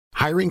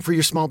Hiring for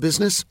your small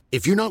business?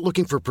 If you're not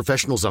looking for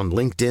professionals on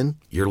LinkedIn,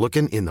 you're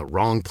looking in the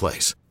wrong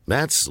place.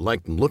 That's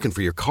like looking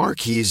for your car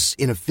keys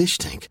in a fish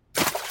tank.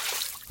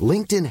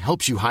 LinkedIn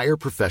helps you hire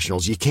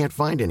professionals you can't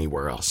find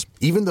anywhere else,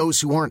 even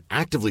those who aren't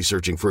actively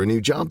searching for a new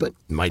job but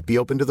might be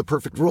open to the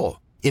perfect role.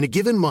 In a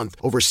given month,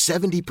 over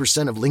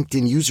 70% of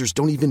LinkedIn users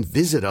don't even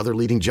visit other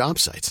leading job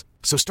sites.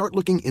 So start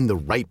looking in the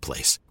right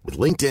place. With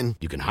LinkedIn,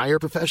 you can hire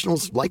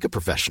professionals like a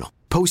professional.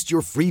 Post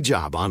your free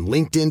job on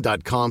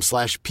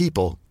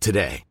linkedin.com/people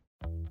today.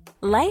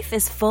 Life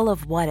is full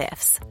of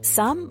what-ifs.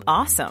 Some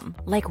awesome,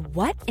 like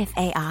what if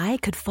AI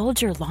could fold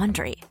your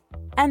laundry?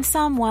 And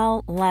some,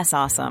 well, less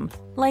awesome,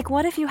 like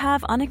what if you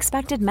have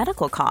unexpected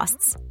medical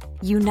costs?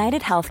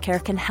 United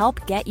Healthcare can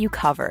help get you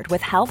covered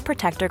with Health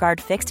Protector Guard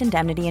fixed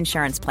indemnity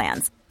insurance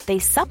plans. They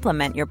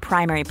supplement your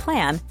primary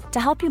plan to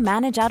help you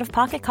manage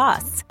out-of-pocket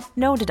costs.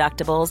 No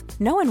deductibles,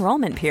 no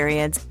enrollment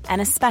periods,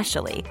 and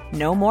especially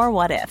no more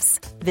what-ifs.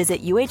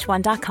 Visit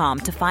uh1.com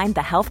to find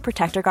the Health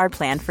Protector Guard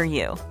plan for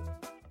you.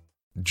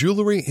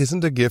 Jewelry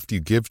isn't a gift you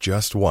give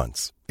just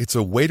once. It's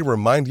a way to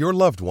remind your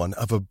loved one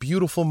of a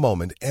beautiful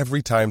moment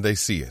every time they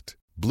see it.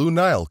 Blue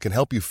Nile can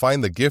help you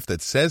find the gift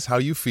that says how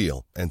you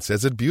feel and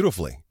says it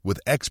beautifully, with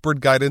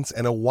expert guidance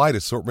and a wide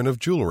assortment of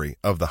jewelry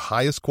of the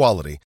highest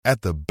quality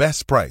at the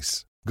best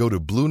price. Go to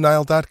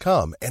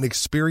BlueNile.com and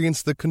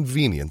experience the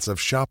convenience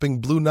of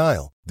shopping Blue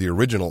Nile, the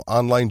original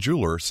online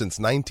jeweler since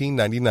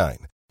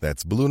 1999.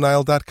 That's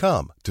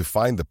BlueNile.com to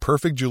find the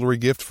perfect jewelry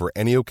gift for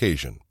any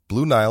occasion.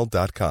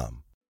 BlueNile.com.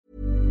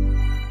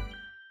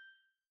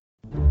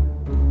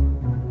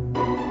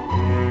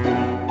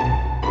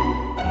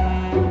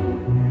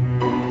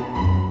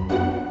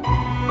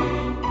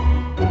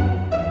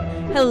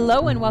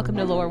 Hello and welcome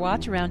to Lore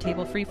Watch, a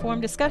roundtable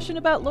freeform discussion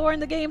about lore in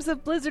the games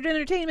of Blizzard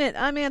Entertainment.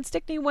 I'm Ann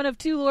Stickney, one of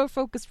two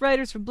lore-focused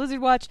writers from Blizzard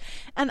Watch,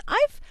 and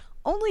I've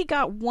only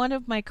got one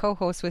of my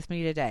co-hosts with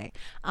me today.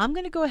 I'm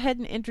going to go ahead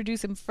and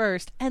introduce him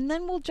first, and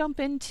then we'll jump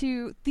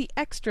into the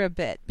extra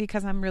bit,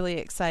 because I'm really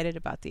excited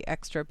about the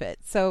extra bit.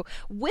 So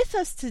with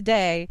us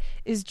today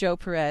is Joe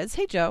Perez.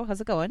 Hey, Joe.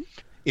 How's it going?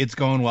 It's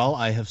going well.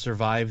 I have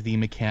survived the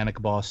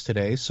mechanic boss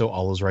today, so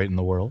all is right in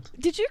the world.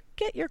 Did you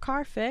get your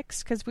car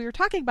fixed? Because we were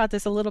talking about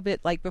this a little bit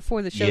like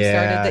before the show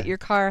started, that your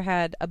car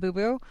had a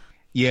boo-boo.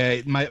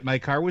 Yeah, my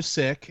car was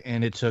sick,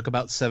 and it took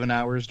about 7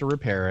 hours to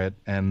repair it,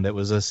 and it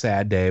was a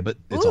sad day, but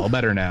it's all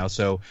better now.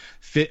 So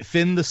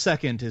Finn the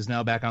Second is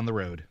now back on the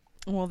road.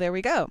 Well, there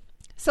we go.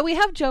 So we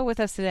have Joe with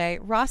us today.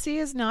 Rossi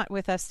is not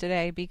with us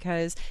today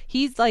because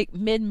he's like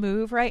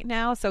mid-move right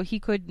now, so he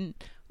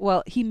couldn't...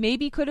 Well, he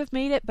maybe could have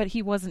made it, but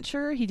he wasn't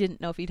sure. He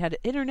didn't know if he'd had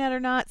internet or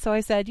not. So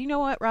I said, you know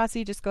what,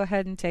 Rossi, just go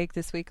ahead and take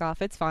this week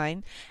off. It's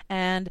fine.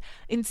 And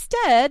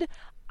instead,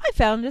 I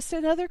found just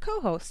another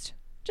co-host.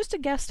 Just a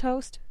guest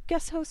host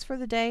for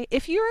the day.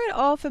 If you're at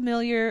all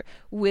familiar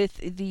with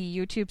the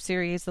YouTube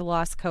series, The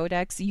Lost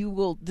Codex,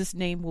 this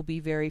name will be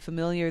very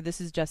familiar. This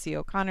is Jesse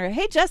O'Connor.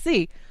 Hey,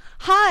 Jesse.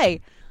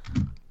 Hi.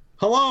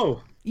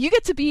 Hello. You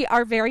get to be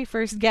our very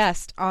first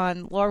guest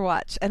on Lore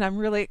Watch, and I'm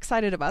really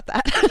excited about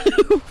that.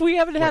 We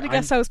haven't had a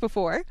guest host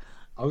before.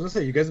 I was going to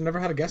say, you guys have never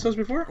had a guest host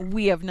before?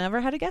 We have never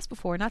had a guest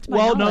before, not to my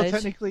knowledge.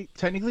 Well, no,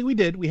 technically we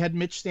did. We had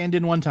Mitch stand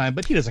in one time,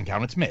 but he doesn't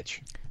count. It's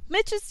Mitch.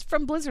 Mitch is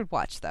from Blizzard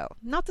Watch, though.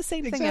 Not the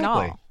same thing at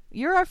all.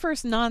 You're our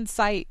first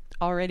non-site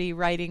already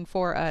writing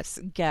for us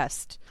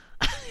guest.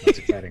 That's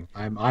exciting.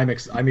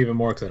 I'm even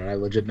more excited. I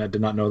legit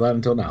did not know that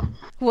until now.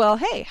 Well,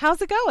 hey,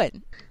 how's it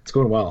going? It's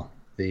going well.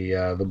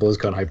 The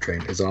BlizzCon hype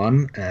train is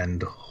on,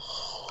 and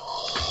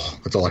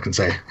that's all I can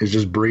say is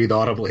just breathe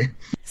audibly.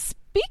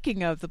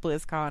 Speaking of the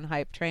BlizzCon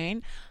hype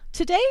train,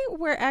 today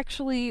we're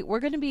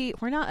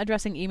not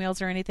addressing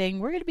emails or anything.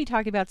 We're going to be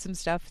talking about some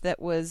stuff that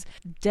was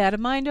data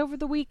mined over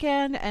the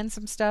weekend and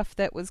some stuff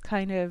that was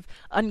kind of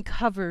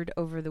uncovered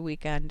over the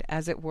weekend,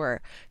 as it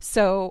were.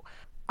 So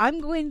I'm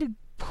going to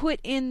put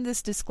in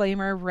this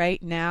disclaimer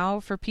right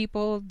now for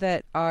people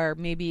that are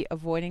maybe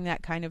avoiding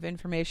that kind of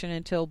information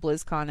until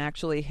BlizzCon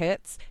actually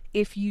hits.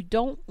 If you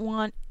don't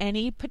want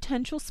any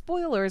potential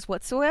spoilers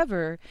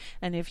whatsoever,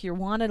 and if you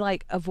want to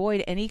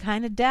avoid any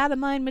kind of data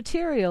mine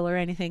material or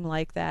anything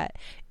like that,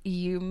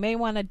 you may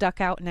want to duck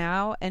out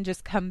now and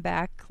just come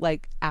back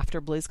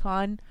after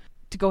BlizzCon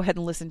to go ahead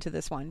and listen to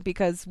this one,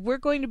 because we're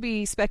going to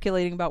be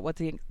speculating about what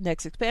the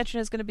next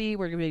expansion is going to be.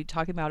 We're going to be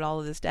talking about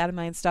all of this data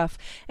mine stuff,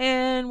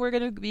 and we're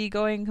going to be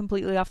going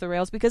completely off the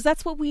rails because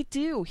that's what we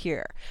do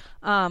here.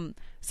 So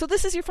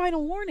this is your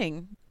final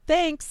warning.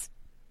 Thanks.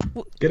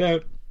 Get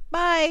out.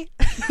 Bye.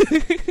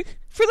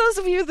 For those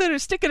of you that are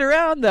sticking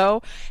around,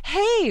 though,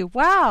 hey,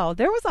 wow,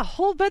 there was a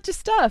whole bunch of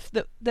stuff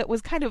that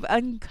was kind of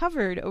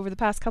uncovered over the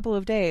past couple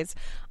of days.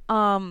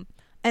 And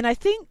I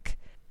think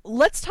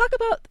let's talk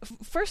about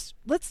the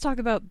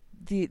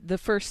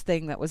first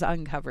thing that was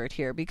uncovered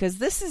here, because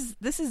this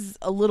is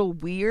a little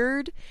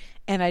weird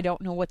and I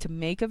don't know what to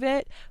make of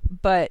it,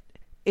 but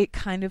it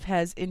kind of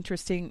has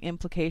interesting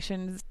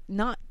implications,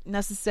 not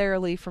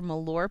necessarily from a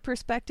lore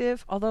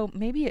perspective, although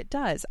maybe it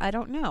does. I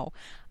don't know.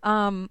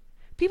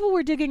 People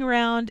were digging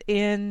around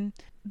in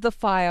the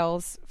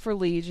files for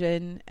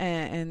Legion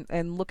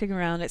and looking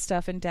around at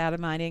stuff and data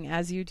mining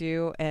as you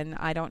do, and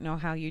I don't know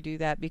how you do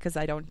that because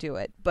I don't do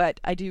it, but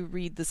I do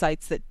read the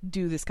sites that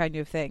do this kind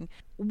of thing.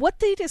 What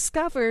they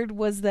discovered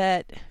was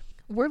that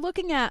we're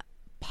looking at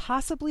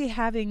possibly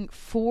having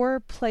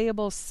 4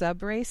 playable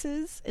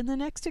sub-races in the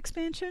next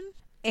expansion,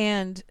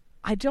 and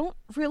I don't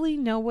really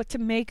know what to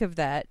make of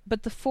that,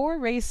 but the 4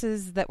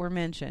 races that were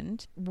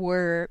mentioned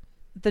were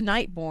the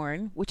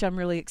Nightborn, which I'm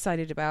really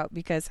excited about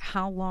because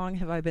how long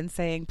have I been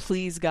saying,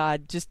 please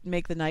God, just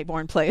make the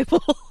Nightborn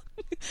playable?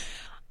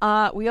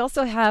 We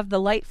also have the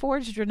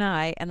Lightforged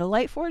Draenei, and the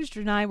Lightforged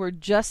Draenei were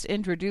just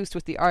introduced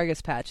with the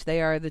Argus patch.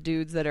 They are the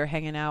dudes that are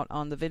hanging out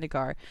on the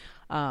Vinegar,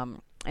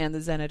 and the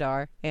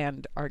Zenidar,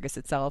 and Argus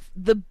itself.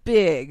 The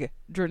big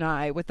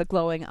Draenei with the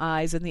glowing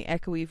eyes and the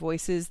echoey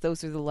voices,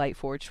 those are the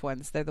Lightforged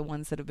ones. They're the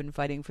ones that have been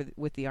fighting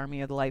with the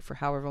Army of the Light for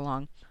however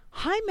long.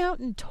 High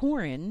Mountain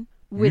Tauren,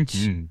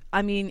 which,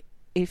 I mean,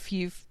 if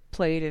you've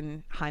played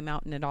in High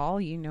Mountain at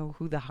all, you know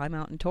who the High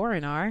Mountain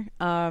Tauren are.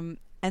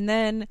 And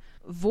then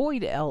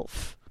Void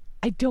Elf.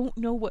 I don't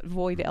know what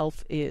Void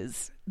Elf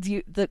is.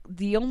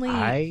 The only...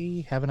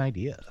 I have an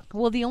idea.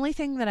 Well, the only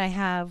thing that I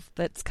have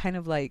that's kind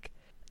of like...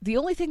 The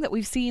only thing that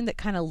we've seen that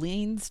kind of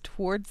leans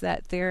towards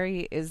that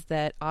theory is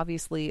that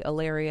obviously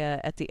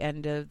Ilaria at the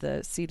end of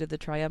the Seat of the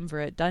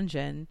Triumvirate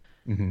dungeon,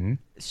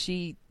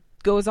 she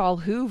goes all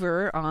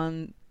Hoover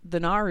on the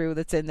Naru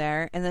that's in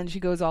there, and then she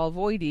goes all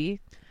Voidy,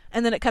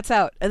 and then it cuts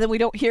out, and then we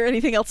don't hear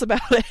anything else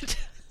about it.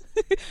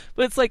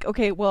 But it's like,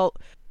 okay, well,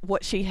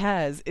 what she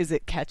has, is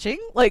it catching?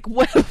 Like,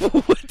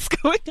 what's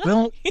going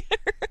on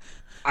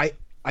here?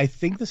 I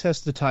think this has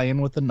to tie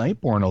in with the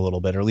Nightborn a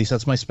little bit, or at least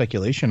that's my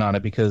speculation on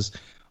it, because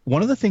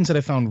one of the things that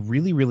I found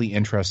really, really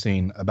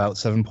interesting about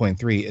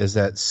 7.3 is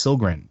that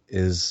Silgrin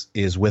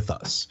is with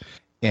us,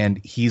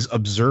 and he's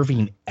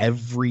observing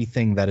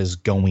everything that is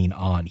going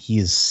on. He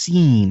is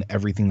seeing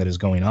everything that is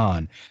going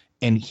on,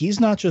 and he's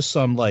not just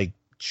some like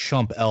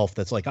chump elf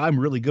that's like, I'm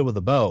really good with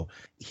a bow.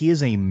 He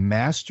is a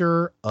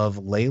master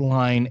of ley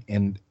line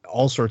and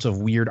all sorts of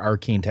weird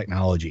arcane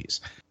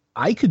technologies.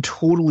 I could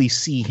totally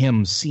see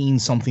him seeing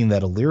something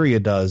that Illyria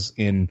does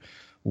in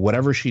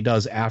whatever she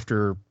does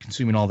after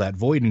consuming all that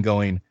void and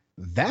going,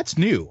 that's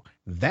new.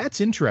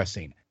 That's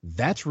interesting.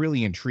 That's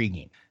really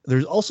intriguing.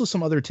 There's also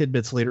some other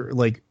tidbits later,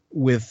 like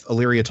with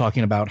Illyria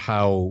talking about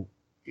how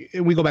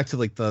we go back to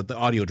like the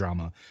audio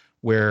drama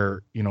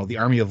where, you know, the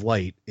Army of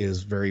Light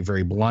is very,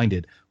 very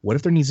blinded. What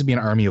if there needs to be an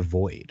Army of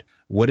Void?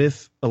 What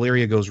if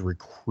Illyria goes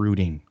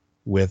recruiting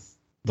with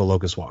the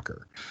Locust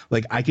Walker?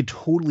 Like, I could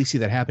totally see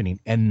that happening.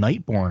 And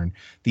Nightborn,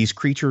 these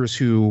creatures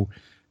who,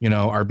 you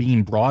know, are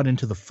being brought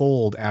into the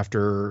fold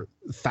after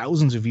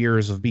thousands of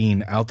years of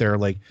being out there,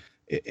 like,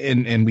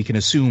 and we can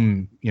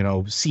assume, you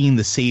know, seeing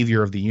the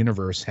savior of the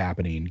universe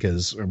happening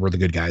because we're the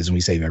good guys and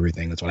we save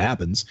everything. That's what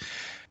happens.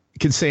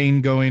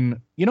 Kinsane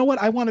going, you know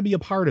what? I want to be a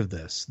part of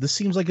this. This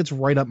seems like it's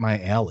right up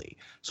my alley.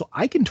 So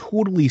I can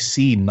totally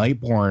see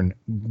Nightborn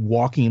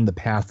walking the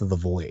path of the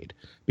void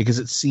because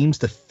it seems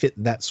to fit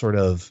that sort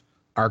of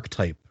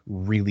archetype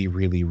really,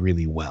 really,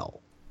 really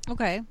well.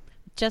 Okay.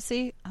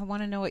 Jesse, I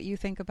want to know what you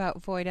think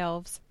about Void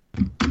Elves.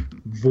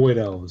 Void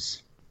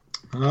Elves.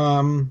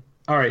 All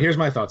right, here's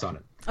my thoughts on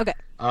it. Okay.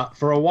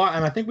 For a while,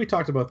 and I think we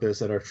talked about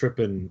this at our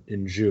trip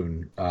in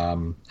June,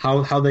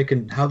 how they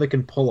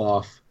can pull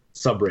off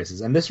sub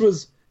races, and this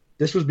was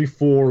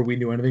before we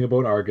knew anything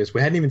about Argus.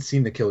 We hadn't even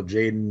seen the Kill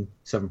Jaden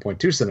 7.2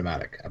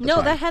 cinematic at the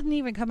time. That hadn't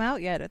even come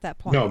out yet at that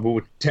point. No,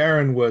 but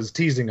Taryn was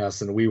teasing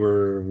us, and we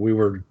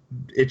were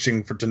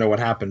itching to know what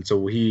happened. So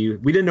we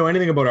didn't know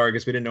anything about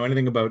Argus. We didn't know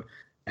anything about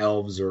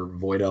elves or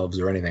void elves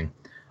or anything.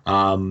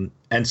 And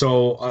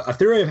so a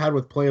theory I've had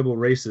with playable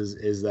races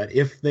is that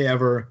if they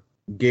ever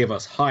gave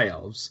us high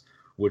elves,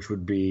 which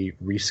would be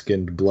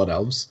reskinned blood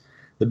elves,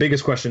 the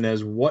biggest question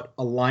is, what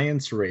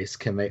alliance race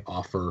can they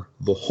offer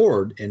the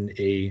Horde in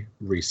a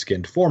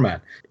reskinned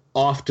format?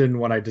 Often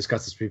when I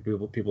discuss this,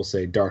 people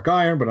say Dark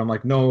Iron, but I'm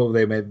like, no,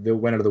 they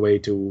went out of the way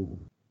to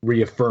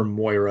reaffirm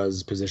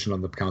Moira's position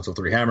on the Council of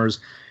Three Hammers.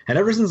 And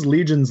ever since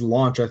Legion's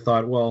launch, I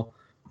thought, well,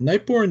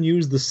 Nightborn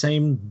used the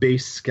same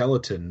base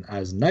skeleton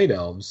as Night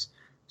Elves,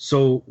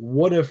 so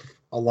what if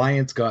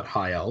Alliance got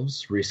High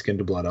Elves,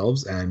 reskinned Blood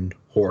Elves, and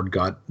Horde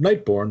got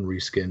Nightborn,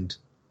 reskinned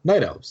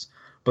Night Elves?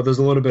 But there's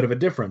a little bit of a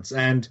difference.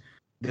 And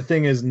the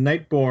thing is,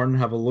 Nightborn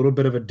have a little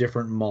bit of a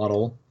different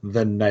model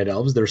than Night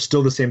Elves. They're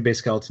still the same base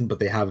skeleton, but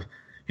they have,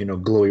 you know,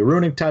 glowy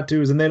runic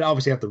tattoos. And they'd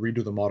obviously have to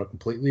redo the model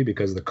completely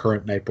because the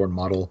current Nightborn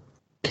model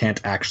can't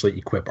actually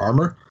equip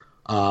armor.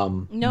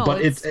 No,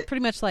 but it's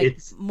pretty much like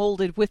it's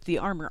molded with the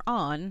armor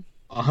on.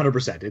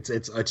 100%.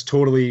 It's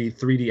totally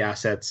 3D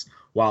assets,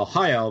 while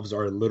High Elves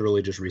are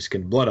literally just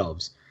reskinned Blood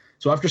Elves.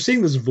 So after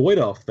seeing this Void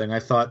Elf thing, I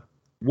thought,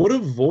 what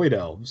if Void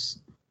Elves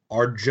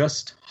are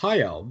just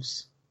High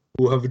Elves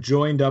who have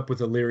joined up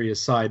with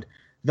Illyria's side,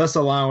 thus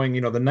allowing,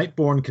 you know, the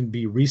Nightborn can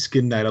be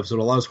reskinned Night Elves, so it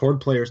allows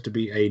Horde players to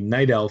be a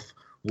Night Elf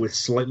with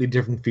slightly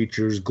different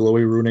features,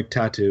 glowy runic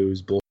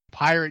tattoos,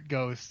 pirate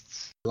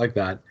ghosts, like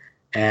that.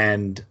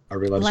 And are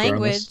we allowed to swear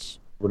on this?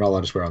 We're not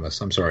allowed to swear on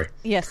this. I'm sorry.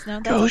 Yes, no,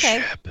 that's Ghost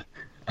okay. ship.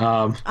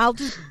 I'll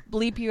just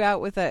bleep you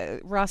out with a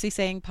Rossi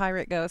saying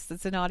pirate ghost.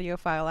 It's an audio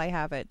file. I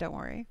have it. Don't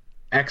worry.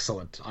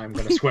 Excellent. I'm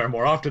going to swear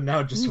more often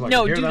now, just so I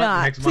No, can hear do that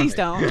not. next Please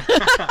Monday.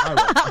 don't.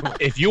 I will.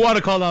 If you want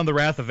to call down the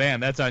wrath of Van,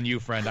 that's on you,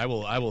 friend. I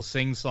will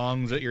sing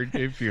songs at your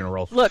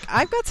funeral. Look,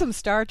 I've got some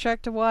Star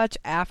Trek to watch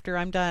after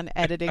I'm done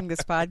editing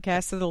this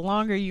podcast, so the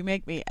longer you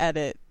make me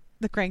edit,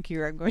 the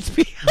crankier I'm going to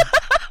be.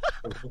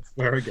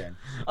 Swear again.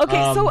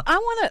 Okay, so I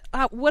want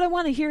to. What I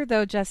want to hear,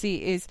 though,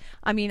 Jesse, is,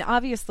 I mean,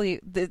 obviously,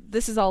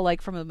 this is all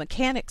like from a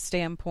mechanic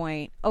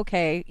standpoint.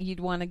 Okay, you'd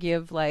want to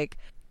give like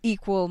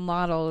equal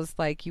models,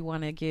 like you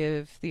want to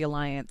give the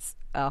Alliance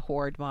a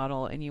Horde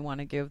model, and you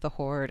want to give the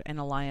Horde an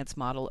Alliance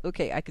model.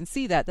 Okay, I can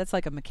see that. That's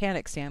like a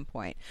mechanic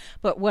standpoint.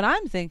 But what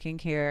I'm thinking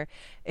here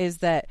is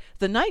that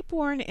the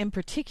Nightborn, in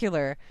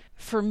particular,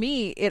 for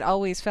me, it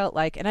always felt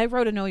like, and I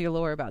wrote a Know Your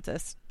Lore about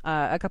this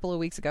a couple of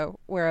weeks ago,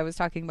 where I was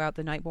talking about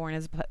the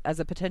Nightborn as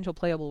a potential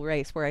playable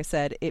race, where I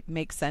said it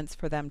makes sense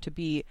for them to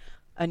be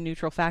a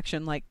neutral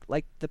faction like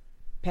the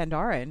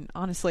Pandaren,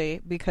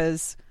 honestly,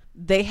 because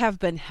they have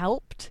been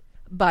helped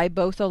by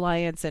both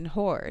Alliance and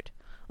Horde.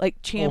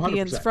 Like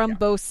champions from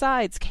both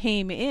sides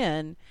came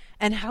in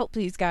and helped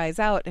these guys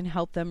out and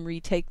helped them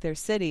retake their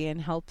city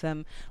and help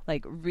them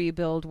like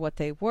rebuild what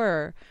they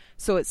were.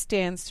 So it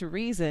stands to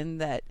reason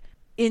that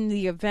in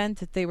the event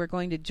that they were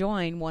going to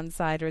join one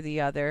side or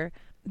the other,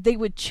 they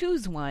would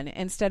choose one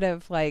instead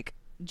of like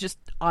just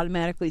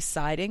automatically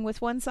siding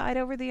with one side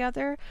over the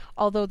other.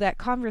 Although that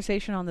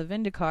conversation on the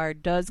Vindicar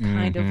does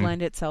kind of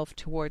lend itself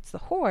towards the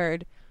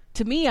Horde.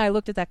 To me, I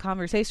looked at that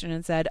conversation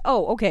and said,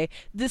 oh, okay,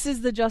 this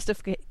is the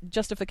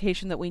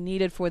justification that we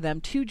needed for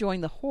them to join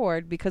the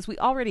Horde, because we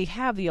already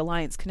have the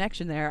Alliance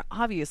connection there.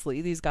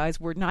 Obviously, these guys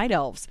were Night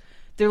Elves.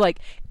 They're like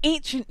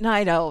ancient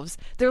Night Elves.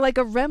 They're like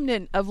a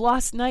remnant of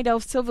lost Night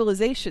Elf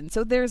civilization.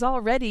 So there's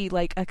already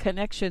like a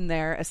connection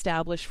there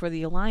established for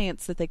the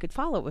Alliance that they could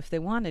follow if they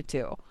wanted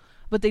to.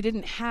 But they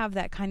didn't have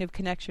that kind of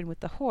connection with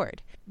the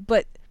Horde.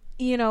 But,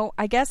 you know,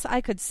 I guess I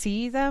could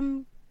see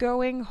them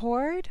going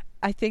Horde.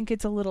 I think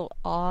it's a little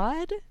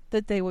odd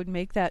that they would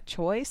make that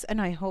choice,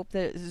 and I hope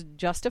that it is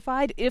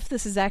justified if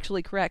this is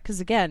actually correct, because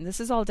again, this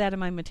is all data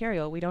mine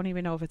material. We don't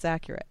even know if it's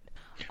accurate.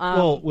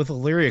 Well, with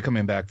Illyria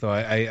coming back, though,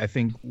 I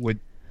think what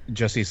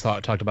Jesse's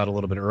talked about a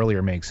little bit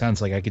earlier makes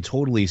sense. Like, I could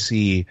totally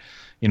see,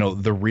 you know,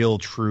 the real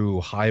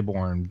true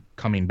Highborn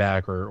coming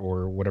back,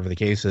 or whatever the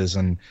case is,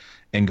 and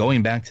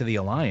going back to the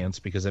Alliance,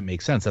 because it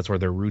makes sense. That's where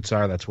their roots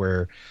are. That's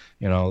where,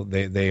 you know,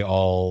 they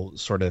all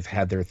sort of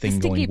had their thing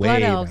going way back.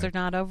 Blood Elves are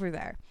not over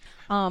there.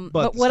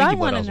 But what I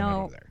want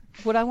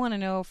to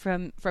know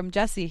from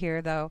Jesse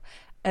here, though,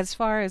 as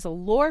far as a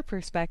lore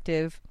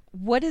perspective,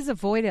 what is a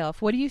Void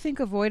Elf? What do you think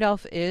a Void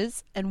Elf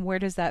is, and where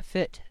does that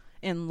fit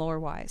in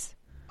lore-wise?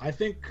 I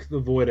think the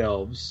Void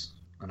Elves,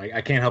 and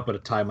I can't help but to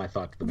tie my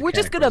thought to the We're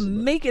just going to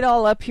make it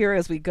all up here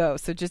as we go,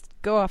 so just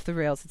go off the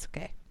rails. It's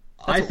okay.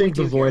 I think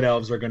the Void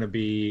Elves are going to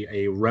be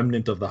a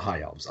remnant of the High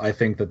Elves. I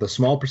think that the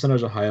small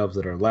percentage of High Elves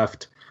that are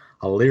left,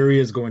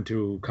 Illyria is going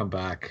to come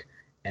back,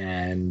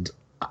 and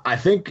I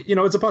think, you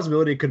know, it's a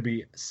possibility it could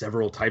be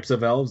several types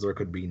of elves. There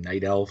could be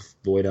Night Elf,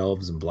 Void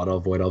Elves, and Blood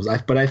Elf, Void Elves.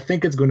 But I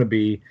think it's going to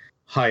be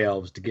High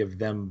Elves to give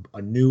them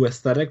a new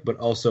aesthetic, but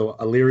also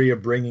Illyria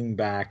bringing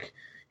back,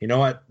 you know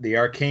what, the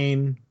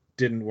Arcane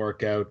didn't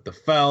work out, the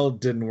Fel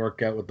didn't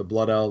work out with the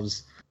Blood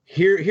Elves.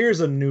 Here's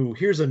a new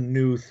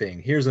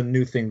thing. Here's a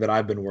new thing that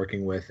I've been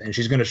working with, and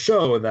she's going to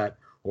show that,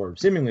 or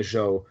seemingly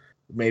show,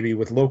 maybe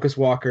with Locust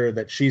Walker,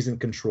 that she's in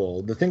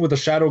control. The thing with the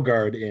Shadow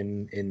Guard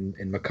in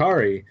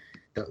Makari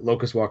that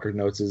Locust Walker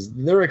notes is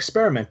they're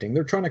experimenting.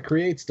 They're trying to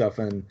create stuff,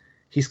 and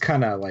he's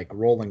kind of like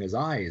rolling his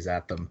eyes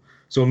at them.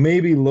 So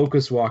maybe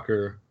Locust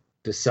Walker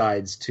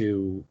decides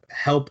to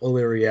help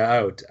Illyria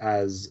out,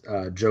 as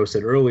Joe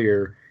said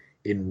earlier,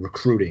 in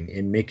recruiting,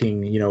 in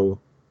making, you know,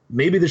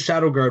 maybe the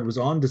Shadow Guard was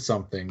onto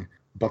something,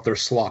 but they're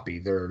sloppy.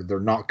 They're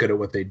not good at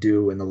what they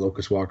do, and the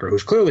Locust Walker,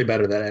 who's clearly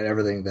better at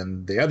everything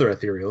than the other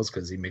Ethereals,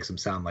 because he makes them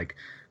sound like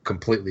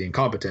completely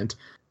incompetent,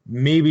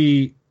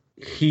 maybe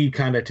he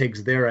kind of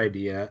takes their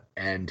idea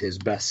and his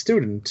best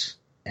student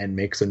and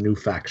makes a new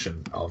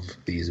faction of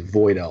these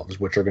Void Elves,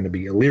 which are going to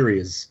be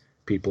Illyria's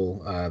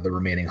people, the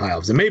remaining High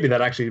Elves. And maybe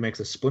that actually makes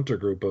a splinter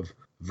group of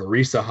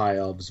Varisa High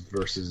Elves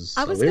versus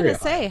I was going to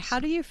say, how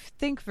do you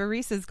think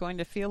Varisa is going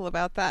to feel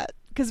about that?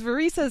 Because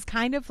Varisa is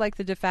kind of like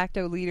the de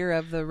facto leader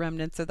of the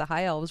remnants of the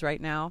High Elves right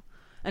now,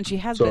 and she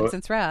has been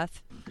since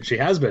Wrath. She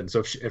has been.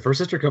 So if her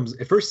sister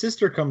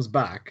comes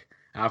back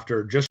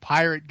after just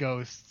pirate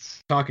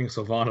ghosts talking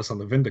Sylvanas on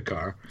the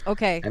Vindicar,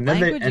 okay, and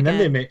then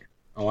they make.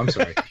 Oh, I'm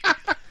sorry.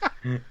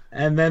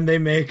 And then they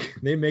make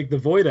the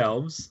Void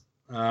Elves.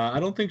 I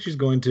don't think she's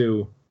going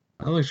to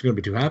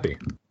be too happy.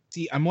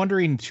 See, I'm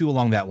wondering too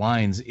along that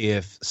lines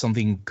if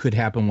something could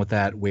happen with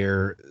that,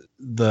 where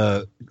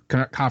the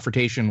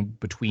confrontation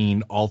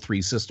between all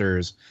three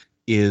sisters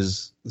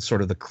is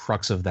sort of the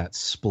crux of that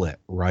split,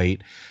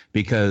 right?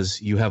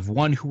 Because you have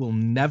one who will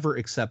never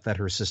accept that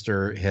her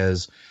sister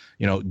has,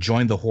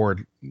 joined the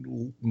Horde,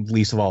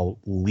 least of all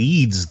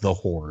leads the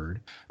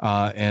Horde,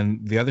 and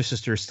the other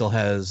sister still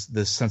has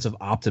this sense of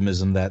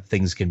optimism that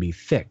things can be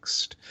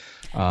fixed.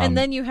 And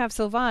then you have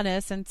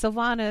Sylvanas, and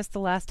Sylvanas, the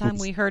last time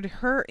we heard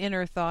her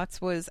inner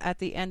thoughts was at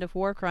the end of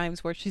War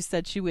Crimes, where she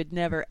said she would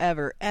never,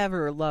 ever,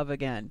 ever love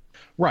again.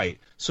 Right.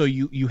 So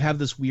you have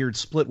this weird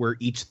split where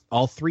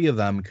all three of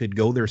them could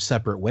go their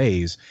separate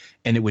ways,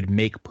 and it would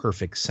make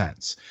perfect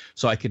sense.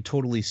 So I could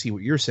totally see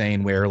what you're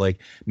saying, where like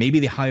maybe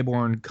the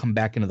Highborn come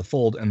back into the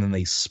fold and then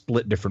they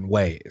split different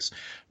ways,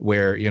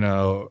 where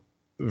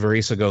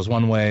Varisa goes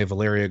one way,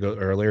 Valeria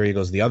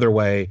goes the other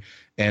way,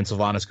 and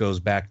Sylvanas goes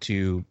back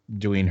to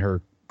doing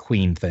her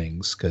queen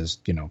things because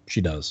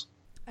she does.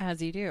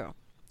 As you do.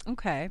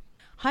 Okay.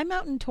 High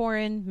Mountain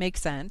Tauren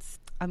makes sense.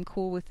 I'm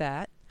cool with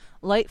that.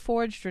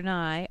 Lightforged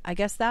Draenei, I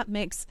guess that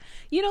makes,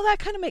 that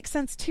kind of makes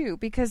sense too,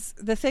 because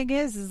the thing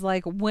is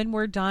like when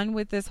we're done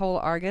with this whole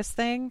Argus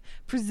thing,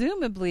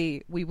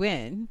 presumably we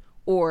win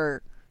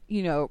or,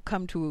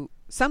 come to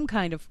some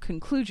kind of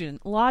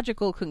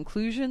logical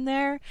conclusion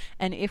there.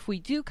 And if we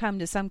do come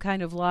to some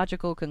kind of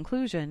logical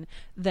conclusion,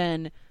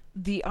 then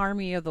the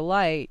Army of the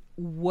Light,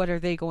 what are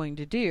they going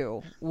to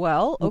do?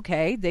 Well,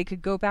 okay, they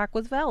could go back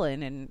with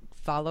Velen and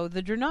follow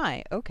the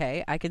Draenei.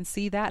 Okay, I can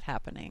see that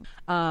happening.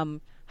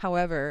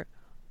 However,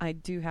 I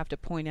do have to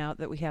point out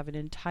that we have an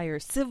entire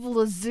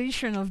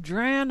civilization of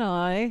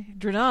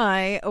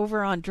Draenei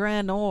over on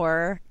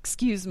Draenor,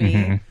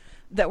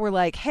 that were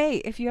like, hey,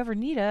 if you ever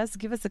need us,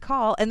 give us a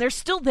call. And they're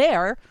still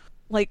there.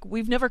 Like,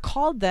 we've never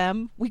called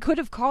them. We could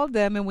have called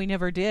them and we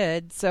never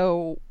did.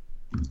 So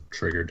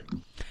triggered.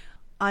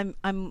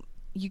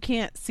 You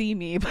can't see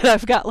me, but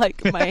I've got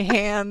like my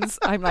hands.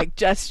 I'm like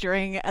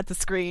gesturing at the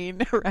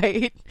screen,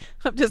 right?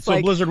 I'm just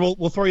so Blizzard,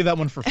 we'll throw you that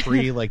one for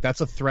free. Like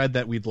that's a thread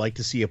that we'd like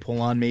to see you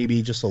pull on,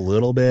 maybe just a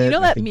little bit. You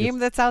know that meme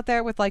that's out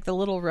there with like the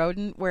little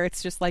rodent where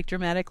it's just like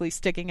dramatically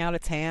sticking out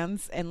its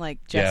hands and like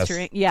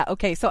gesturing? Yes. Yeah,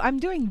 okay. So I'm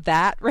doing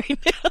that right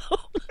now.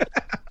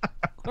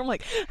 I'm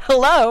like,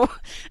 hello.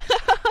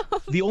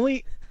 The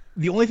only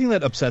thing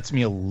that upsets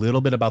me a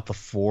little bit about the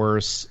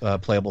four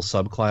playable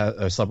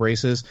sub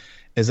races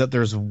is that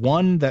there's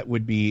one that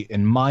would be,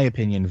 in my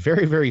opinion,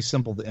 very, very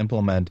simple to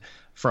implement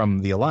from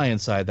the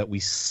Alliance side that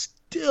we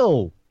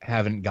still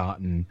haven't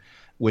gotten,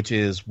 which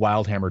is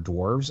Wildhammer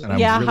dwarves. And I'm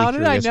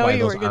really curious why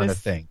those aren't a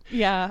thing.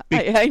 Yeah,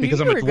 I knew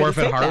because I'm a dwarf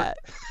at heart.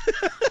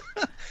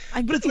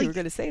 I knew you were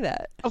going to say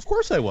that. Of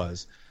course I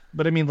was.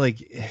 But I mean,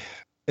 like,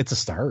 it's a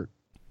start.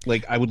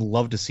 Like, I would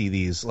love to see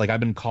these. Like, I've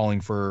been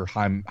calling for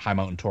High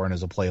Mountain Tauren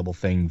as a playable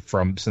thing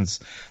since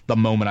the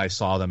moment I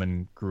saw them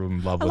and grew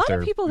in love with their. A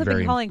lot of people have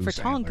been calling for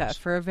Tonka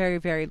for a very,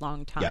 very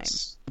long time.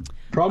 Yes.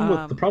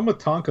 The problem with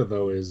Tonka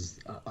though is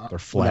they're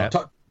flat.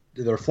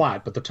 They're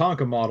flat, but the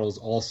Tonka models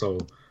also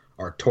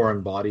are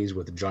Tauren bodies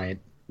with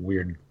giant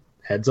weird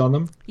heads on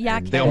them. Yeah,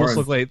 they almost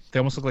look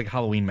like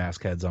Halloween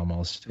mask heads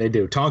almost. They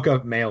do.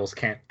 Tonka males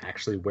can't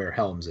actually wear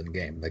helms in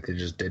game. Like they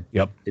just did.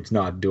 Yep. It's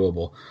not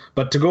doable.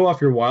 But to go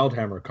off your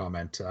Wildhammer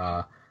comment,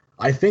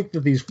 I think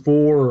that these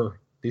four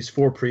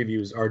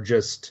previews are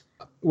just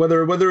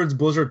whether it's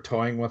Blizzard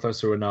toying with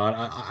us or not.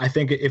 I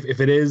think if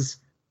it is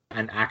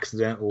an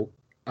accidental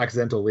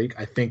leak,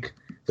 I think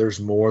there's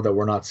more that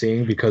we're not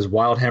seeing because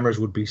Wildhammers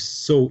would be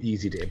so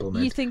easy to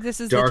implement. You think this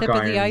is the tip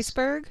of the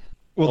iceberg?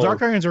 Well,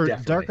 Dark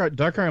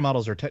Iron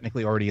models are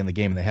technically already in the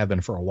game, and they have been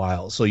for a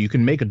while. So you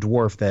can make a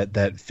dwarf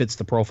that fits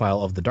the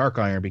profile of the Dark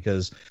Iron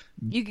because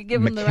you could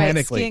give them the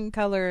right skin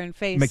color and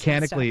face.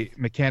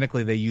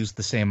 Mechanically, they use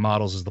the same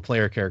models as the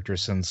player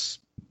characters since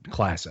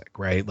Classic,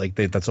 right? Like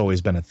that's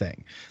always been a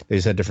thing. They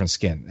just had different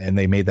skin, and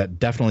they made that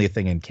definitely a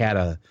thing in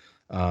Kata,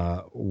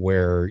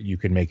 where you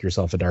can make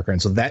yourself a Dark Iron.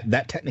 So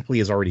that technically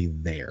is already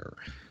there.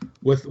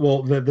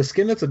 The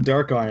skin that's a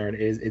Dark Iron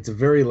it's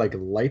very like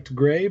light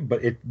gray,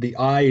 but the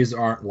eyes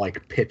aren't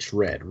like pitch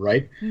red,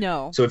 right?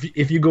 No. So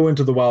if you go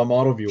into the WoW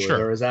model viewer, sure,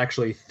 there is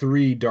actually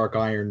 3 Dark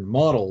Iron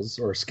models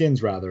or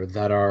skins rather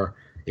that are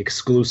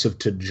exclusive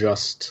to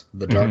just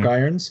the Dark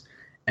Irons,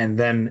 and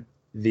then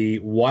the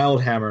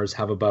Wildhammers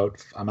have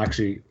about. I'm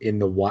actually in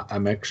the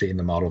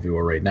model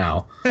viewer right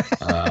now.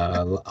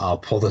 I'll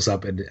pull this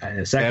up in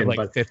a second. They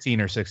have but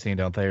 15 or 16,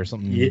 don't they, or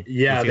something?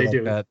 Yeah, they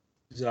do. That.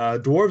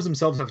 Dwarves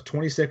themselves have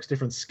 26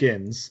 different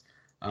skins,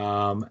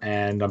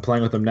 and I'm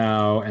playing with them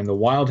now. And the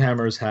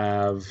Wildhammers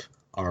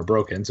are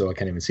broken, so I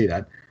can't even see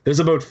that. There's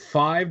about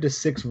 5 to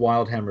 6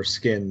 Wildhammer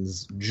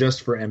skins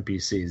just for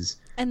NPCs.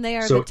 And they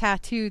are the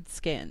tattooed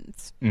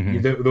skins.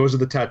 Mm-hmm. Those are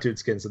the tattooed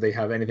skins. So they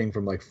have anything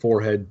from like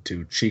forehead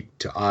to cheek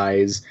to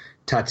eyes,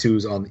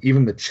 tattoos on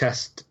even the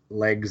chest,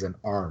 legs, and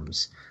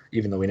arms.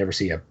 Even though we never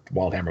see a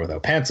Wildhammer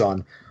without pants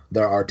on,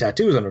 there are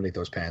tattoos underneath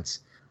those pants.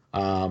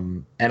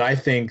 And I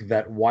think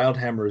that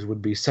Wildhammers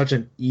would be such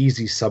an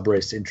easy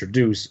subrace to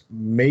introduce.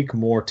 Make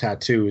more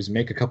tattoos,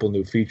 make a couple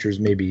new features,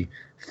 maybe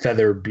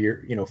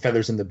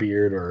feathers in the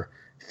beard or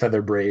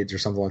feather braids or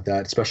something like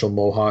that, special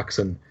mohawks,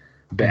 and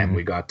bam,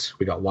 we got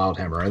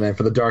Wildhammer. And then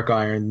for the Dark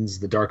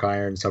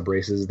Iron sub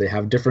races, they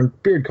have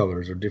different beard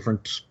colors or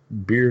different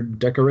beard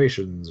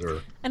decorations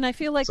And I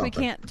feel like something.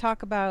 we can't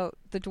talk about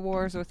the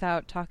dwarves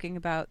without talking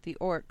about the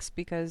orcs,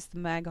 because the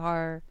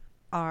Mag'har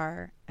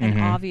are an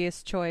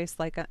obvious choice,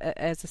 like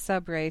as a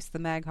sub race, the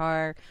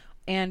Mag'har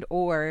and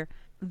or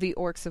the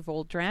orcs of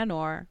Old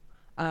Draenor,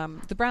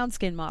 the brown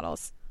skin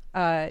models.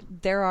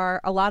 There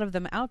are a lot of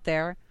them out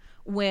there.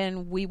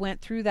 When we went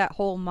through that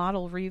whole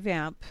model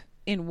revamp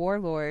in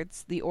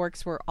Warlords, the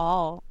orcs were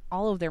all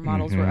of their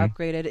models were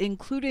upgraded,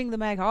 including the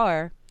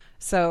Mag'har.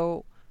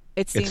 So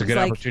it seems it's a good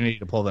like, opportunity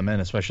to pull them in,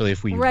 especially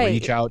if we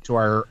reach out to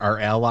our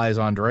allies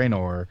on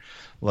Draenor.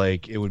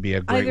 Like, it would be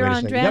a great either way to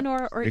on say,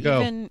 Draenor yep, or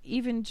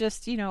even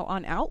just,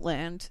 on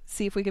Outland,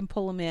 see if we can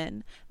pull them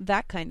in,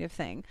 that kind of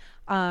thing.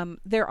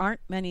 There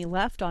aren't many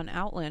left on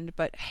Outland,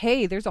 but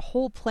hey, there's a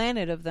whole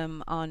planet of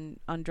them on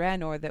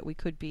Draenor that we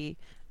could be,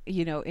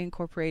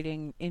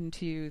 incorporating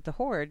into the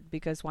Horde,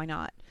 because why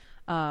not?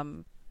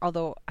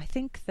 Although I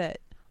think that,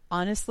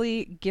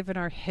 honestly, given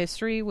our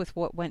history with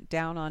what went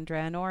down on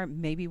Draenor,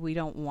 maybe we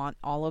don't want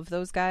all of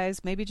those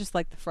guys. Maybe just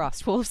like the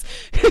Frost Wolves.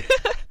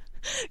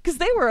 Because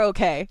they were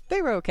okay.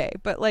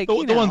 But like,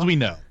 the ones we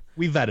know.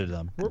 We vetted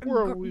them.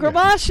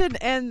 Gramash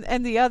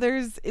and the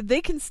others,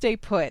 they can stay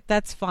put.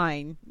 That's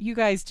fine. You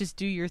guys just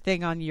do your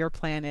thing on your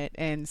planet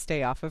and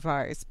stay off of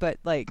ours. But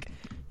like,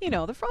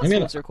 the Frost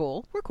Wolves are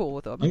cool. We're cool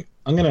with them.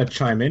 I'm going to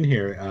chime in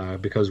here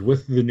because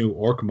with the new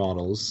Orc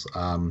models,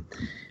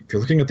 if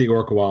you're looking at the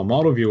Orc WoW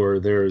model viewer,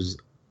 there's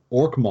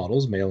Orc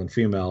models, male and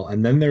female,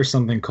 and then there's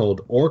something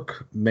called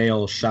Orc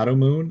Male Shadow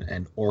Moon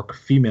and Orc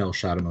Female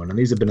Shadow Moon, and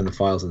these have been in the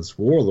file since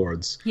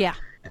Warlords. Yeah.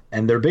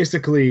 And they're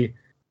basically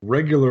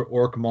regular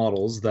Orc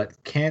models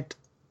that can't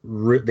be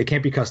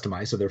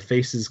customized, so their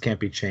faces can't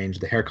be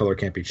changed, the hair color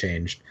can't be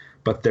changed,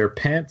 but their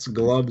pants,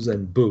 gloves,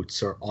 and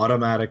boots are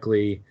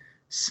automatically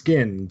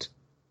skinned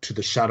to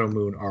the Shadow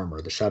Moon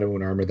armor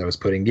that was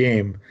put in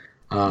game.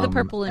 The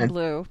purple and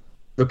blue.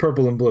 The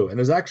purple and blue. And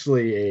there's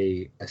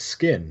actually a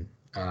skin,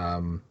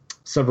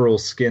 several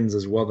skins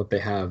as well that they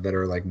have that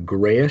are like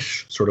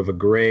grayish, sort of a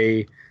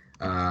gray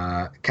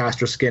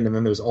caster skin, and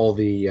then there's all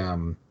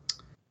the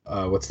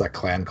what's that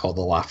clan called?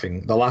 The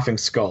Laughing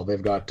Skull.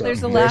 They've got there's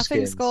the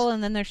Laughing Skull,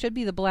 and then there should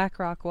be the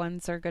Blackrock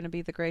ones are going to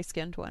be the gray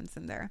skinned ones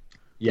in there.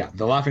 Yeah,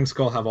 the Laughing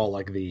Skull have all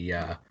like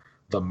the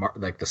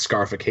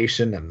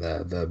scarification and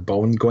the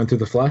bone going through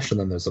the flesh, and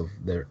then there's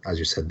as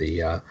you said,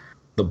 the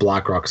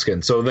Blackrock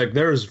skin. So like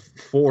there's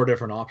 4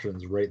 different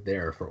options right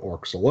there for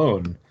orcs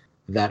alone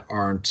that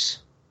aren't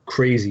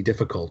crazy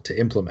difficult to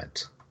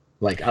implement,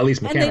 like at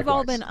least mechanically. And they've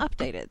all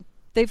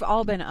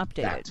been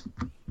updated.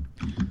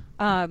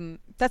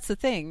 That's the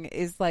thing,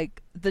 is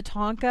like the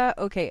Tonka.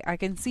 Okay, I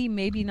can see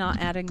maybe not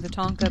adding the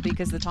Tonka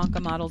because the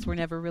Tonka models were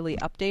never really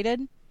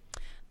updated,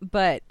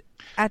 but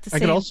at the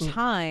same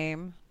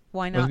time,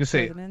 why not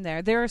throw them in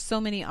there? There are so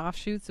many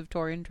offshoots of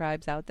Taurian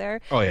tribes out there.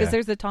 Because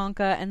there's the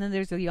Tonka, and then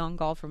there's the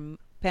Yongal from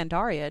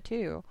Pandaria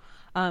too.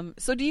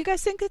 So do you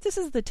guys think that this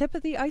is the tip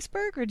of the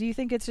iceberg, or do you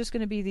think it's just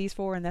going to be these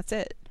 4 and that's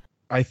it?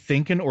 I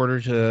think in order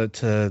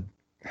to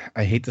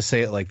I hate to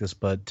say it like this,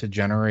 but to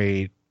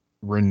generate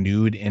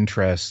renewed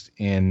interest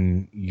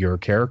in your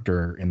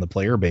character in the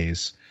player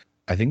base,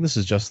 I think this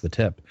is just the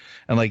tip.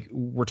 And like,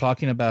 we're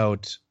talking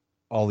about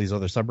all these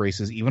other sub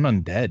races, even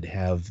Undead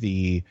have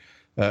the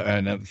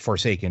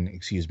Forsaken,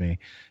 excuse me,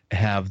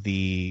 have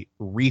the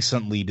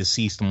recently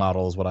deceased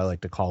model is what I like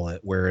to call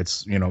it, where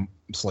it's,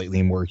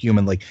 slightly more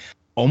human. Like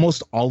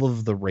almost all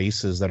of the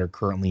races that are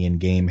currently in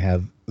game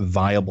have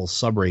viable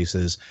sub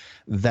races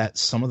that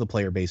some of the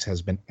player base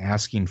has been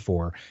asking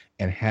for,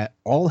 and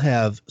all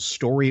have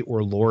story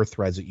or lore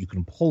threads that you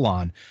can pull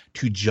on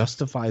to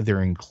justify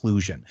their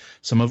inclusion.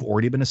 Some have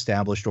already been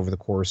established over the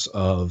course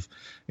of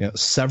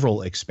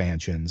several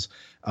expansions,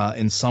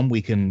 and some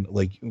we can,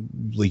 like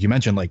you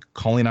mentioned, like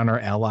calling on our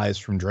allies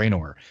from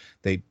Draenor.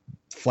 They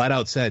flat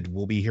out said,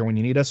 "We'll be here when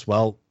you need us."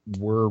 Well,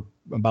 we're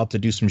about to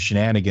do some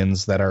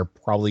shenanigans that are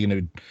probably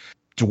going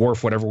to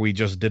dwarf whatever we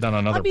just did on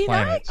another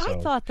planet. I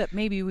thought that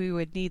maybe we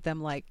would need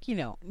them, like,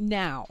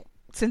 now,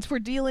 since we're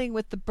dealing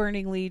with the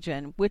Burning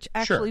Legion, which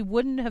actually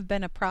wouldn't have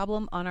been a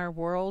problem on our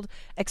world,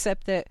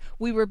 except that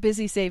we were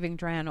busy saving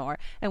Draenor,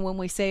 and when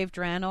we saved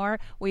Draenor,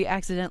 we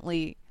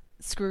accidentally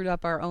screwed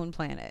up our own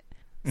planet.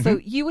 So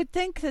you would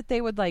think that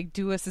they would like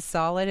do us a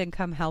solid and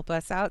come help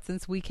us out,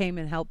 since we came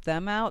and helped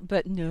them out,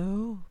 but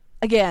no.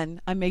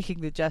 Again, I'm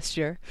making the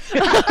gesture.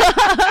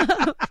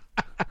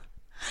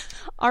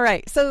 All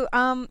right, so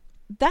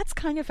that's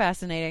kind of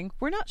fascinating.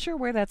 We're not sure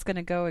where that's going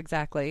to go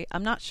exactly.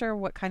 I'm not sure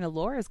what kind of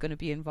lore is going to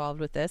be involved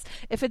with this.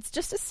 If it's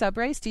just a sub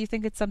race, do you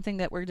think it's something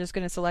that we're just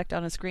going to select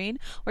on a screen,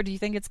 or do you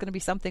think it's going to be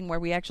something where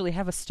we actually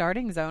have a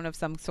starting zone of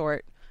some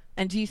sort?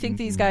 And do you think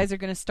these guys are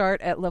going to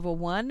start at level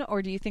 1,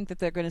 or do you think that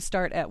they're going to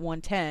start at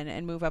 110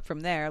 and move up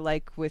from there,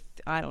 like with,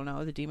 I don't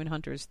know, the Demon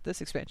Hunters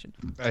this expansion?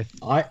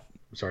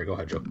 Sorry, go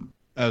ahead, Joe.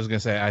 I was going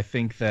to say, I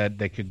think that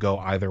they could go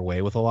either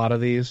way with a lot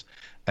of these.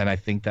 And I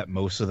think that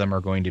most of them are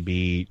going to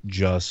be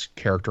just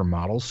character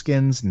model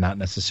skins, not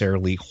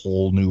necessarily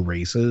whole new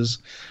races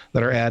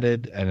that are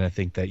added. And I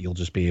think that you'll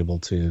just be able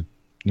to,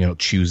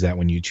 choose that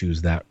when you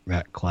choose that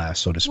class,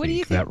 so to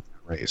speak, that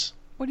race.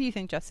 What do you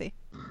think, Jesse?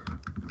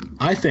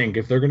 I think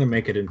if they're going to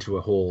make it into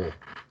a whole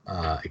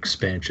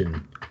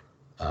expansion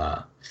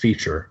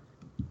feature,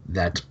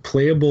 that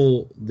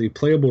the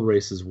playable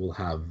races will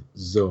have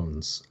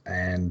zones.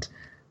 And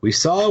we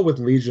saw with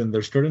Legion,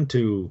 they're starting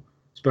to,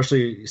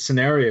 especially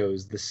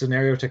scenarios, the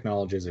scenario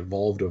technology has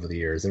evolved over the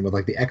years. And with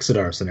like the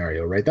Exodar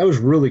scenario, right? That was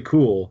really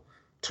cool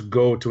to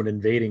go to an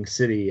invading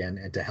city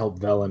and to help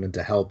Velen and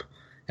to help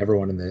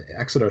everyone in the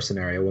Exodar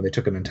scenario when they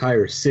took an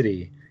entire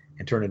city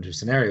and turned it into a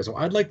scenario. So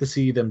I'd like to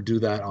see them do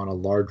that on a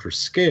larger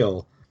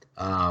scale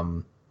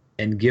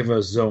and give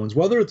us zones,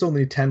 whether it's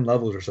only 10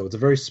 levels or so. It's a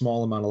very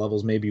small amount of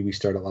levels. Maybe we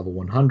start at level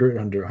 100,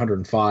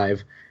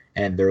 105,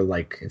 and they're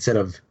like, instead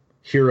of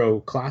hero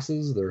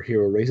classes, they're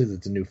hero races.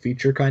 It's a new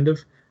feature kind of.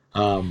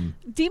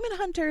 Demon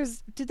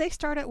Hunters, did they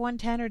start at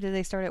 110 or did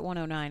they start at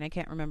 109? I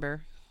can't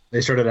remember. They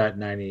started at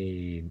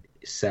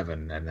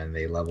 97 and then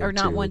they leveled or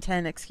not to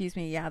 110, excuse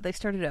me. Yeah, they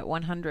started at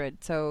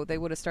 100, so they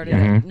would have started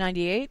at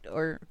 98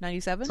 or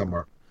 97?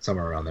 Somewhere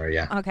around there,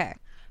 yeah. Okay.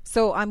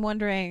 So I'm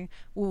wondering,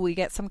 will we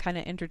get some kind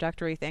of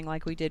introductory thing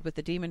like we did with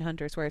the Demon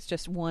Hunters, where it's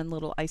just one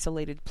little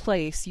isolated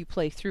place, you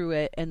play through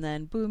it, and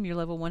then boom, you're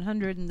level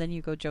 100, and then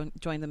you go join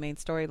the main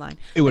storyline.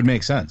 It would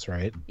make sense,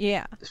 right?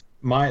 Yeah.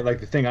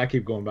 The thing I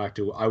keep going back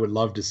to, I would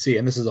love to see,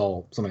 and this is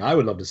all something I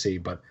would love to see,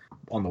 but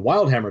on the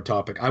Wildhammer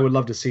topic, I would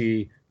love to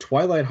see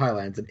Twilight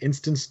Highlands, an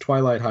instance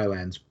Twilight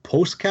Highlands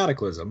post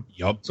Cataclysm.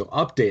 Yep. So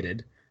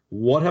updated.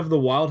 What have the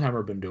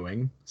Wildhammer been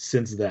doing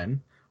since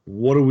then?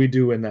 What do we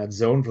do in that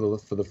zone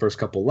for the first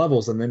couple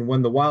levels? And then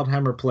when the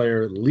Wildhammer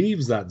player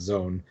leaves that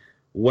zone,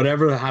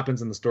 whatever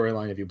happens in the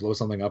storyline, if you blow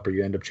something up or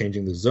you end up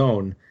changing the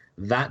zone,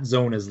 that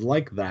zone is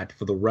like that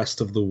for the rest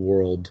of the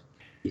world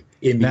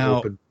in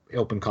the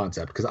open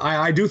concept. Because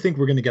I do think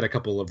we're going to get a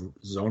couple of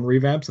zone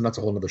revamps, and that's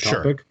a whole other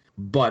topic. Sure.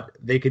 But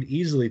they could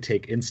easily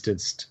take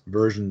instanced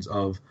versions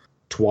of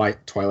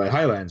Twilight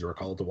Highlands, or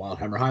call it the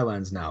Wildhammer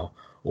Highlands now,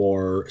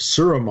 or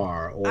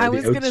Suramar, or I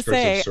was going to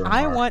say,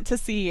 I want to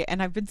see,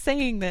 and I've been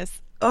saying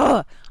this,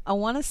 I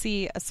want to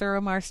see a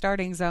Suramar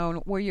starting zone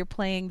where you're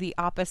playing the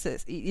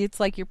opposite. It's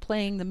like you're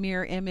playing the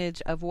mirror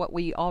image of what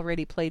we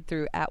already played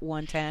through at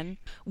 110,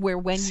 where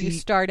when you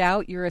start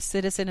out, you're a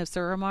citizen of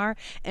Suramar,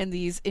 and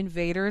these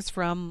invaders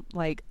from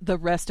like the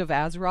rest of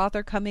Azeroth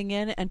are coming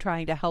in and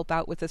trying to help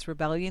out with this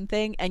rebellion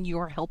thing, and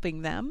you're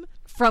helping them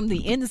from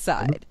the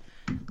inside.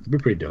 It'd be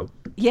pretty dope.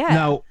 Yeah.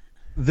 Now,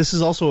 this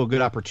is also a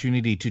good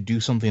opportunity to do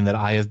something that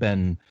I have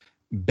been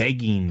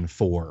begging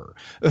for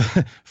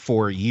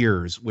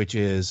years, which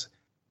is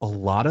a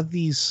lot of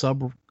these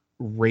sub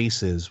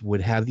races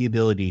would have the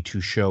ability to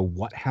show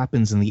what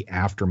happens in the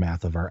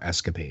aftermath of our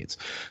escapades.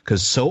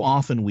 Because so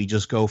often we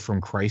just go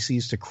from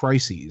crises to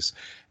crises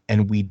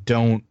and we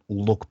don't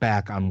look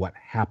back on what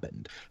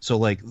happened. So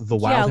like the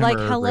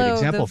Wildhammer are a great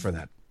example for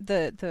that.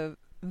 The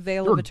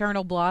Veil of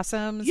Eternal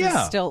Blossoms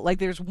is still like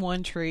there's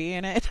one tree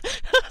in it.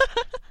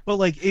 Well,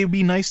 like, it'd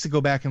be nice to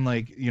go back and,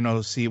 like,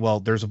 see,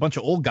 well, there's a bunch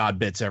of old god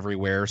bits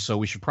everywhere, so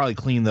we should probably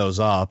clean those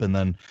up. And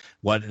then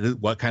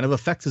what kind of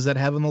effect does that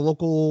have on the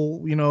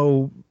local,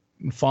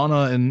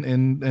 fauna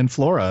and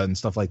flora and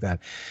stuff like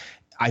that?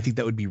 I think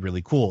that would be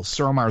really cool.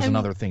 Suramar is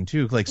another thing,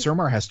 too. Like,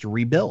 Suramar has to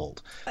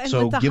rebuild. And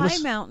so the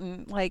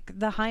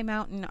High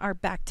Mountain are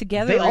back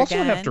together again. They also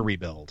again. have to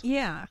rebuild.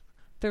 Yeah.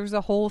 There was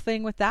a whole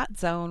thing with that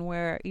zone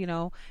where,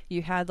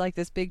 you had like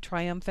this big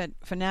triumphant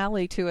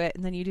finale to it,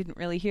 and then you didn't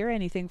really hear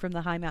anything from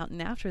the High Mountain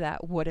after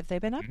that. What have they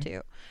been up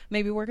to?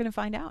 Maybe we're going to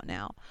find out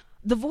now.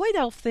 The Void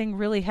Elf thing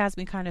really has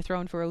me kind of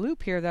thrown for a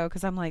loop here, though,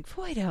 because I'm like,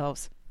 Void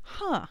Elves?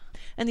 Huh.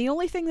 And the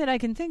only thing that I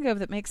can think of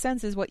that makes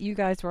sense is what you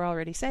guys were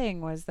already saying,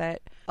 was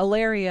that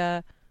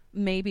Ilaria,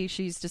 maybe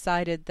she's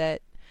decided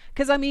that...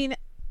 Because, I mean...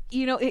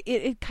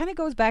 it kind of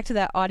goes back to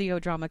that audio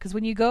drama, because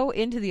when you go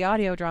into the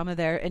audio drama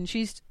there and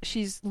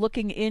she's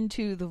looking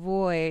into the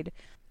void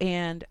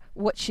and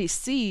what she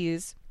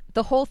sees,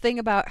 the whole thing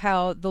about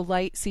how the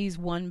light sees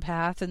one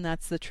path and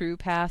that's the true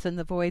path, and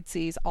the void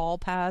sees all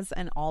paths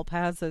and all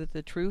paths are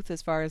the truth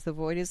as far as the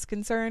void is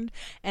concerned,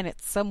 and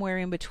it's somewhere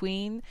in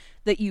between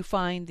that you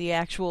find the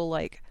actual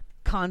like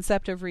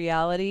concept of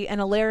reality.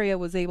 And Ilaria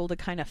was able to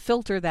kind of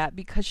filter that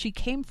because she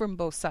came from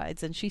both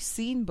sides and she's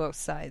seen both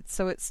sides,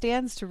 so it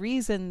stands to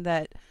reason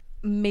that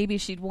maybe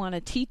she'd want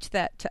to teach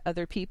that to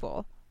other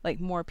people,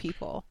 like more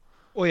people.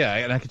 Well, yeah,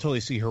 and I could totally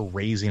see her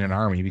raising an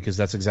army, because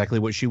that's exactly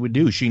what she would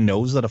do. She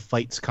knows that a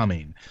fight's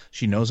coming.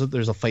 She knows that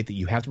there's a fight that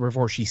you have to prepare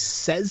for. She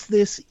says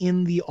this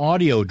in the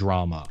audio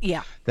drama.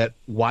 Yeah. That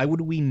why would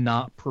we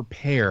not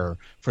prepare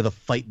for the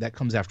fight that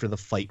comes after the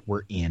fight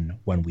we're in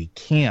when we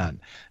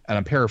can? And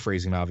I'm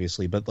paraphrasing,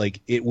 obviously, but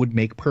like it would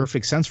make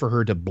perfect sense for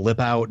her to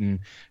blip out and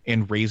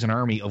raise an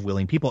army of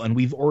willing people. And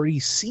we've already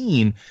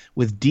seen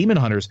with Demon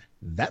Hunters,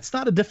 that's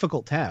not a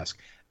difficult task.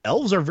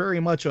 Elves are very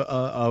much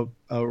a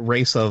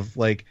race of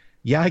like,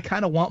 yeah, I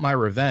kind of want my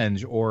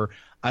revenge, or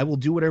I will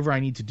do whatever I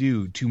need to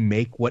do to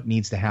make what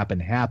needs to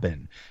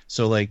happen.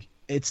 So like,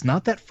 it's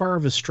not that far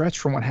of a stretch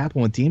from what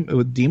happened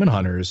with Demon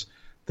Hunters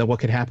that what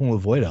could happen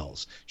with Void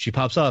Elves. She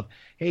pops up,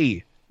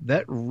 hey,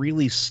 that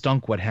really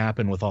stunk what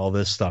happened with all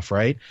this stuff,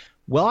 right?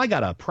 Well, I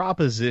got a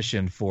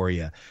proposition for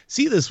you.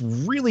 See this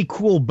really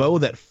cool bow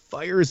that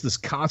fires this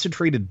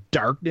concentrated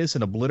darkness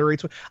and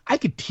obliterates? I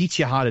could teach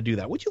you how to do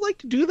that. Would you like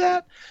to do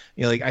that?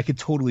 You know, like, I could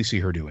totally see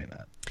her doing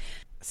that.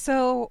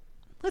 So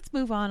let's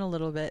move on a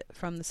little bit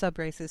from the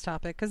sub-races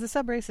topic, because the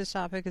sub-races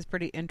topic is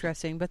pretty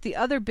interesting. But the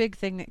other big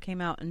thing that came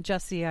out, and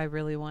Jesse, I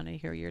really want to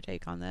hear your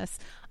take on this.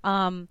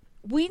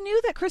 We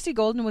knew that Christy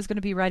Golden was going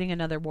to be writing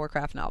another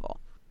Warcraft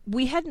novel.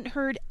 We hadn't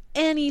heard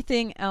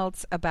anything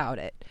else about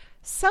it.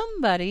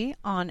 Somebody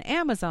on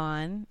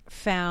Amazon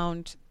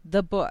found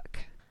the book.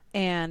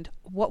 And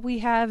what we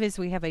have is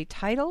we have a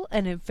title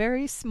and a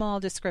very small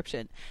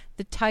description.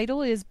 The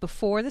title is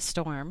Before the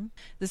Storm.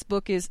 This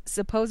book is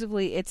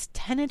supposedly, it's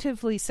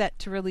tentatively set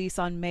to release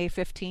on May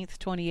 15th,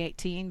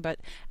 2018. But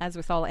as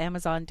with all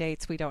Amazon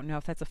dates, we don't know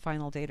if that's a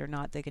final date or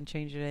not. They can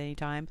change it at any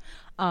time.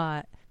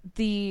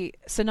 The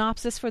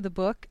synopsis for the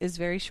book is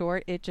very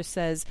short. It just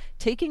says,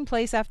 taking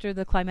place after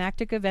the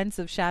climactic events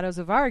of Shadows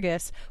of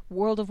Argus,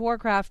 World of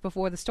Warcraft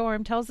Before the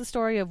Storm tells the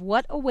story of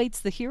what awaits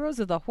the heroes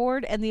of the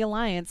Horde and the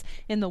Alliance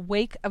in the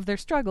wake of their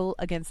struggle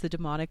against the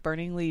demonic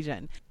Burning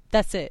Legion.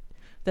 That's it.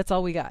 That's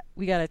all we got.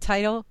 We got a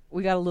title.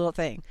 We got a little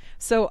thing.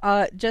 So,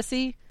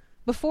 Jesse,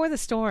 Before the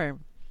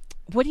Storm,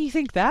 what do you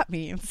think that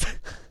means?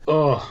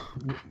 Oh,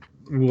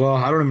 well,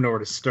 I don't even know where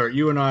to start.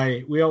 You and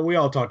I, we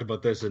all talked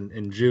about this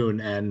in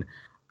June, and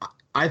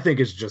I think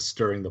it's just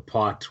stirring the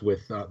pot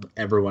with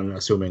everyone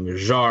assuming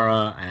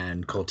Jara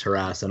and Kul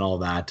Tiras and all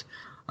that.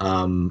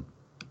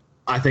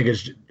 I think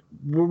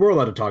we're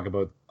allowed to talk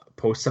about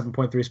post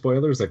 7.3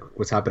 spoilers, like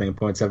what's happening in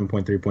point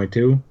 7.3.2.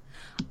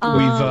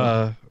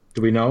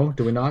 Do we know?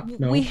 Do we not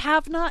know? We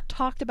have not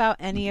talked about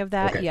any of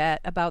that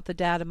yet, about the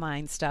data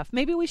mine stuff.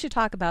 Maybe we should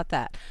talk about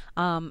that.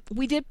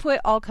 We did put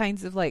all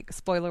kinds of like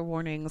spoiler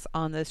warnings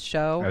on this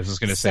show. I was just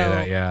going to say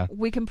that, yeah.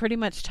 We can pretty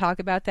much talk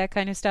about that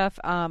kind of stuff.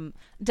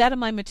 Data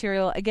mine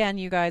material, again,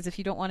 you guys, if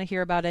you don't want to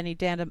hear about any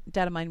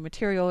data mine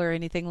material or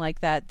anything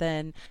like that,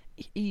 then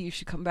you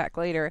should come back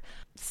later.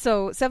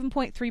 So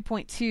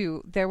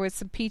 7.3.2, there was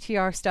some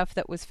PTR stuff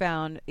that was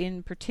found,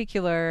 in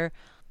particular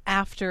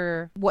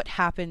after what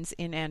happens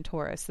in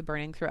Antorus, the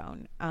Burning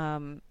Throne,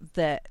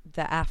 the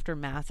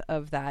aftermath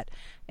of that.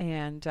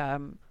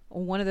 And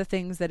one of the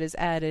things that is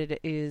added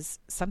is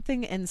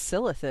something in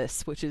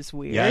Silithus, which is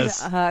weird,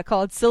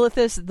 called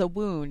Silithus the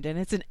Wound, and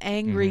it's an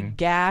angry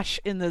gash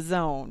in the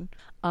zone.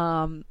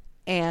 And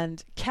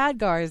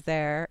Khadgar is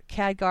there.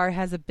 Khadgar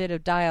has a bit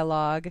of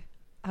dialogue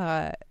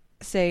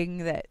saying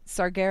that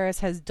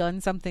Sargeras has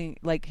done something,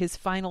 like his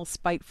final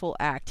spiteful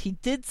act. He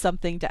did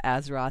something to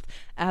Azeroth.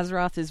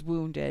 Azeroth is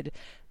wounded.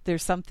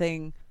 There's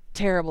something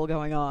terrible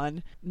going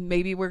on.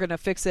 Maybe we're going to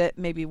fix it.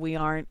 Maybe we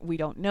aren't. We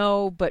don't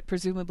know. But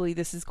presumably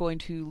this is going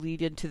to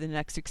lead into the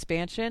next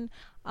expansion.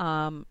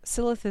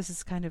 Silithus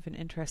is kind of an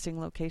interesting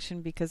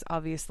location because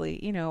obviously,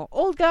 you know,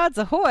 old gods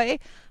ahoy!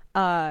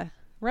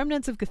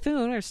 Remnants of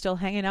Cthulhu are still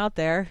hanging out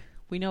there.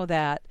 We know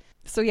that.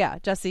 So yeah,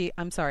 Jesse,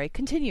 I'm sorry.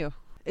 Continue.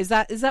 Is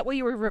that what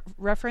you were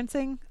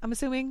referencing, I'm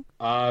assuming?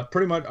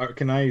 Pretty much.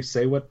 Can I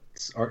say what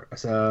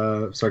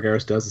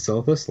Sargeras does to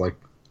Silithus, like,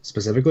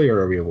 specifically, or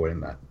are we avoiding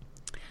that?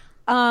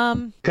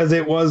 Because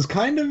it was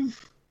kind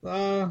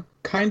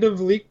of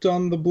leaked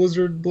on the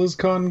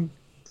BlizzCon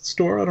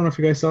store. I don't know if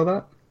you guys saw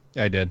that.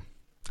 I did.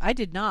 I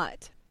did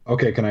not.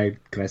 Okay, can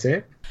I say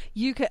it?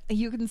 You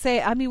can say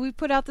it. I mean, we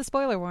put out the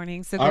spoiler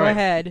warning, so go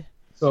ahead.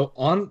 So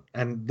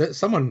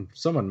someone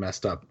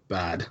messed up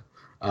bad.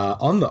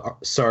 On the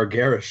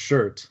Sargeras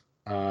shirt,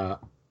 I'll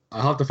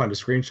have to find a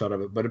screenshot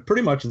of it, but it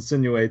pretty much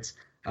insinuates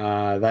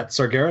that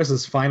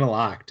Sargeras' final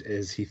act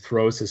is he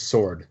throws his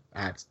sword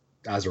at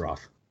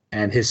Azeroth,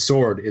 and his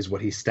sword is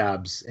what he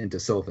stabs into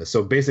Silithus.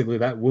 So basically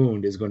that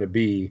wound is going to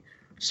be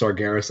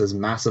Sargeras'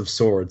 massive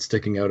sword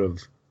sticking out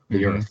of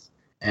the earth,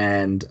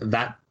 and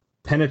that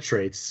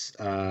penetrates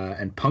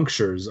and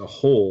punctures a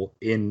hole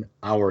in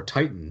our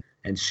Titan,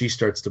 and she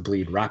starts to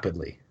bleed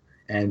rapidly.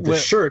 And the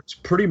shirt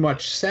pretty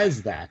much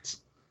says that.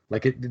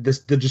 Like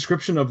the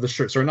description of the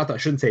shirt. Sorry, not that I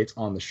shouldn't say it's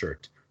on the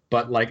shirt,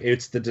 but like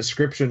it's the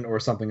description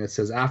or something that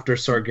says after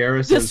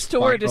Sargeras' the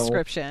store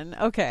description.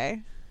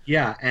 Okay.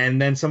 Yeah,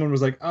 and then someone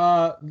was like,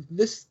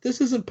 this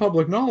isn't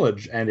public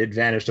knowledge, and it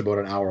vanished about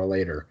an hour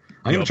later.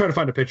 I'm gonna try to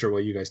find a picture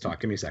while you guys talk.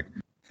 Give me a sec.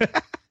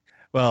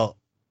 Well,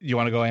 you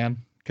want to go, Ann?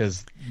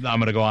 Because I'm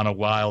gonna go on a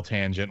wild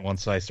tangent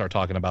once I start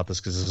talking about this,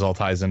 because this all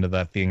ties into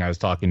that thing I was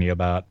talking to you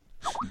about.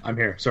 I'm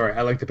here. Sorry,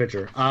 I like the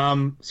picture.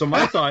 So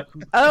my thought.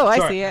 Oh,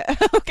 I see it.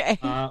 Okay.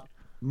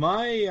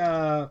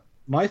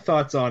 My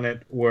thoughts on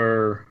it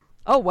were.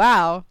 Oh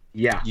wow.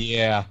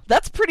 Yeah.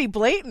 That's pretty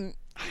blatant.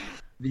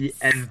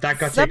 And that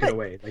got taken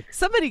away. Like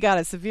somebody got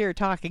a severe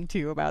talking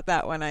to about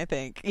that one, I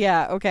think.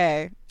 Yeah.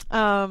 Okay.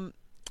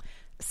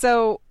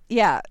 So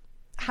yeah,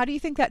 how do you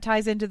think that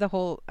ties into the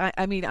whole?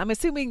 I mean, I'm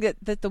assuming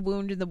that the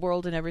wound in the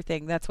world and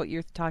everything, that's what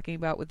you're talking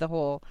about with the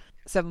whole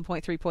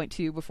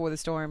 7.3.2 before the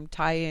storm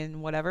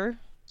tie-in, whatever.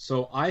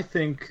 So I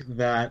think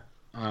that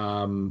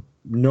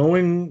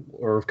knowing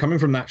or coming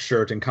from that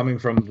shirt and coming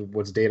from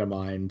what's data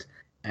mined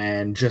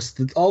and just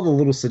all the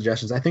little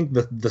suggestions, I think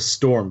the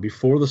storm,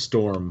 before the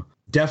storm,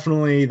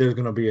 definitely there's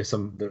going to be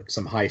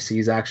some high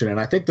seas action. And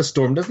I think the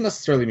storm doesn't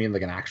necessarily mean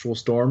like an actual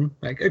storm.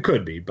 Like, it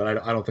could be,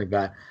 but I don't think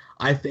that.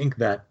 I think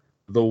that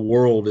the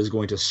world is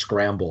going to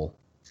scramble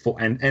for,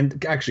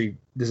 and actually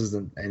this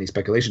isn't any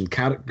speculation.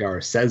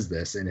 Khadgar says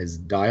this in his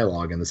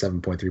dialogue in the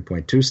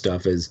 7.3.2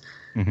 stuff is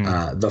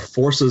the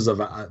forces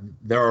of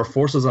there are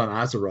forces on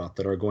Azeroth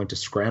that are going to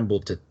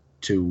scramble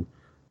to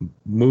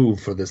move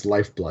for this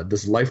lifeblood.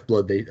 This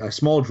lifeblood, a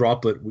small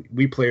droplet.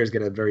 We players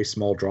get a very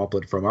small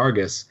droplet from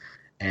Argus,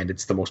 and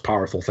it's the most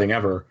powerful thing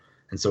ever.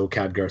 And so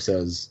Khadgar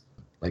says,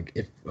 like,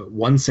 if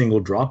one single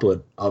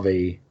droplet of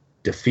a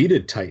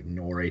defeated Titan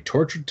or a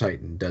tortured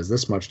Titan does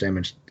this much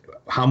damage,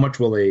 how much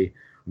will a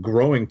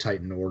growing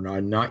Titan or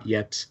not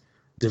yet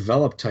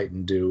developed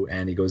Titan do?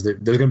 And he goes, there's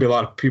going to be a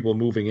lot of people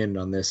moving in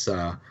on this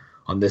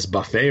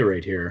buffet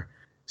right here.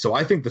 So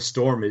I think the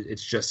storm,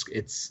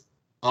 it's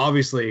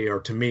obviously, or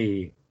to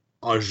me,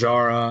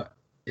 Ajara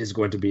is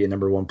going to be a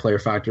number one player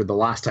factor. The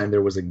last time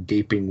there was a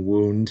gaping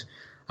wound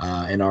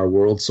in our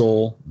world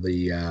soul,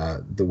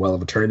 the Well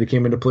of Eternity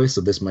came into place. So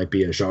this might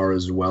be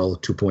Ajara's Well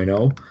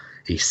 2.0,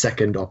 a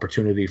second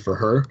opportunity for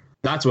her.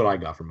 That's what I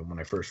got from it when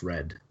I first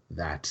read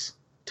that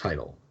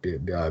title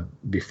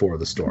before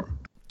the storm.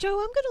 Joe, I'm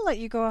going to let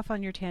you go off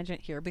on your tangent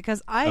here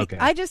because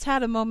I just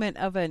had a moment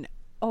of an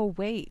but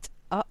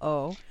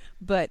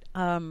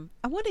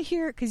I want to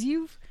hear, because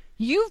you've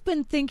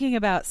been thinking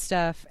about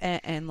stuff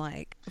and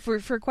like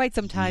for quite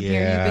some time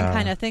here. You've been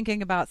kind of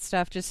thinking about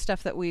stuff, just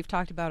stuff that we've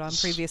talked about on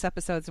previous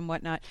episodes and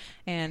whatnot.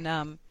 And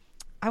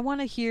I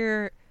want to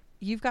hear,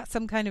 you've got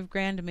some kind of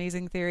grand,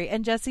 amazing theory.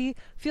 And Jesse,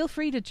 feel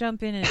free to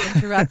jump in and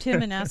interrupt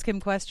him and ask him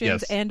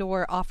questions and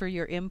or offer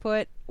your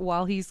input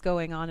while he's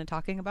going on and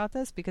talking about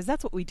this, because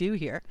that's what we do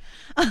here.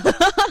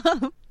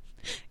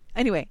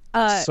 Anyway.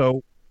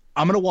 So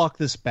I'm going to walk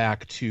this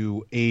back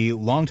to a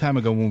long time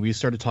ago when we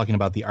started talking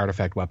about the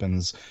artifact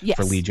weapons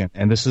for Legion.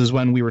 And this is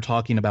when we were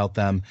talking about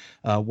them,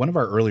 one of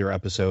our earlier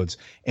episodes.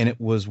 And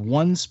it was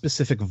one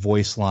specific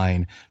voice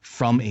line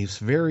from a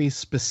very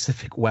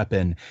specific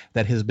weapon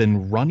that has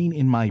been running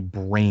in my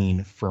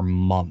brain for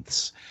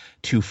months.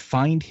 To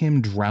find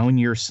him, drown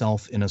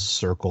yourself in a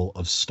circle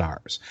of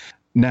stars.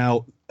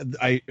 Now,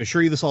 I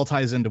assure you this all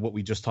ties into what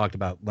we just talked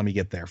about. Let me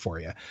get there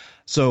for you.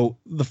 So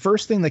the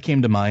first thing that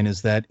came to mind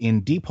is that in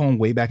Deep Home,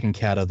 way back in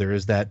Cata, there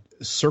is that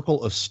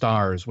circle of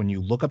stars when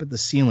you look up at the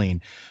ceiling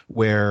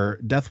where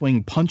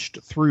Deathwing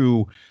punched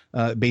through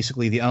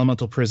basically the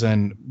elemental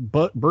prison,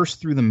 burst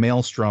through the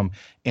maelstrom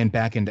and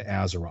back into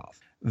Azeroth.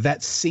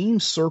 That same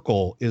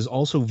circle is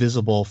also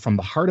visible from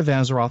the heart of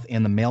Azeroth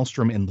and the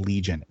Maelstrom in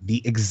Legion,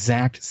 the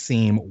exact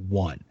same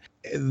one.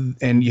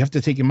 And you have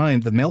to take in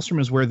mind, the Maelstrom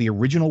is where the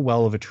original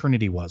Well of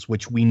Eternity was,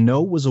 which we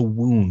know was a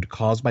wound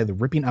caused by the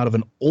ripping out of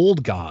an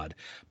old god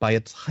by a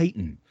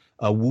Titan,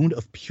 a wound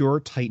of pure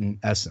Titan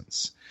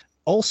essence.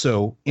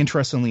 Also,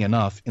 interestingly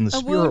enough, in the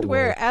spirit world,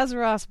 where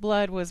Azeroth's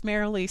blood was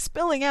merrily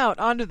spilling out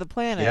onto the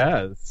planet.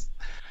 Yes.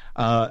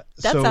 That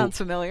sounds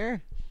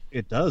familiar.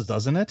 It does,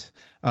 doesn't it?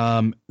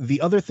 The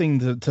other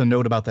thing to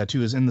note about that,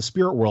 too, is in the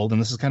spirit world, and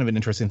this is kind of an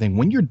interesting thing,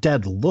 when you're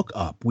dead, look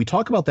up. We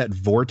talk about that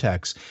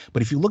vortex,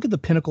 but if you look at the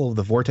pinnacle of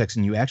the vortex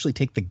and you actually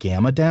take the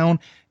gamma down,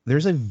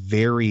 there's a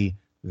very,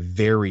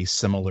 very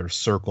similar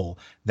circle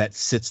that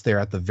sits there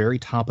at the very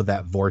top of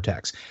that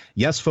vortex.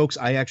 Yes, folks,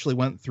 I actually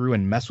went through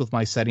and messed with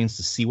my settings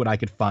to see what I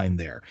could find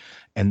there.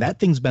 And that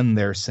thing's been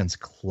there since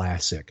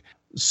Classic.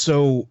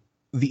 So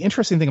the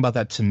interesting thing about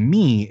that to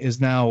me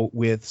is now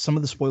with some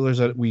of the spoilers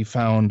that we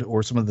found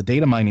or some of the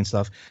data mining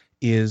stuff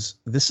is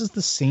this is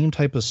the same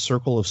type of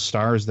circle of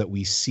stars that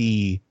we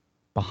see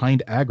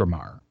behind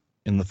Agrimar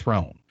in the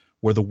throne,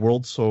 where the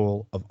world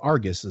soul of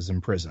Argus is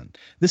imprisoned.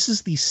 This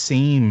is the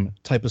same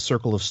type of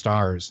circle of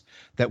stars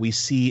that we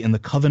see in the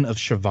Coven of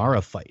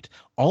Shavara fight,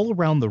 all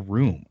around the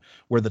room,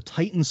 where the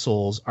Titan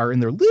souls are in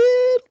their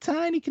little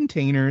tiny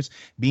containers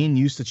being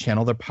used to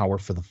channel their power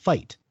for the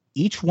fight.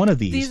 Each one of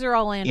these are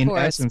all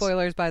Antorus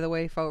spoilers, by the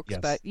way, folks.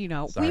 Yes, but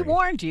we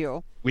warned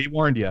you. We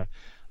warned you.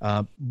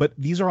 But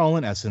these are all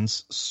in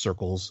essence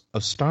circles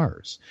of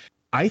stars.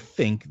 I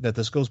think that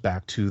this goes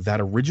back to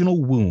that original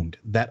wound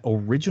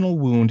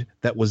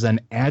that was then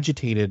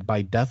agitated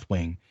by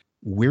Deathwing.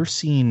 We're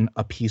seeing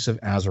a piece of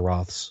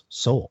Azeroth's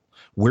soul.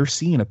 We're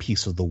seeing a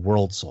piece of the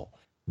world soul.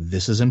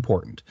 This is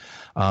important.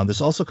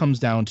 This also comes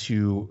down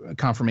to a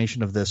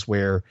confirmation of this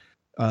where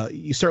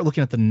you start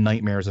looking at the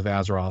nightmares of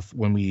Azeroth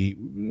when we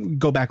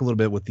go back a little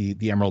bit with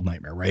the Emerald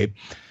Nightmare, right?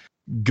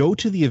 Go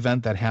to the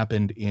event that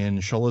happened in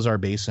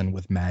Sholazar Basin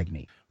with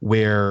Magni,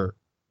 where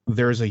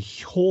there's a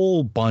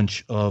whole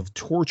bunch of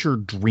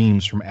tortured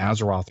dreams from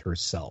Azeroth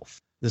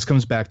herself. This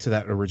comes back to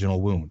that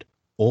original wound.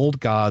 Old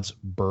gods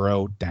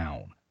burrow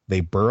down. They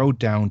burrow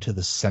down to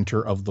the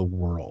center of the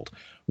world,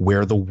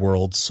 where the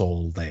world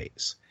soul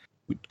lays.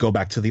 We go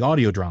back to the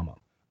audio drama.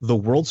 The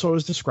world soul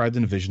is described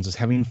in visions as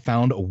having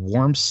found a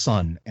warm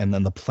sun and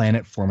then the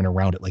planet forming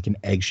around it like an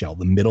eggshell.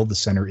 The middle, the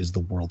center is the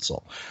world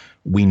soul.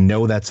 We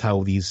know that's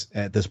how these,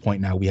 at this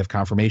point now, we have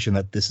confirmation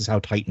that this is how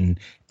Titan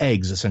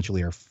eggs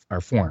essentially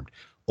are formed.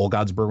 Old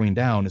Gods burrowing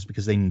down is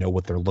because they know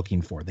what they're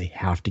looking for. They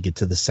have to get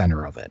to the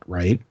center of it,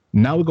 right?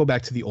 Now we go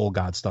back to the Old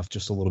God stuff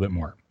just a little bit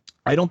more.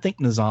 I don't think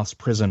N'Zoth's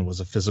prison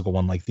was a physical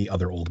one like the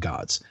other Old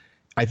Gods.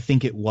 I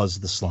think it was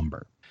the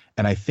slumber.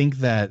 And I think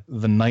that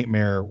the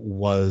nightmare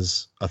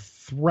was a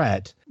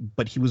threat,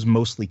 but he was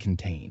mostly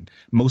contained,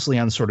 mostly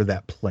on sort of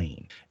that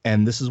plane.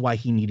 And this is why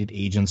he needed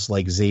agents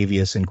like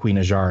Xavius and Queen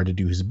Ajara to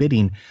do his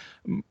bidding,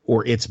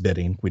 or its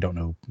bidding. We don't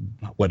know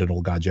what an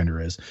Old God gender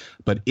is,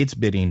 but its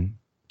bidding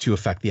to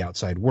affect the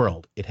outside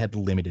world. It had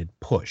limited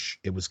push.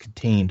 It was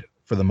contained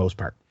for the most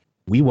part.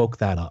 We woke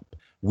that up.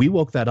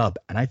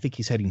 And I think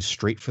he's heading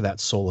straight for that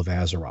soul of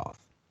Azeroth.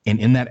 And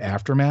in that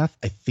aftermath,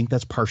 I think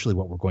that's partially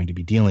what we're going to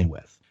be dealing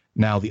with.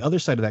 Now, the other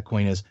side of that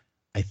coin is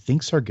I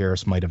think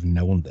Sargeras might have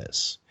known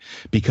this,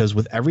 because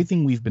with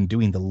everything we've been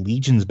doing, the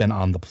Legion's been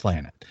on the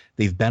planet.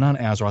 They've been on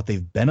Azeroth.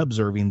 They've been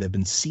observing. They've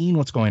been seeing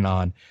what's going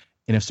on.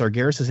 And if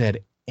Sargeras has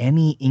had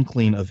any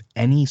inkling of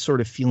any sort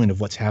of feeling of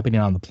what's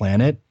happening on the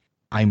planet,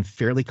 I'm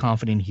fairly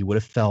confident he would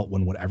have felt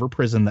when whatever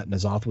prison that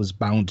N'Zoth was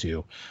bound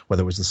to,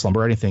 whether it was the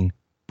slumber or anything,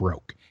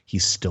 broke.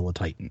 He's still a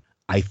Titan.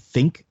 I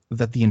think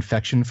that the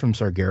infection from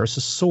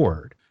Sargeras'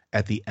 sword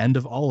at the end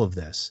of all of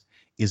this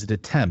is an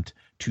attempt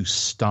to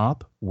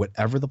stop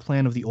whatever the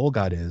plan of the Old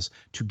God is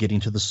to getting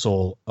to the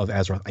soul of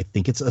Azeroth. I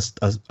think it's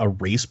a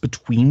race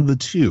between the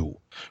two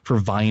for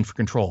vying for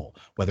control,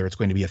 whether it's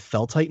going to be a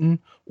Fel Titan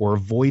or a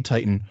Void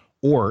Titan,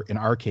 or in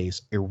our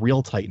case, a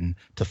real Titan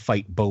to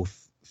fight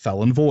both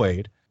Fel and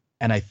Void.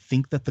 And I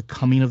think that the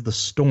coming of the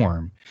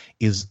storm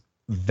is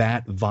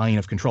that vying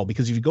of control.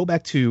 Because if you go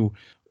back to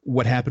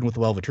what happened with the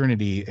Well of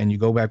Eternity and you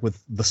go back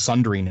with the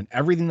Sundering and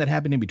everything that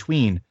happened in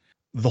between,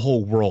 the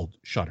whole world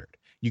shuddered.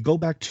 You go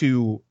back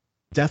to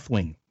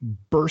Deathwing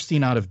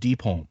bursting out of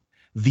Deepholm,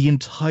 the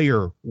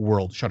entire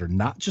world shuddered,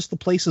 not just the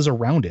places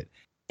around it.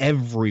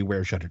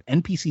 Everywhere shuddered.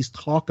 NPCs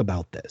talk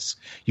about this.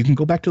 You can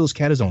go back to those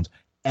catazones.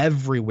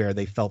 Everywhere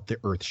they felt the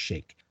earth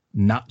shake,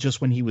 not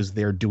just when he was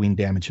there doing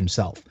damage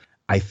himself.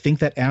 I think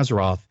that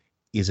Azeroth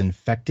is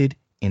infected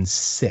and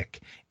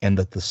sick, and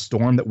that the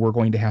storm that we're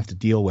going to have to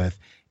deal with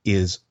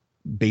is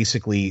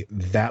basically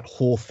that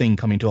whole thing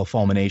coming to a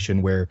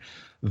fulmination where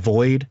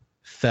Void,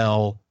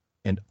 Fel,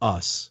 and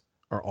us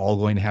are all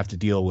going to have to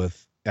deal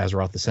with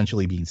Azeroth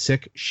essentially being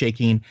sick,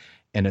 shaking,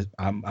 and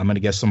I'm going to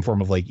guess some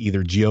form of like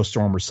either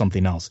geostorm or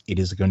something else. It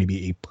is going to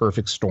be a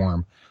perfect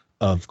storm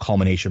of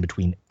culmination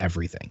between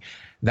everything.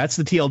 That's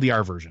the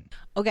TLDR version.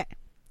 Okay.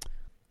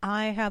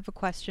 I have a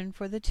question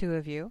for the two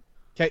of you.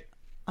 Okay.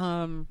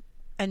 And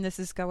this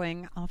is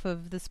going off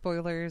of the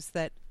spoilers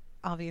that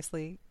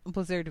obviously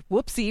Blizzard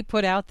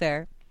put out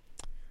there.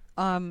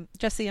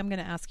 Jesse, I'm going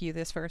to ask you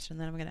this first, and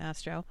then I'm going to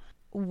ask Joe.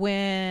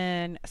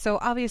 So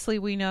obviously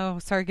we know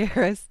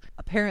Sargeras,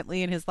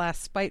 apparently in his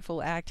last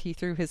spiteful act, he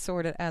threw his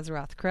sword at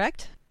Azeroth,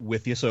 correct?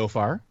 With you so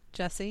far.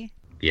 Jesse?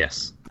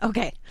 Yes.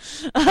 Okay.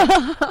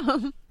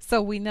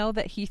 So we know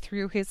that he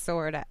threw his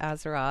sword at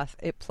Azeroth.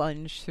 It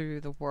plunged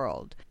through the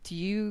world. Do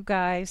you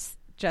guys,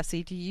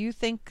 Jesse, do you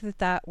think that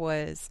that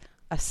was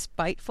a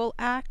spiteful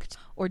act?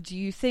 Or do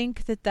you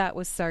think that that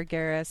was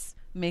Sargeras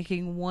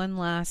making one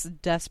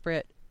last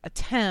desperate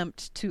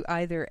attempt to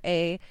either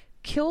A,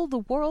 kill the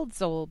world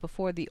soul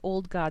before the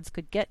Old Gods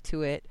could get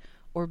to it,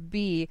 or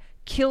B,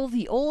 kill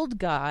the Old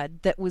God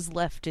that was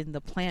left in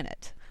the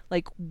planet?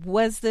 Like,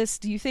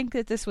 do you think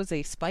that this was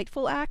a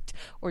spiteful act,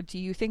 or do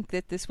you think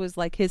that this was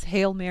like his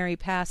Hail Mary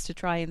pass to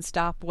try and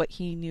stop what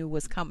he knew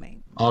was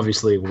coming?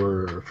 Obviously,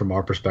 from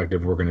our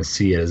perspective, we're going to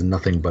see it as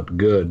nothing but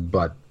good,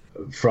 but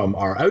from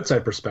our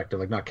outside perspective,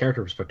 like not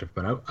character perspective,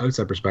 but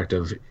outside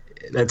perspective,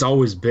 that's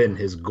always been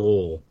his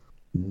goal.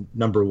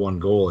 Number one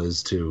goal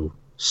is to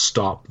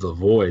stop the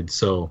Void.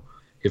 So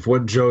if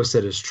what Joe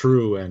said is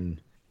true and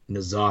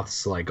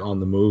N'Zoth's like on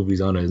the move,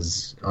 he's on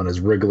his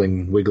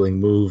wiggling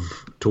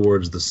move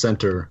towards the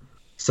center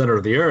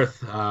of the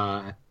earth,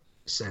 and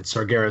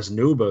Sargeras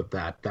knew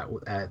about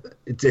that.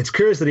 It's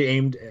curious that he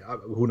aimed.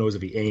 Who knows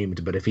if he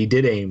aimed, but if he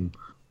did aim,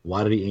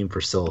 why did he aim for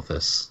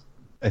Silithus?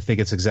 I think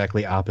it's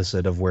exactly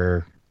opposite of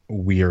where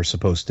we are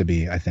supposed to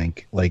be. I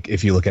think, like,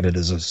 if you look at it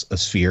as a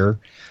sphere,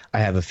 I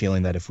have a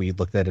feeling that if we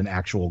looked at an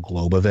actual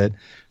globe of it,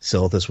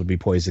 Silithus would be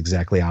poised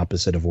exactly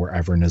opposite of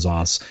wherever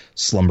N'Zoth's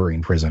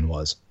slumbering prison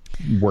was.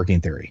 Working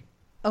theory.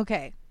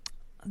 Okay.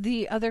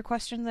 The other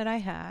question that I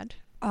had,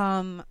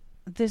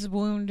 this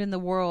wound in the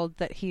world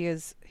that he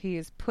is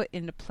put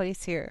into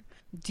place here,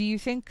 do you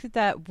think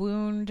that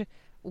wound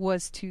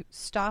was to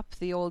stop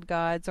the Old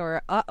Gods,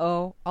 or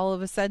all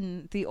of a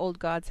sudden the Old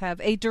Gods have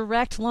a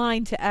direct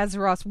line to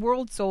Azeroth's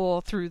world soul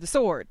through the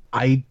sword?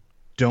 I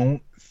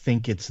don't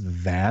think it's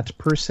that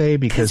per se,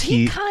 because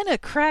he kind of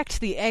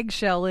cracked the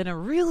eggshell in a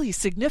really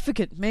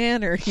significant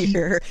manner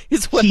here,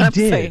 is what I'm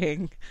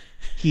saying.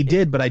 He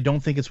did, but I don't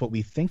think it's what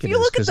we think it is. If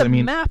you look at the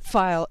map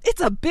file,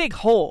 it's a big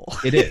hole.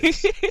 It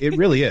is. It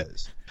really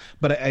is.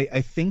 But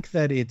I think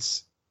that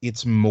it's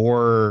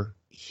more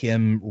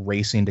him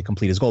racing to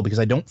complete his goal, because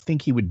I don't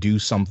think he would do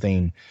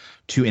something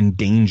to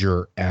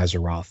endanger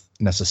Azeroth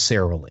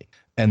necessarily.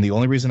 And the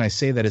only reason I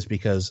say that is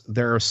because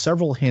there are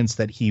several hints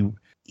that he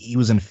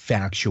was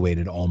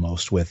infatuated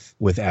almost with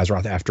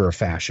Azeroth after a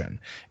fashion,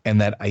 and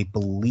that I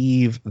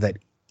believe that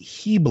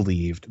he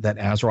believed that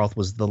Azeroth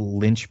was the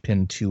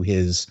linchpin to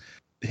his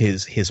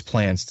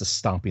plans to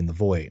stopping the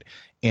void.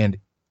 And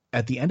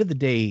at the end of the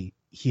day,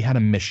 he had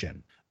a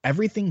mission.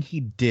 Everything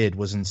he did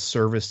was in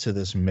service to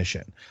this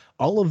mission.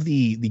 All of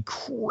the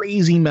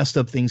crazy messed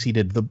up things he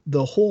did,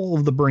 the whole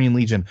of the Burning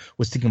Legion,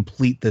 was to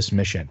complete this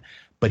mission.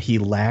 But he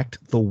lacked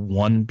the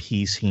one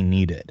piece he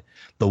needed.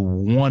 The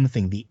one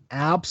thing, the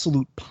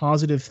absolute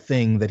positive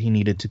thing that he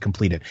needed to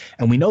complete it.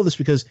 And we know this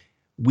because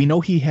we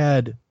know he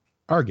had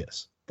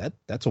Argus.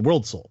 That's a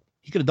world soul.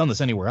 He could have done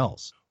this anywhere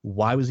else.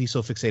 Why was he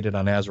so fixated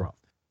on Azeroth?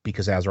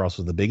 Because Azeroth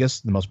was the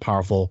biggest, the most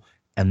powerful,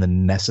 and the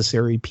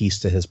necessary piece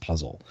to his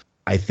puzzle.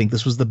 I think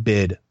this was the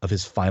bid of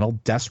his final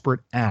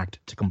desperate act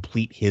to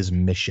complete his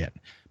mission.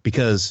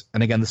 Because,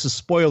 and again, this is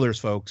spoilers,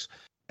 folks,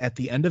 at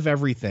the end of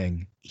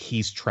everything,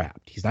 he's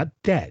trapped. He's not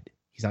dead.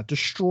 He's not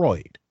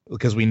destroyed.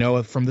 Because we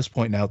know from this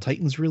point now,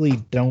 Titans really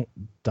don't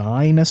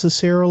die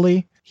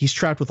necessarily. He's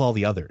trapped with all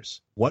the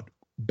others. What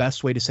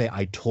best way to say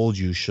I told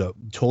you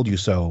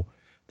so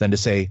than to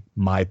say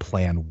my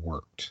plan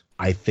worked?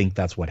 I think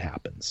that's what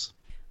happens.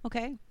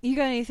 Okay. You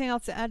got anything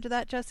else to add to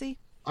that, Jesse?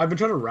 I've been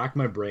trying to rack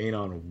my brain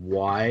on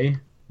why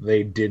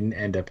they didn't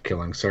end up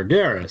killing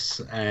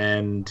Sargeras.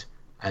 And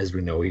as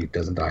we know, he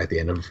doesn't die at the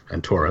end of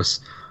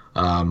Antorus.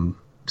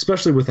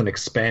 Especially with an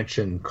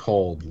expansion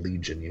called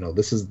Legion. You know,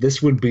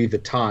 this would be the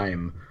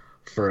time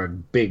for a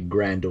big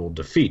grand old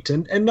defeat.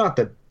 And not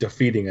that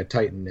defeating a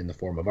Titan in the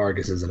form of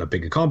Argus isn't a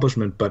big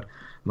accomplishment, but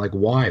I'm like,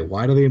 why?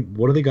 What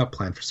do they got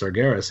planned for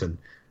Sargeras? And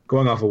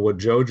going off of what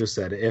Joe just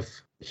said,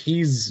 if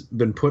he's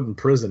been put in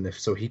prison,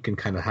 so he can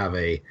kind of have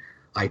a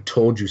I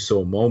told you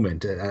so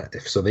moment,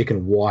 so they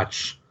can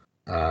watch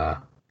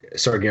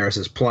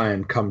Sargeras's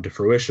plan come to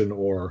fruition,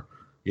 or,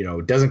 you know,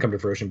 it doesn't come to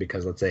fruition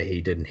because, let's say, he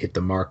didn't hit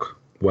the mark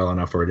well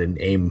enough, or didn't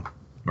aim,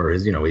 or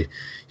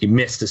he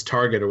missed his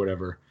target or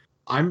whatever.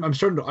 I'm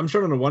starting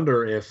to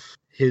wonder if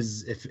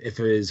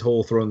his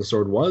whole throwing the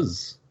sword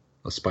was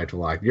a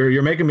spiteful act.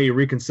 You're making me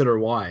reconsider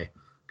why,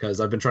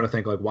 because I've been trying to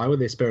think, like, why would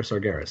they spare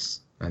Sargeras?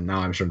 And now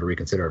I'm starting to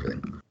reconsider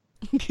everything.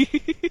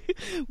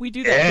 We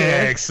do that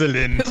here.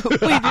 Excellent. We do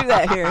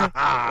that here.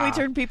 We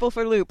turn people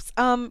for loops.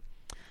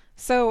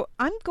 So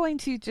I'm going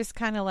to just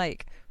kind of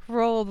like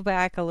roll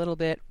back a little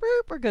bit.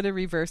 We're going to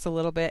reverse a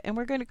little bit, and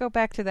we're going to go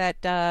back to that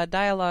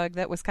dialogue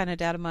that was kind of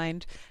data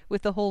mined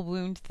with the whole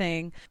wound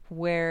thing,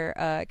 where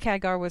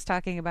Khadgar was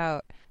talking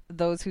about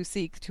those who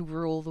seek to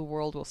rule the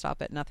world will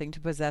stop at nothing to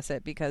possess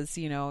it, because,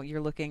 you know,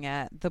 you're looking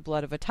at the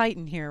blood of a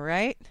Titan here,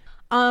 right?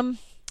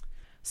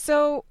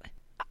 So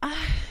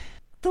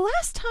the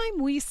last time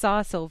we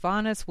saw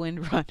Sylvanas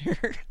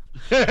Windrunner,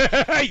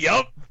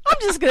 Yup.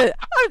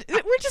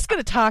 we're just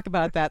gonna talk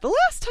about that. The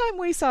last time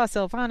we saw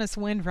Sylvanas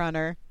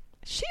Windrunner,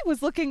 she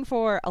was looking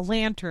for a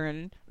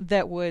lantern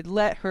that would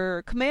let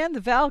her command the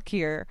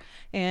Valkyr,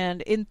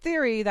 and in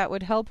theory that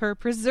would help her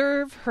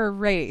preserve her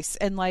race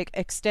and like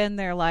extend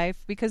their life,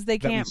 because they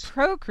can't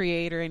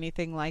procreate or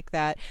anything like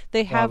that.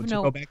 They have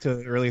no. To go back to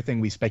the earlier thing,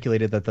 we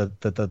speculated that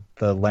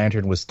the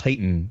lantern was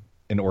Titan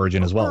in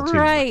origin as well, too.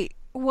 Right.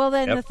 Well,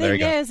 then Yep, the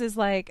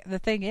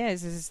thing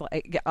is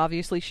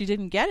obviously she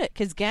didn't get it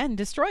because Gen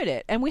destroyed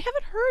it, and we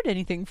haven't heard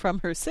anything from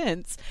her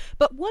since.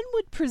 But one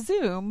would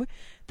presume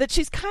that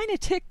she's kind of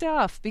ticked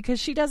off because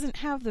she doesn't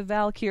have the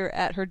Valkyr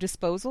at her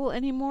disposal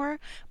anymore,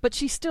 but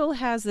she still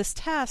has this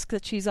task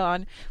that she's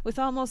on with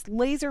almost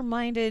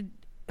laser-minded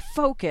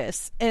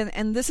focus,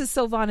 and this is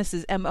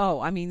Sylvanas'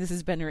 MO. I mean, this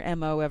has been her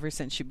MO ever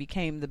since she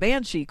became the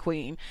Banshee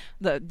Queen.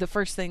 The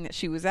first thing that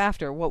she was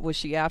after, what was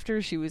she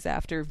after? She was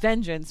after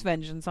vengeance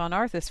on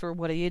Arthas for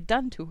what he had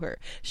done to her.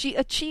 She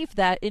achieved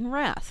that in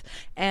Wrath,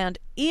 and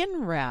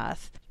in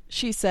Wrath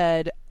she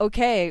said,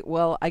 okay,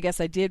 well, I guess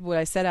I did what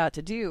I set out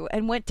to do,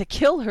 and went to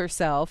kill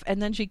herself,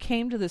 and then she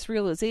came to this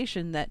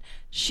realization that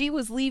she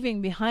was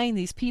leaving behind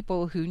these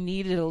people who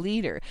needed a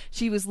leader.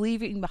 She was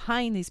leaving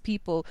behind these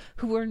people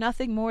who were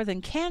nothing more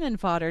than cannon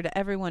fodder to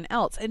everyone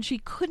else, and she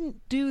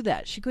couldn't do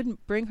that. She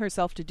couldn't bring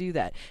herself to do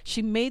that.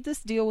 She made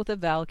this deal with the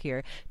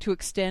Valkyr to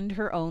extend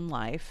her own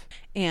life,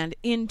 and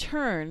in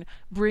turn,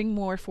 bring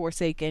more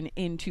Forsaken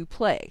into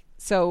play.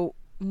 So,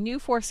 new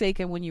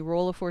Forsaken, when you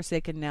roll a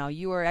Forsaken now,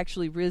 you are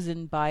actually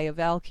risen by a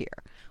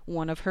Valkyr,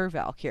 one of her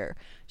Valkyr.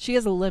 She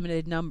has a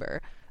limited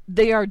number.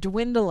 They are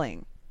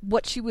dwindling.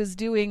 what she was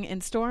doing in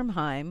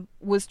Stormheim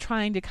was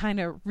trying to kind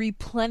of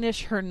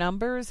replenish her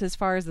numbers as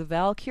far as the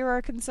Valkyr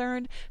are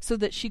concerned, so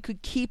that she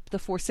could keep the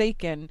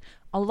Forsaken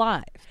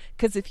alive.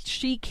 Because if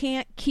she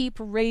can't keep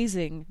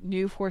raising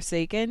new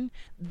Forsaken,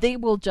 they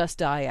will just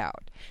die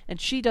out. And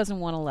she doesn't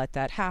want to let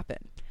that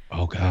happen.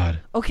 Oh, God.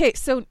 Okay,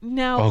 so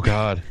now... Oh,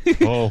 God.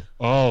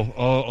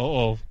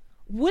 Oh.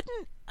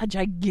 Wouldn't a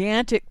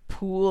gigantic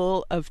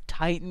pool of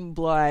Titan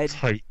blood...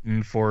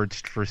 Titan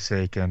forged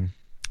Forsaken.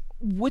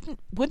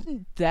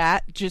 Wouldn't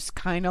that just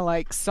kind of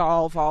like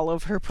solve all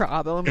of her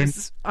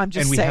problems? I'm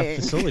just saying. And we have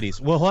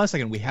facilities. Well, hold on a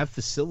second. We have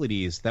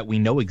facilities that we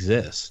know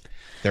exist.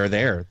 They're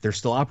there. They're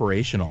still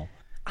operational.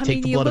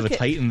 Take the blood of a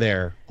Titan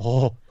there.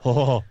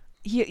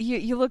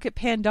 You look at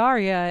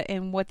Pandaria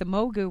and what the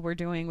Mogu were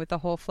doing with the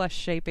whole flesh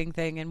shaping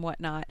thing and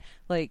whatnot.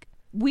 Like,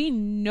 we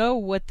know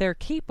what they're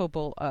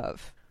capable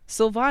of.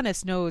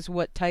 Sylvanas knows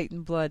what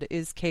Titan blood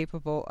is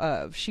capable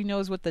of. She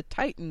knows what the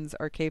Titans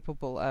are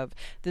capable of.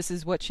 This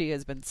is what she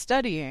has been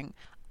studying.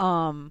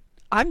 I'm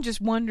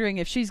just wondering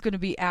if she's going to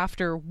be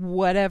after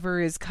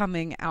whatever is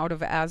coming out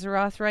of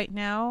Azeroth right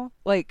now.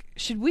 Like,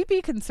 should we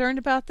be concerned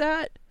about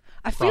that?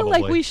 I feel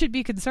like we should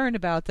be concerned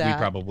about that. We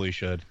probably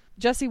should.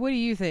 Jesse, what do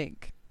you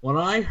think? When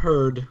I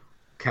heard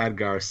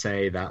Khadgar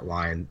say that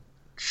line,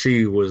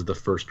 she was the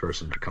first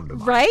person to come to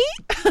mind. Right?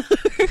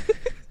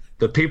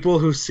 The people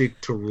who seek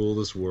to rule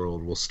this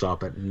world will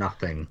stop at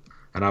nothing.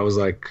 And I was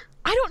like...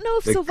 I don't know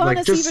if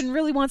Sylvanas even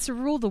really wants to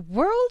rule the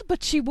world,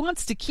 but she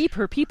wants to keep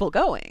her people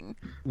going.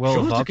 Well, she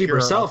wants to keep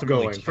herself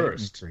going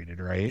first. Treated,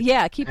 right?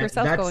 Yeah, keep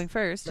herself going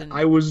first. And...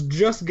 I was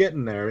just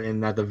getting there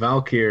in that the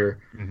Valkyr,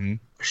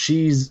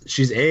 she's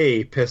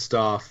pissed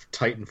off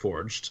Titan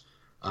Forged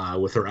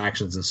with her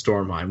actions in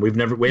Stormheim. We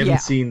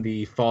haven't seen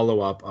the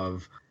follow-up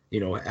of,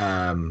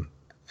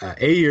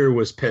 Ayer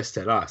was pissed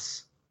at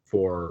us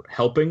for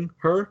helping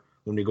her.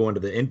 When we go into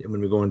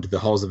the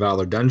Halls of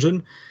Valor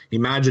dungeon,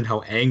 imagine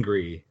how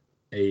angry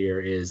Ayer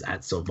is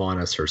at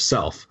Sylvanas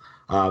herself.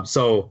 No,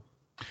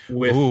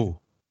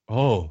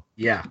 oh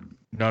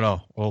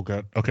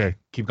god, okay,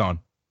 keep going.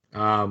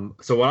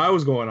 So what I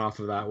was going off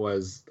of that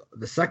was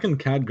the second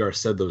Khadgar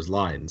said those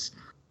lines,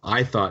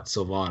 I thought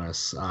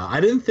Sylvanas.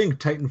 I didn't think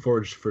Titan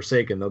Forged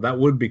Forsaken, though. That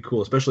would be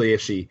cool, especially if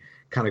she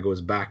kind of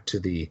goes back to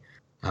the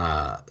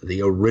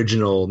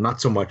original, not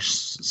so much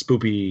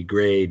spoopy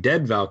gray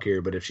dead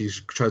Valkyr, but if she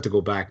tries to go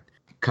back,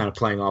 kind of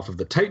playing off of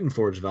the Titan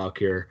Forged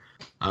Valkyr.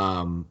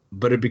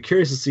 But I'd be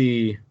curious to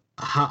see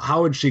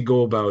how would she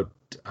go about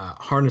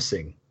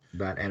harnessing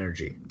that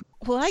energy.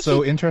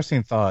 Well,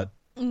 interesting thought.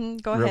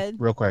 Go ahead.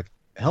 Real quick.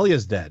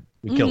 Helia's dead.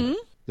 We killed her.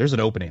 There's an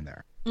opening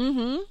there.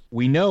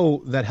 We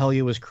know that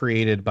Helia was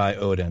created by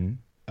Odin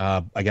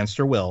against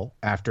her will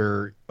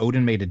after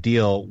Odin made a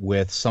deal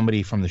with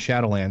somebody from the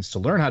Shadowlands to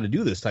learn how to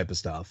do this type of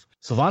stuff.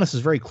 Sylvanas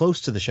is very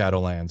close to the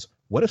Shadowlands.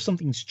 What if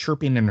something's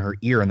chirping in her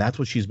ear and that's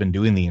what she's been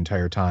doing the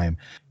entire time?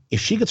 If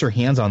she gets her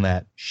hands on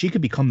that, she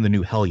could become the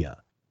new Helia.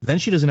 Then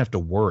she doesn't have to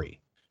worry.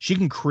 She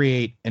can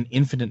create an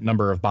infinite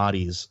number of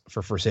bodies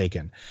for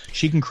Forsaken.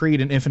 She can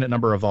create an infinite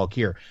number of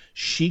Valkyr.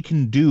 She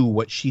can do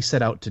what she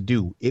set out to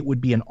do. It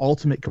would be an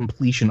ultimate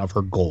completion of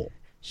her goal.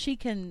 She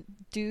can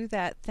do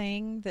that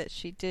thing that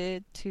she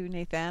did to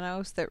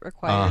Nathanos that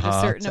required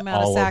a certain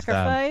amount of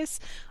sacrifice.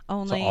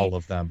 Only all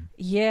of them.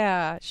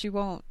 Yeah, she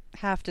won't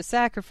have to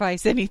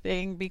sacrifice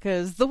anything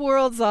because the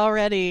world's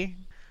already...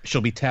 She'll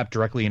be tapped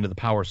directly into the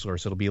power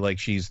source. It'll be like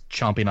she's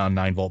chomping on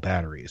 9-volt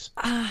batteries.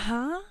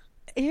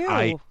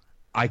 Ew.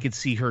 I could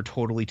see her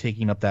totally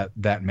taking up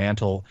that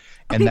mantle,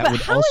 and that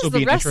would also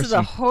be an interesting... How is the rest of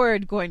the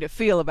Horde going to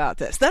feel about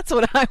this? That's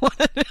what I want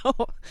to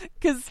know.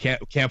 Because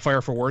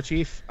campfire for War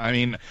Chief. I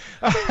mean,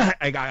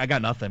 I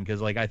got nothing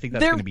because I think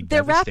that's going to be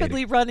they're devastating.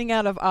 rapidly running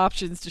out of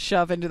options to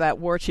shove into that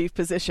War Chief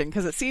position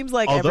because it seems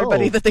like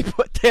everybody that they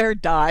put there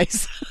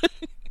dies.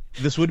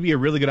 This would be a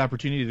really good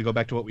opportunity to go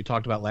back to what we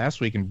talked about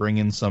last week and bring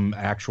in some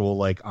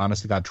actual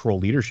honest to God troll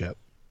leadership.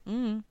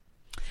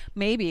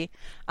 Maybe.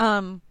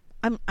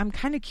 I'm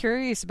kind of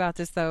curious about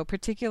this, though,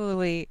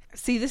 particularly...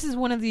 See, this is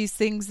one of these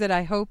things that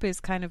I hope is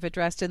kind of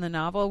addressed in the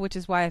novel, which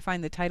is why I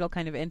find the title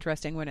kind of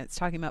interesting when it's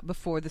talking about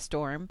Before the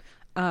Storm.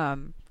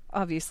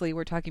 Obviously,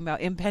 we're talking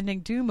about impending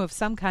doom of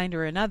some kind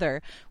or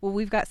another. Well,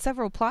 we've got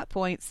several plot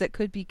points that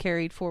could be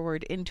carried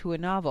forward into a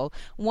novel.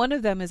 One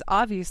of them is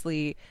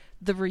obviously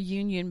the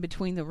reunion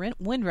between the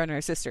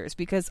Windrunner sisters,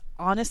 because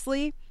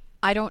honestly...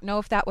 I don't know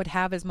if that would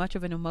have as much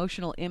of an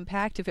emotional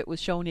impact if it was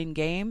shown in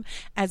game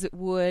as it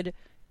would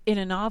in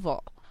a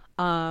novel.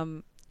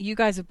 You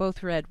guys have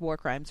both read War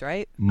Crimes,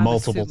 right?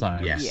 Multiple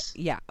times. Yes.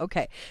 Yeah.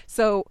 Okay.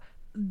 So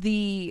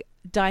the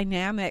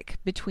dynamic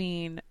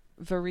between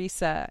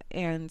Varisa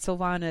and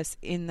Sylvanas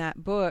in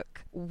that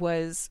book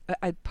was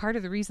part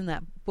of the reason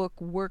that book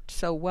worked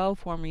so well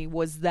for me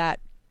was that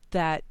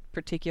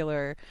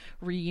particular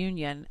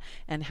reunion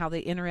and how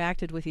they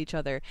interacted with each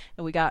other,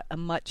 and we got a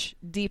much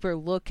deeper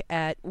look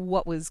at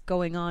what was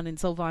going on in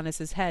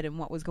Sylvanas' head and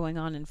what was going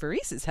on in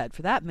Varisa's head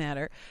for that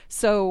matter.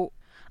 So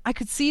I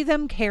could see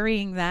them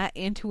carrying that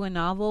into a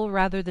novel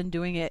rather than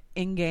doing it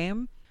in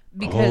game,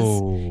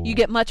 because you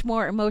get much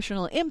more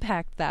emotional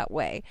impact that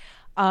way.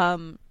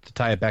 To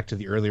tie it back to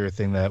the earlier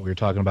thing that we were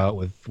talking about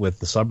with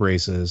the sub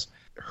races,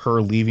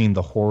 her leaving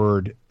the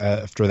Horde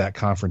after that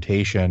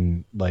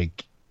confrontation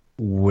like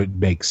would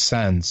make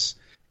sense.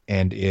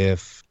 And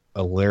if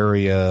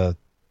Ilaria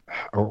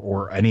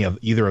or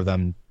either of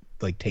them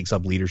like takes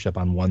up leadership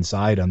on one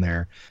side on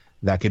there,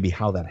 that could be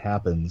how that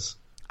happens.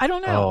 I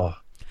don't know. Oh,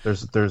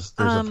 there's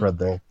a thread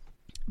there.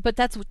 But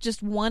that's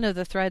just one of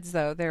the threads,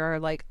 though. There are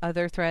like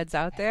other threads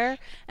out there.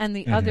 And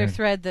the other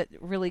thread that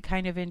really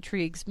kind of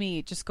intrigues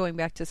me, just going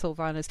back to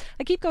Sylvanas.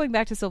 I keep going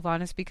back to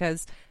Sylvanas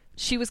because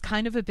she was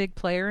kind of a big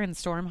player in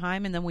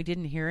Stormheim, and then we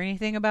didn't hear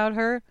anything about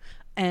her.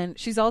 And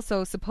she's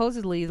also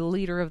supposedly the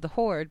leader of the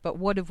Horde, but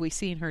what have we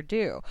seen her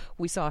do?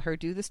 We saw her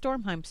do the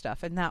Stormheim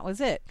stuff, and that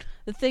was it.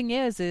 The thing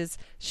is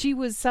she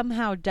was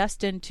somehow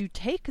destined to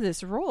take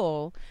this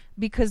role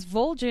because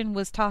Vol'jin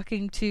was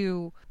talking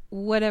to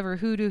whatever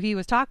hoodoo he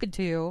was talking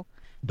to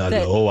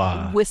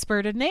that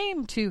whispered a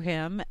name to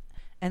him,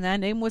 and that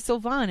name was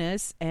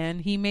Sylvanas,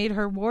 and he made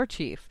her war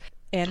chief.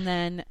 And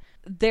then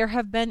there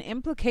have been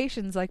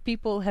implications, like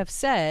people have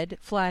said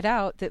flat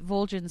out, that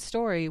Vol'jin's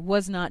story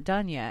was not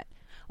done yet.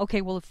 Okay,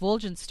 well, if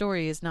Vol'jin's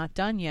story is not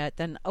done yet,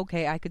 then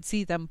okay, I could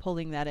see them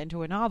pulling that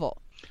into a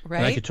novel, right?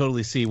 And I could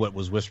totally see what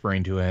was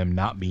whispering to him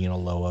not being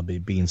Aloha,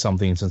 but being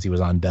something since he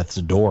was on death's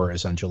door,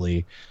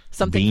 essentially.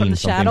 Something from the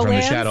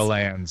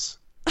Shadowlands.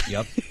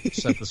 Yep,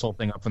 set this whole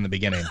thing up from the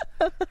beginning.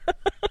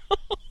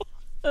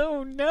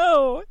 Oh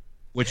no!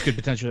 Which could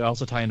potentially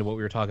also tie into what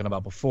we were talking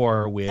about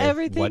before with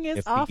everything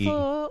is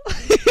awful.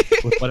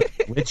 What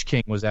if Witch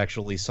King was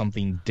actually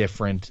something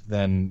different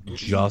than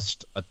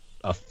just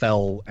a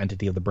fell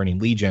entity of the Burning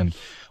Legion?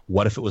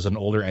 What if it was an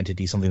older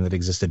entity, something that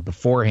existed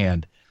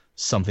beforehand,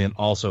 something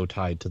also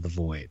tied to the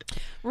Void?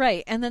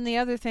 Right, and then the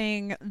other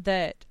thing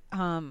that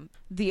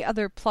the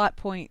other plot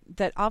point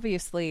that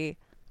obviously.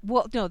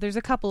 Well, no, there's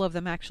a couple of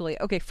them, actually.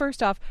 Okay,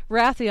 first off,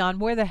 Wrathion,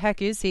 where the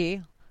heck is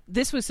he?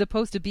 This was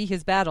supposed to be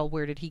his battle.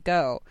 Where did he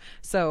go?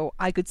 So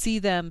I could see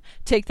them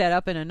take that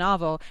up in a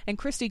novel. And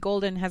Christy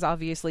Golden has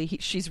obviously,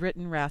 she's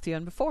written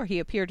Wrathion before. He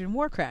appeared in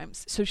War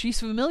Crimes. So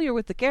she's familiar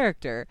with the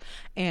character.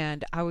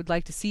 And I would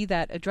like to see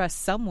that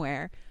addressed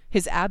somewhere.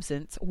 His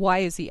absence. Why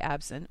is he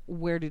absent?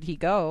 Where did he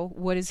go?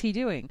 What is he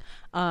doing?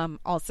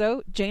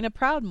 Also, Jaina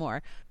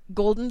Proudmoore.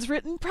 Golden's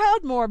written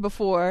Proudmoore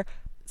before.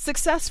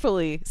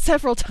 Successfully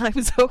several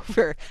times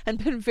over,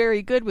 and been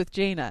very good with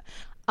Jaina.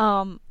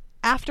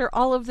 After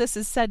all of this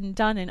is said and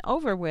done and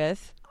over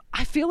with,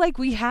 I feel like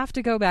we have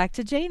to go back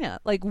to Jaina.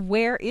 Like,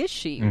 where is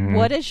she?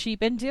 What has she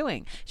been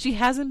doing? She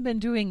hasn't been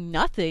doing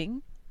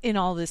nothing in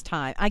all this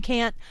time. I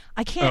can't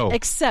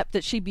accept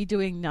that she'd be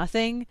doing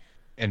nothing.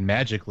 And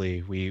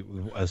magically,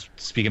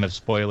 speaking of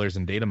spoilers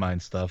and data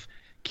mine stuff,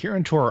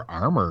 Kirin Tor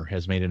Armor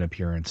has made an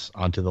appearance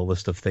onto the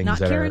list of things. Not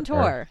that Kirin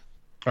Tor.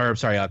 Or I'm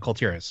sorry,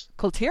 Kultiris.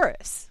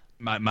 Kultiris.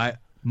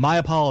 My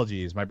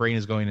apologies. My brain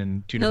is going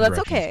in two different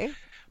directions. No, that's okay.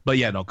 But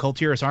yeah, no,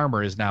 Kultiris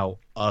armor is now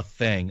a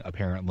thing,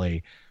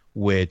 apparently,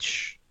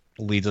 which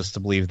leads us to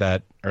believe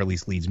that, or at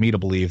least leads me to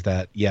believe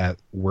that, yeah,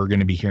 we're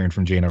going to be hearing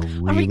from Jaina really darn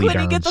soon. Are we going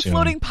to get the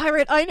floating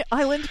pirate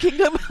island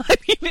kingdom?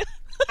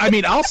 I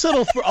mean, I'll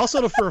settle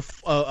for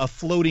a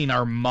floating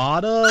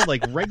armada,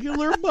 like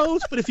regular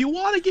boats. But if you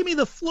want to give me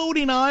the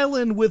floating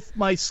island with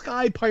my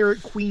sky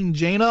pirate queen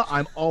Jaina,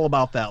 I'm all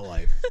about that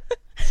life.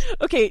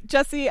 Okay,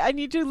 Jesse, I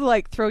need you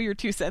to throw your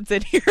 2 cents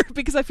in here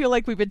because I feel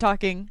like we've been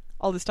talking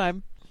all this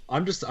time.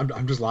 I'm just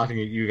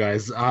laughing at you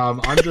guys. I'm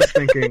just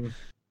thinking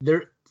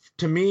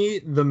to me,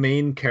 the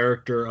main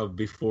character of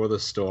Before the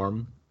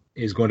Storm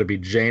is going to be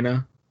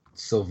Jaina,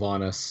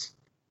 Sylvanas,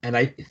 and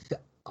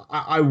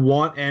I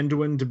want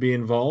Anduin to be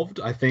involved.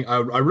 I think I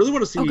really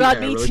want to see. Oh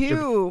God, me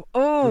too.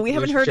 We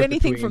haven't heard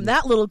anything from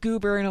that little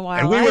goober in a while.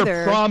 And we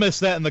were promised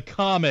that in the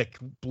comic,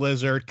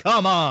 Blizzard.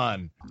 Come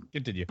on,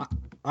 continue.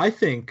 I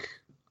think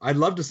I'd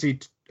love to see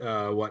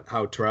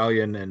how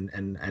Turalyon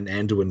and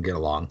Anduin get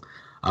along.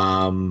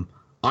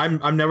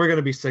 I'm never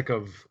gonna be sick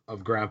of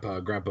Grandpa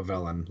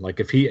Velen. Like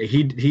if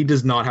he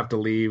does not have to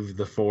leave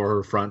the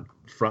front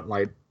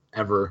light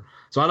ever.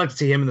 So I'd like to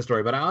see him in the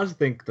story. But I honestly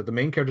think that the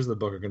main characters of the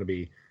book are going to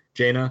be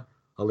Jaina,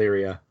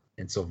 Illyria,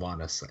 and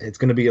Sylvanas. It's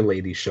going to be a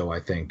lady show, I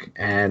think.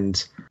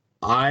 And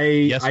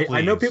I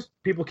know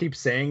people keep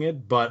saying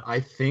it, but I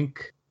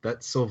think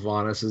that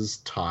Sylvanas'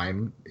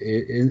 time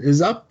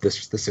is up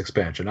this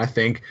expansion. I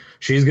think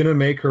she's going to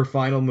make her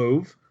final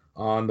move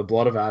on the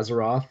Blood of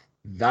Azeroth.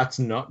 That's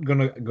not going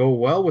to go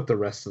well with the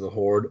rest of the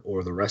Horde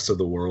or the rest of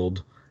the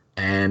world.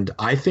 And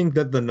I think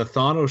that the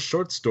Nathanos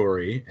short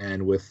story,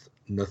 and with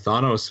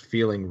Nathanos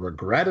feeling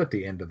regret at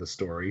the end of the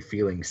story,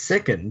 feeling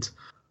sickened,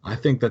 I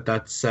think that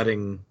that's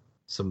setting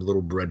some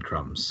little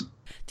breadcrumbs.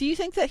 Do you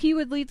think that he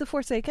would lead the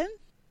Forsaken?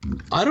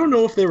 I don't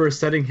know if they were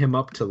setting him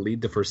up to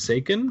lead the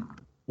Forsaken,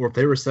 or if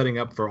they were setting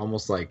up for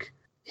almost like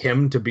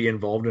him to be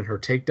involved in her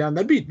takedown.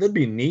 That'd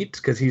be neat,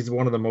 because he's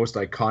one of the most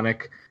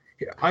iconic.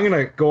 I'm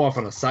gonna go off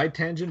on a side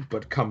tangent,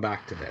 but come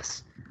back to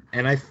this.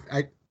 And I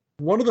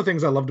one of the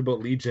things I loved about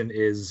Legion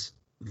is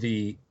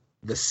the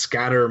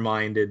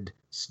scatter-minded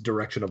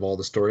direction of all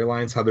the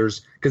storylines. How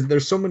because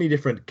there's so many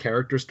different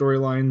character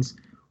storylines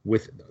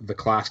with the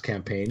class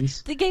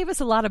campaigns. They gave us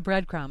a lot of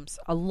breadcrumbs,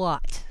 a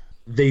lot.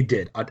 They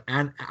did,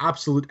 and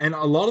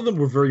a lot of them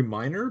were very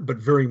minor, but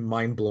very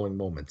mind-blowing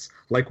moments.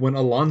 Like when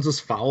Alonzo's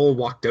Fowl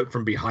walked out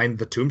from behind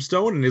the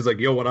tombstone, and he's like,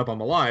 "Yo, what up? I'm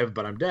alive,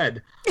 but I'm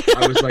dead."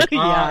 I was like,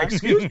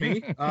 "Excuse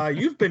me,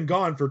 you've been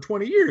gone for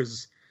 20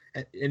 years,"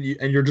 and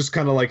you're just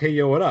kind of like, "Hey,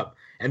 yo, what up?"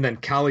 And then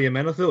Callie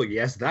Menethil,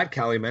 yes, that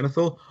Callie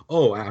Menethil.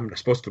 Oh, I'm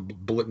supposed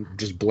to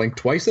just blink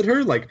twice at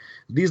her. Like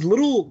these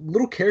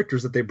little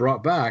characters that they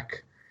brought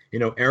back. You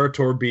know,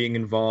 Eritor being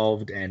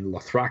involved and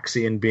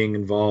Lothraxion being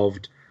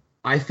involved.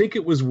 I think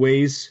it was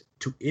ways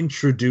to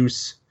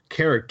introduce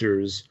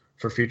characters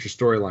for future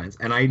storylines.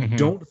 And I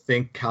don't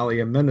think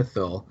Kalia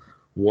Menethil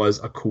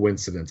was a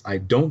coincidence. I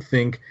don't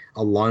think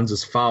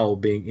Alonzo's Fowl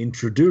being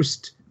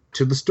introduced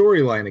to the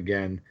storyline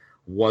again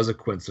was a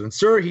coincidence.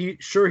 Sure,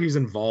 he's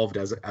involved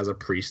as a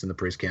priest in the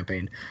priest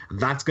campaign.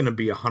 That's going to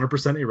be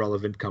 100%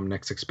 irrelevant come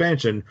next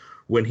expansion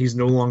when he's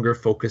no longer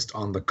focused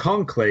on the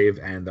Conclave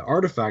and the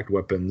artifact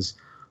weapons,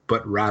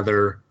 but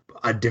rather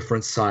a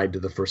different side to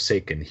the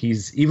Forsaken.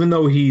 Even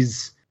though he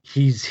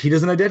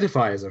doesn't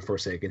identify as a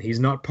Forsaken. He's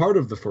not part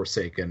of the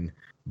Forsaken,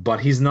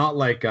 but he's not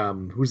like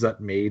who's that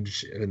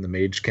mage in the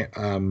mage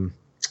Meryl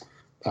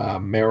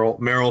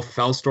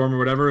Fellstorm or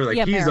whatever.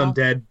 Like he's Meryl.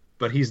 Undead,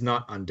 but he's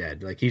not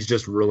undead. Like he's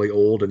just really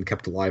old and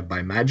kept alive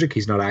by magic.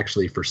 He's not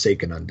actually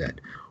Forsaken undead.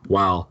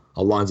 While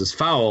Alonzo's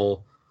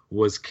Fowl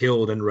was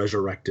killed and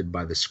resurrected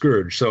by the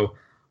Scourge. So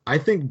I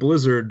think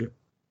Blizzard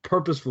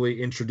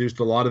purposefully introduced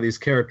a lot of these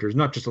characters,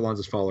 not just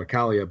Alonzo's Fowl or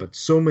Kalia, but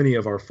so many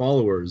of our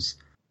followers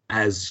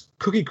as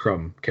cookie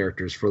crumb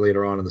characters for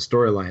later on in the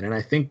storyline. And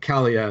I think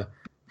Kalia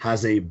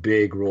has a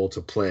big role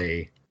to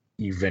play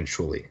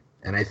eventually.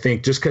 And I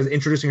think just because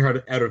introducing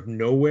her out of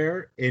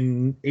nowhere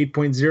in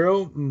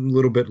 8.0, a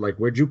little bit like,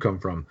 where'd you come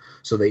from?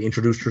 So they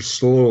introduced her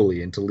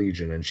slowly into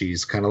Legion, and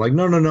she's kind of like,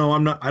 no,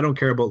 I don't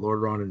care about Lord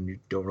Ron, and you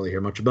don't really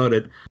hear much about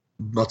it.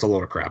 That's a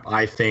load of crap.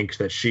 I think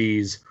that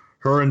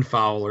her and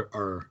Fowl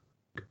are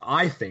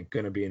I think,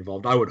 going to be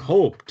involved. I would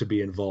hope to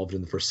be involved in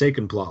the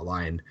Forsaken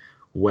plotline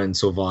when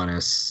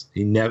Sylvanas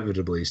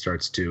inevitably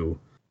starts to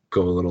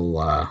go a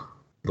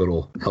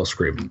little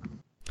hellscream.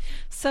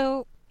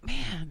 So,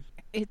 man,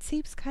 it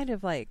seems kind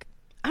of like,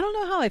 I don't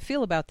know how I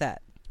feel about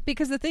that.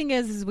 Because the thing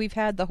is we've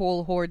had the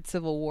whole Horde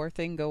Civil War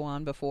thing go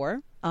on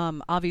before.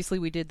 Obviously,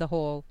 we did the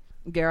whole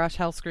Garrosh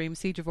Hellscream,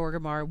 Siege of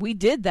Orgrimmar. We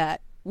did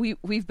that.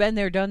 We've been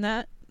there, done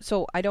that.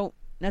 So I don't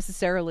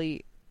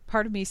necessarily...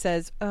 Part of me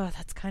says, oh,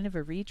 that's kind of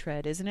a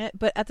retread, isn't it?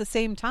 But at the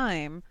same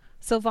time,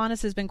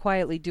 Sylvanas has been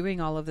quietly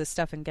doing all of this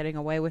stuff and getting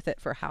away with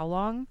it for how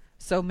long?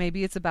 So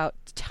maybe it's about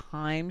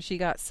time she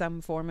got some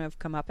form of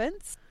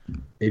comeuppance?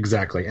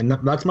 Exactly. And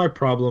that's my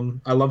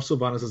problem. I love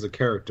Sylvanas as a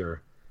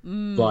character.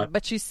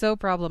 But she's so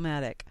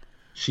problematic.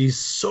 She's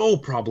so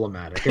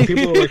problematic. And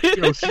people are like,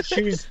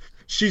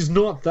 she's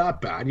not that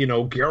bad.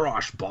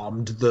 Garrosh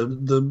bombed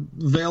the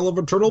Vale of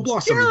Eternal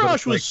Blossom.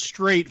 Garrosh was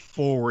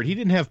straightforward. He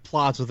didn't have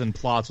plots within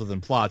plots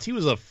within plots. He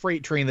was a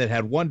freight train that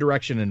had one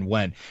direction and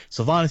went.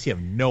 Sylvanas, you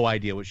have no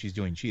idea what she's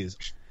doing. She is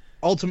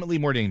ultimately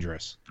more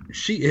dangerous.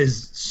 She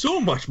is so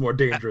much more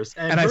dangerous.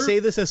 And I say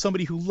this as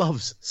somebody who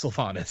loves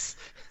Sylvanas.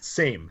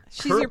 Same.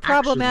 She's your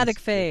problematic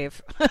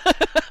fave.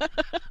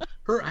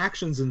 Her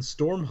actions in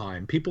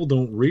Stormheim, people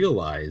don't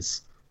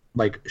realize.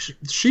 Like,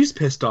 she's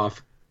pissed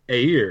off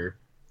Aegir.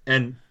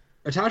 And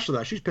attached to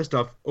that, she's pissed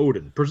off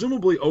Odin.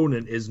 Presumably,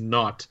 Odin is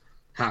not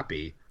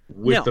happy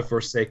with the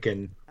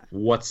Forsaken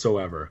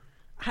whatsoever.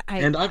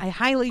 I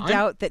highly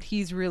doubt that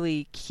he's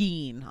really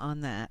keen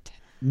on that.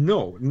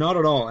 No, not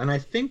at all. And I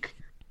think,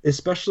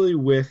 especially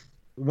with...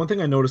 One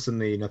thing I noticed in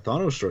the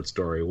Nathanos short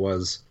story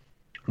was...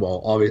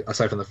 Well, obviously,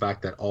 aside from the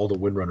fact that all the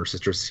Windrunner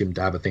sisters seem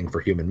to have a thing for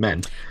human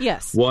men...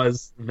 Yes.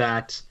 Was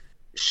that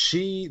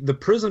the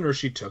prisoner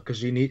she took, because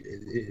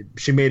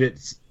she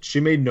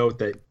made note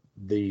that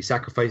the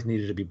sacrifice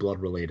needed to be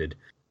blood related,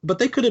 but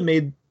they could have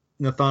made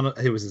Nathan.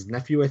 It was his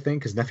nephew, I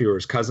think, his nephew or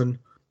his cousin.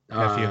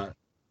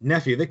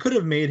 Nephew. They could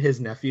have made his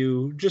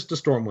nephew just a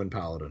Stormwind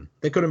paladin.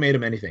 They could have made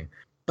him anything,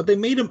 but they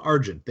made him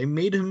Argent. They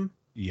made him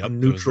a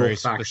neutral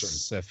faction.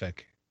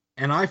 Specific.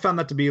 And I found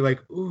that to be like,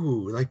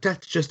 ooh, like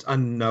that's just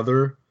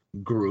another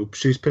group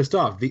she's pissed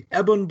off. The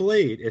Ebon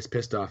Blade is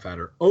pissed off at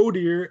her.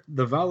 Odir,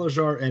 the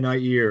Valajar, and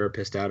Aegir are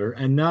pissed at her,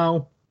 and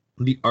now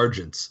the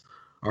Argents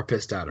are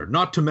pissed at her.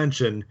 Not to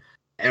mention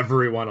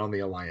everyone on the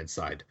Alliance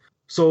side.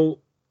 So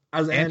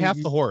half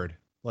the Horde.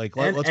 Like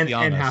let's be honest.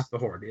 And half the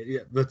Horde.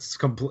 That's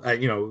complete.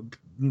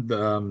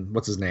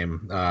 What's his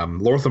name?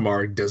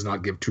 Lorthamar does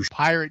not give two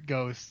pirate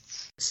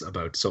ghosts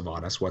about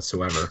Sylvanas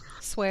whatsoever.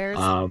 Swears.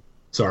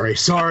 Sorry.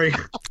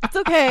 It's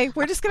okay.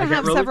 We're just gonna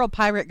have several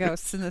pirate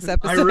ghosts in this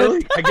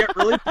episode. I get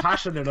really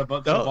passionate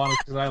about Sylvanas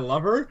because I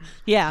love her.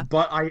 Yeah.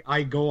 But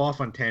I go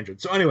off on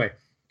tangents. So anyway,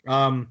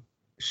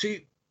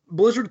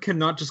 Blizzard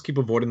cannot just keep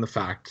avoiding the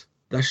fact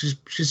that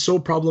she's so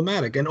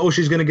problematic, and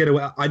she's going to get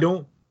away. I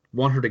don't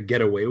want her to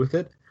get away with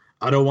it.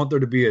 I don't want there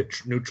to be a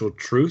neutral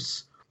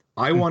truce.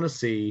 I want to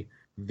see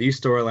these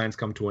storylines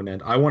come to an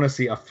end. I want to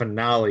see a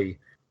finale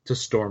to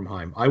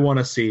Stormheim. I want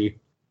to see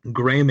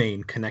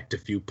Greymane connect a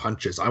few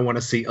punches. I want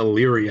to see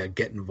Illyria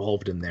get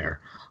involved in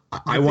there.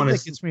 I want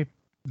to.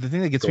 The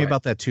thing that gets me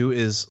about that too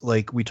is,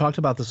 like, we talked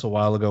about this a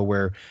while ago,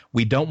 where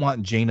we don't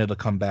want Jaina to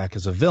come back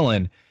as a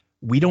villain.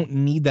 We don't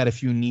need that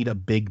if you need a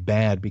big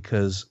bad,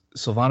 because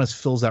Sylvanas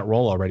fills that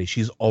role already.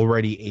 She's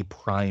already a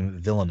prime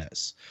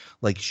villainess.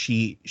 Like,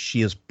 she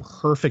is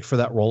perfect for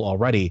that role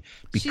already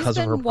because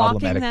of her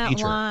problematic nature. She's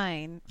been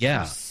walking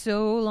that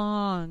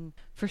line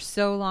for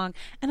so long.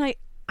 And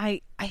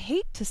I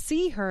hate to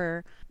see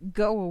her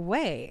go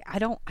away. I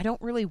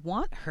don't really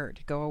want her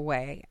to go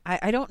away.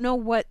 I don't know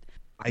what.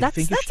 That's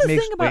the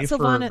thing about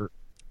Sylvanas.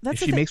 If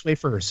she makes way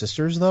for her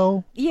sisters,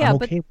 though, yeah, I'm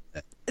okay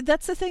with it.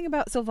 That's the thing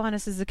about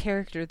Sylvanas as a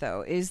character,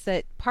 though, is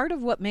that part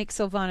of what makes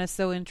Sylvanas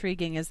so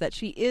intriguing is that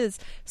she is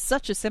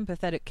such a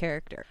sympathetic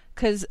character.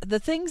 Because the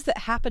things that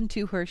happened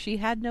to her, she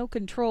had no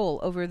control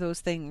over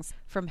those things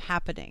from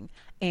happening.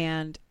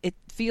 And it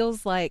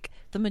feels like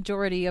the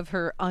majority of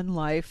her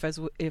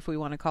unlife, if we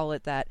want to call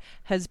it that,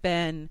 has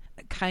been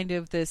kind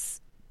of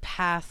this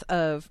path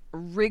of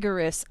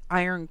rigorous,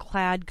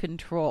 ironclad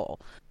control.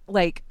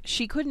 Like,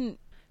 she couldn't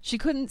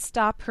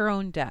stop her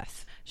own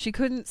death. She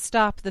couldn't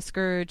stop the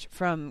Scourge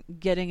from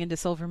getting into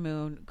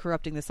Silvermoon,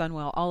 corrupting the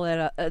Sunwell, all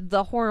that,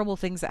 the horrible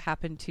things that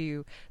happened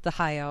to the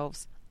High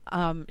Elves.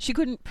 She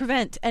couldn't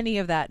prevent any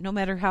of that, no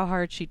matter how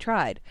hard she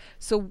tried.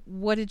 So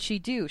what did she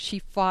do? She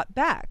fought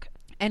back.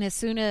 And as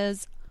soon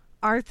as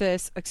as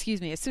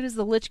soon as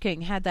the Lich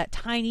King had that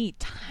tiny,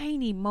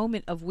 tiny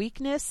moment of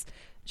weakness,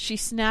 she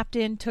snapped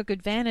in, took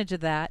advantage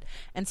of that,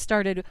 and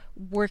started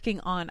working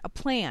on a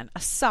plan, a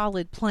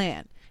solid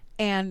plan.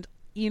 And,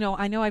 you know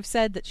I've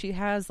said that she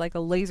has like a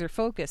laser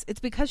focus. It's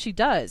because she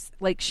does.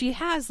 Like, she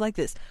has like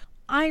this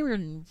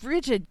iron,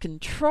 rigid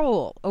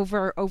control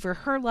over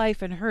her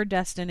life and her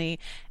destiny.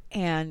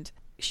 And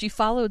she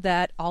followed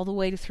that all the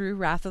way through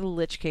Wrath of the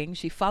Lich King.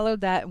 She followed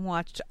that and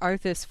watched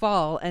Arthas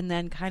fall, and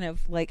then kind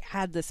of like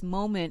had this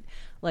moment,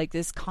 like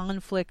this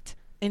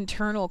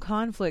internal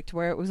conflict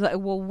where it was like,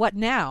 well, what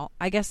now?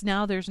 I guess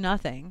now there's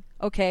nothing.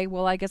 Okay,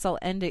 well, I guess I'll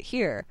end it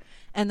here.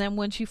 And then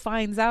when she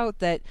finds out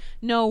that,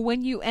 no,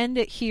 when you end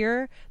it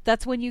here,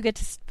 that's when you get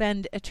to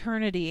spend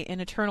eternity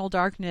in eternal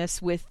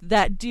darkness with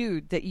that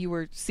dude that you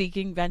were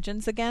seeking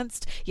vengeance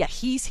against. Yeah,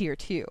 he's here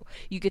too.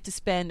 You get to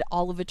spend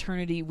all of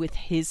eternity with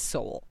his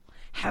soul.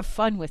 Have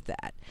fun with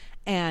that.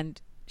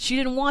 And she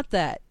didn't want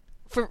that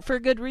for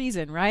good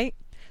reason, right?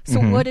 So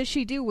what does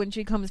she do when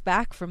she comes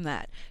back from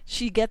that?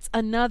 She gets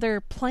another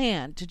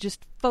plan to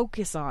just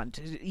focus on,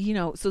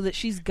 so that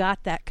she's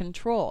got that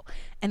control.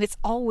 And it's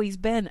always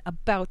been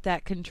about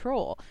that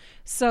control.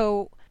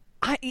 So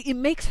it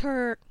makes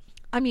her,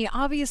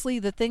 obviously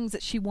the things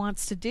that she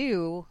wants to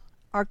do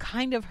are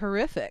kind of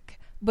horrific.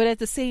 But at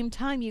the same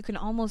time, you can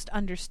almost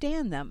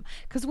understand them.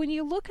 Because when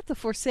you look at the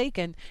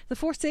Forsaken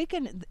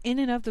in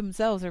and of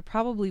themselves are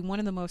probably one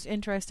of the most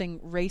interesting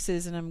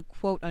races, and I'm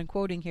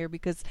unquoting here,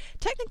 because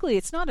technically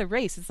it's not a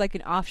race. It's like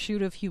an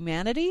offshoot of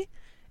humanity.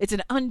 It's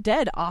an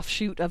undead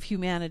offshoot of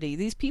humanity.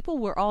 These people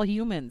were all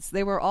humans.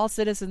 They were all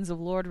citizens of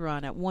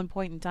Lordaeron at one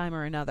point in time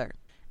or another.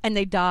 And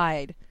they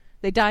died.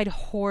 They died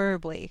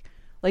horribly.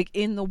 Like,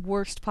 in the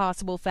worst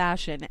possible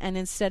fashion. And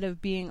instead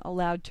of being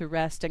allowed to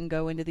rest and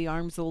go into the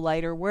arms of the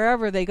light or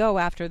wherever they go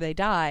after they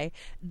die,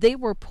 they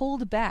were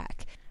pulled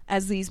back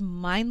as these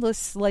mindless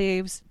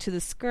slaves to the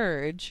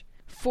Scourge,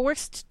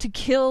 forced to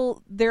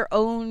kill their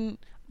own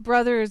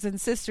brothers and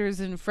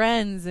sisters and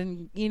friends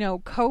and,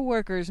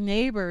 co-workers,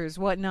 neighbors,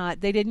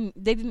 whatnot. They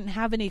didn't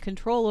have any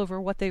control over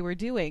what they were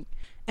doing.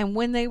 And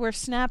when they were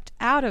snapped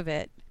out of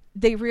it,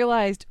 they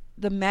realized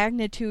the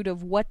magnitude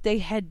of what they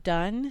had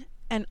done,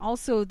 and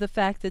also the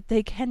fact that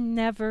they can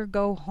never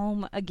go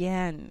home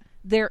again.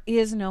 There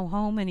is no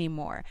home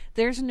anymore.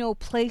 There's no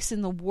place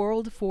in the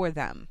world for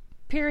them.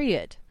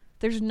 Period.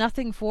 There's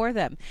nothing for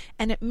them.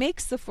 And it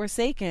makes the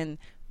Forsaken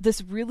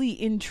this really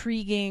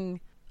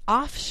intriguing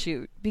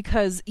offshoot,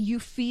 because you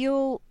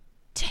feel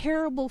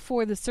terrible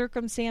for the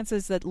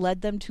circumstances that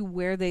led them to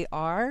where they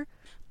are,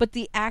 but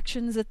the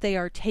actions that they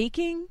are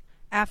taking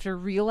after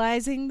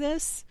realizing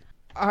this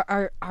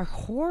are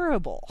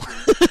horrible.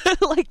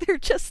 Like, they're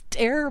just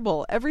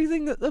terrible.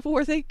 Everything that the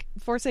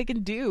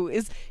Forsaken do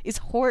is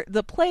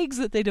the plagues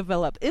that they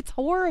develop. It's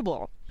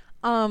horrible.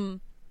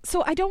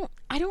 So I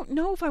don't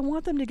know if I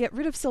want them to get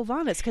rid of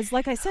Sylvanas, because,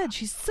 like I said,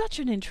 she's such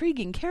an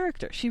intriguing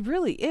character. She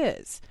really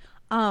is.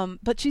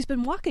 But she's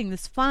been walking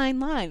this fine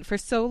line for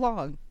so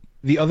long.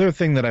 The other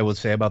thing that I would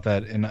say about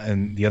that,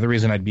 and the other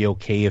reason I'd be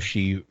okay if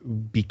she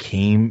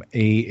became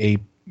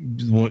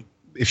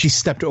if she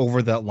stepped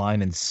over that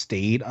line and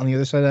stayed on the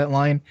other side of that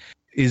line,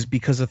 is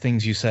because of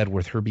things you said,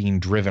 with her being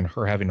driven,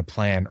 her having a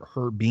plan,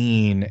 her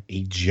being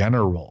a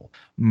general.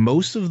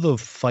 Most of the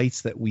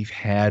fights that we've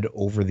had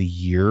over the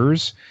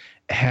years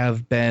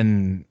have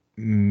been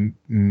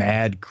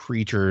mad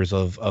creatures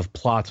of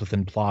plots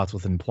within plots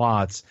within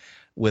plots,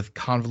 with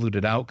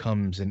convoluted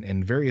outcomes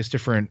and various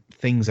different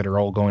things that are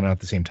all going on at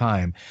the same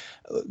time.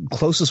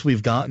 Closest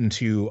we've gotten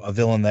to a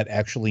villain that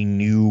actually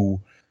knew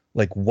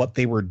like what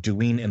they were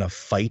doing in a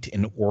fight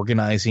and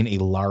organizing a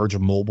large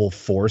mobile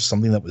force,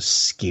 something that was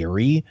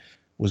scary,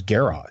 was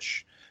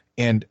Garrosh.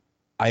 And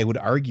I would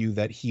argue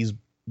that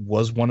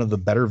was one of the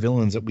better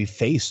villains that we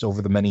faced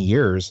over the many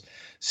years,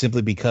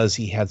 simply because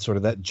he had sort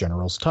of that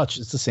general's touch.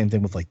 It's the same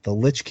thing with like the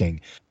Lich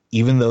King,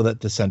 even though that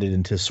descended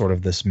into sort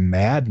of this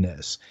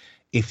madness.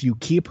 If you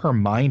keep her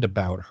mind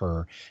about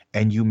her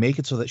and you make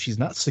it so that she's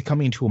not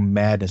succumbing to a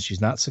madness, she's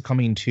not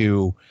succumbing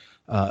to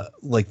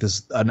like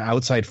an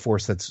outside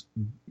force that's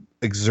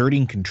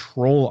exerting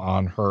control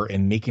on her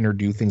and making her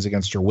do things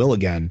against her will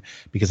again,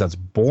 because that's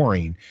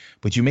boring.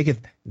 But you make it,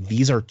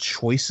 these are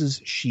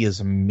choices she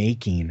is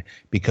making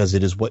because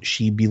it is what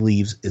she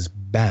believes is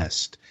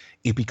best.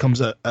 It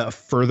becomes a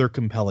further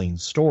compelling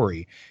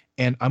story.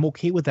 And I'm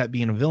okay with that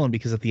being a villain,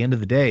 because at the end of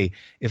the day,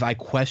 if I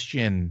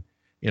question,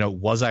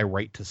 was I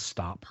right to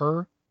stop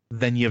her?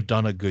 Then you've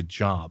done a good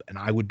job. And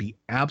I would be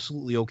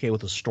absolutely okay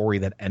with a story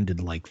that ended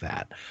like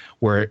that,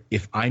 where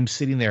if I'm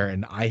sitting there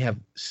and I have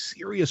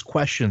serious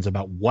questions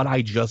about what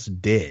I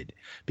just did,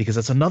 because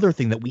that's another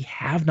thing that we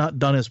have not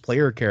done as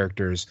player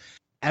characters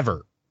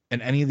ever in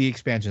any of the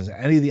expansions,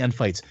 any of the end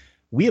fights.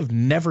 We have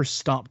never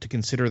stopped to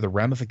consider the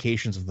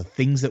ramifications of the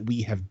things that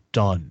we have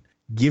done.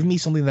 Give me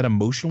something that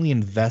emotionally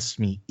invests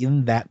me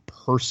in that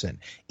person,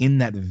 in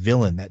that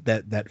villain,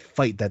 that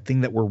fight, that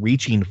thing that we're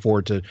reaching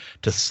for to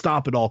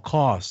stop at all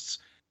costs,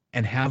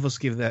 and have us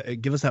give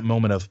us that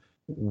moment of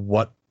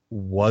what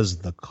was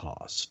the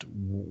cost?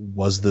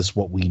 Was this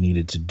what we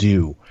needed to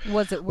do?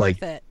 Was it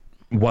worth it?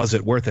 Was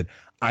it worth it?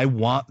 I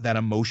want that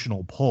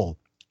emotional pull.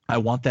 I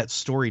want that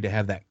story to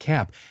have that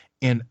cap.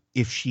 And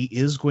if she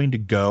is going to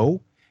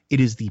go, it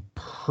is the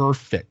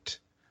perfect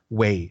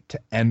way to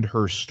end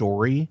her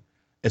story.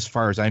 As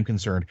far as I'm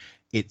concerned,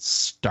 it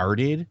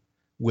started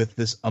with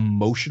this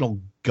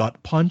emotional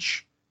gut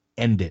punch,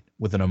 end it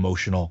with an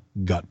emotional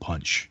gut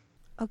punch.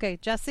 Okay,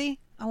 Jesse,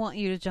 I want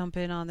you to jump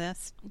in on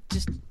this.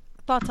 Just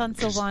thoughts on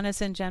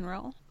Sylvanas in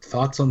general.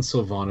 Thoughts on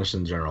Sylvanas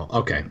in general.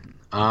 Okay.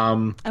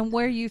 And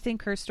where you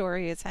think her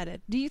story is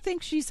headed. Do you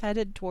think she's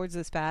headed towards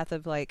this path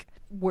of like,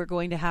 we're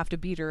going to have to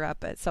beat her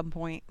up at some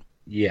point?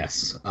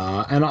 Yes.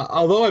 And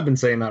although I've been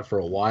saying that for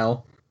a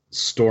while,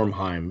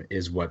 Stormheim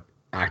is what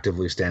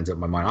actively stands out in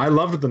my mind. I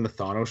loved the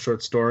Nathanos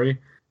short story,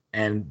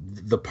 and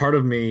the part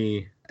of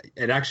me,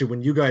 and actually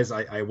when you guys,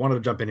 I wanted to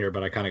jump in here,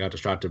 but I kind of got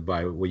distracted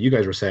by what you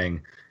guys were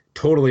saying.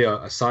 Totally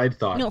a side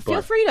thought. No,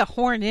 feel free to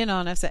horn in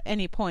on us at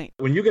any point.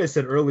 When you guys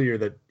said earlier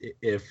that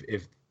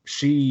if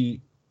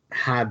she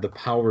had the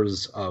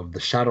powers of the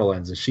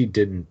Shadowlands and she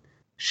didn't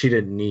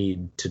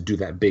need to do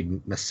that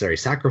big necessary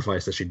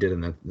sacrifice that she did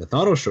in the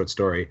Nathanos short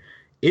story,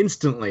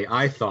 instantly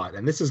I thought,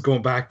 and this is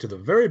going back to the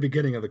very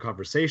beginning of the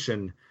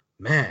conversation,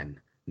 man,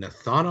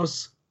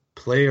 Nathanos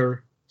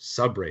player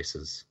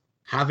subraces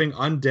having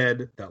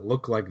undead that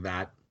look like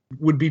that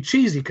would be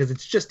cheesy because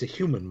it's just a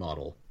human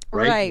model,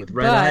 right? With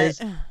red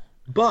eyes.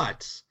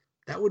 But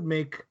that would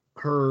make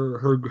her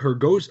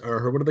ghost, or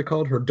her, what are they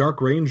called? Her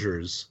Dark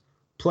Rangers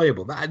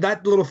playable.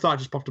 That little thought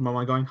just popped in my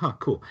mind going, huh,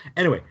 cool.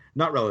 Anyway,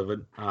 not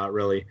relevant,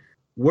 really.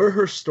 Where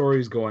her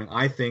story's going,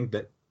 I think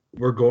that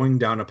we're going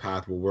down a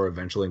path where we're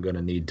eventually going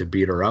to need to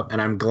beat her up.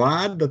 And I'm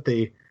glad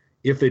that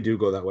if they do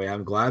go that way,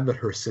 I'm glad that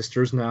her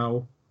sister's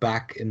now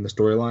back in the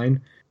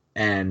storyline,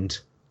 and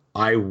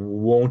I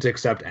won't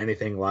accept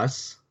anything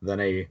less than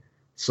a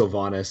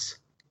Sylvanas,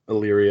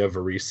 Illyria,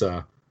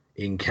 Verisa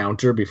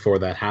encounter before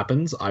that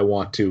happens. I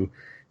want to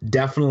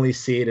definitely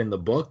see it in the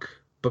book,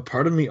 but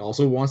part of me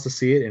also wants to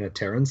see it in a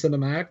Terran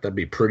cinematic. That'd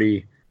be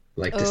pretty,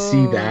 to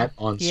see that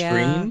on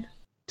screen,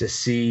 to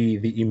see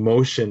the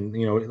emotion,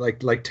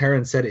 like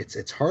Terran said,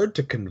 it's hard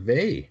to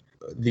convey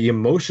the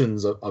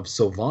emotions of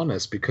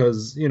Sylvanas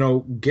because,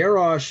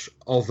 Garrosh,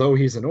 although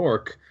he's an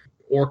orc,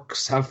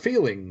 orcs have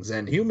feelings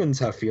and humans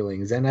have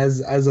feelings. And as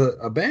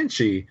a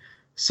Banshee,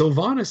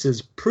 Sylvanas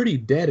is pretty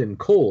dead and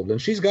cold,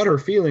 and she's got her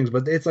feelings,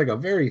 but it's like a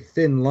very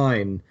thin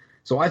line.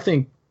 So I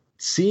think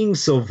seeing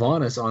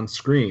Sylvanas on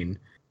screen,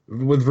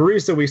 with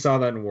Verisa, we saw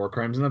that in War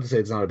Crimes. Not to say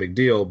it's not a big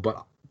deal,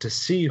 but to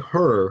see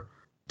her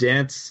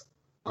dance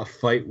a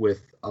fight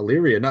with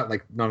Illyria, not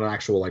an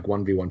actual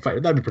 1v1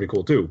 fight, that'd be pretty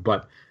cool too.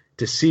 But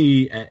to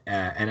see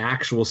an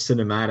actual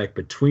cinematic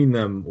between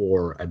them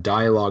or a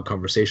dialogue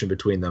conversation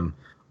between them,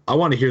 I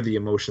want to hear the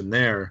emotion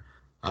there.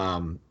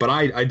 But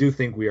I do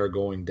think we are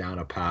going down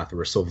a path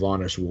where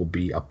Sylvanas will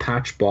be a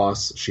patch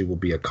boss. She will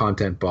be a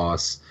content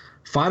boss.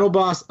 Final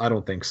boss, I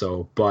don't think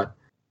so. But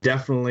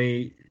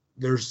definitely,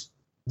 there's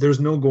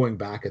no going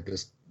back at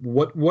this.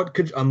 What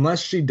could,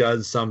 unless she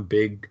does some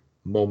big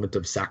moment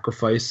of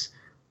sacrifice,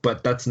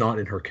 but that's not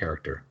in her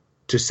character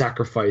to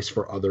sacrifice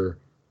for other,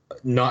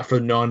 not for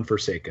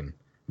non-Forsaken.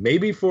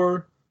 Maybe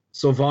for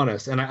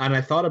Sylvanas, and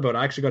I thought about.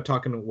 I actually got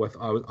talking with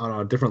on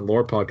a different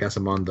lore podcast.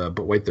 I'm on the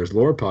But Wait, There's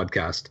Lore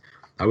podcast.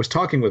 I was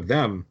talking with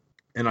them,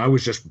 and I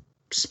was just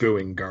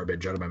spewing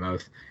garbage out of my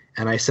mouth.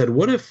 And I said,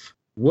 "What if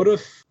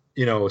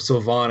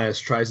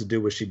Sylvanas tries to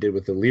do what she did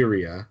with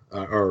Illyria,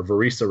 or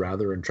Verisa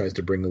rather, and tries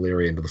to bring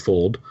Illyria into the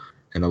fold,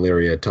 and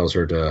Illyria tells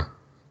her to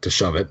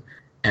shove it,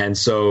 And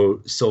so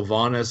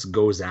Sylvanas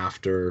goes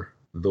after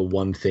the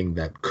one thing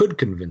that could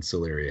convince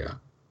Illyria,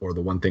 or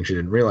the one thing she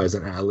didn't realize,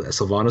 and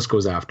Sylvanas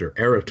goes after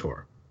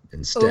Eretor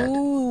instead.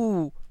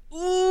 Ooh.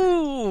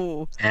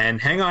 Ooh.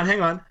 And hang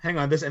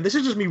on. This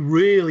is just me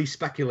really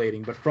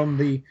speculating, but from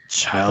the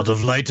Child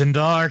of Light and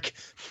Dark.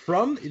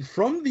 From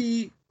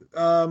the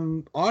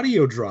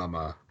audio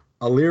drama,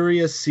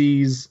 Illyria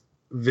sees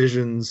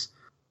visions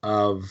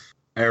of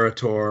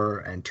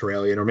Eretor and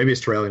Turalyon, or maybe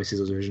it's Turalyon who sees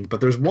those visions,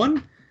 but there's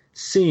one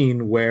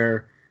scene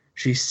where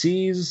she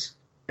sees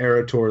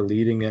Eretor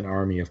leading an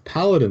army of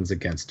paladins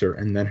against her,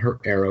 and then her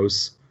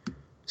arrows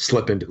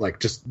slip into, like,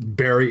 just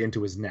bury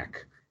into his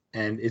neck.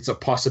 And it's a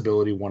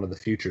possibility, one of the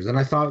futures. And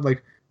I thought,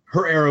 like,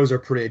 her arrows are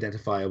pretty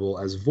identifiable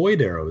as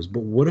void arrows,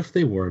 but what if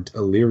they weren't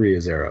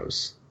Illyria's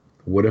arrows?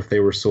 What if they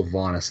were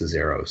Sylvanas'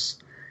 arrows?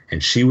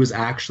 And she was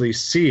actually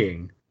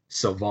seeing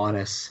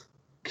Sylvanas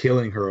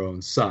killing her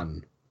own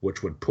son,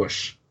 which would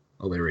push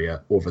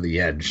Illyria over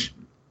the edge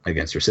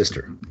against her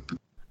sister.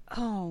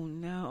 Oh,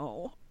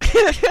 no.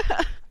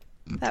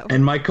 That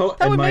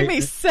would make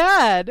me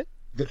sad.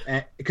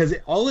 Because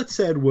all it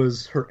said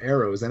was her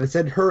arrows, and it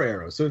said her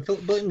arrows, so it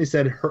blatantly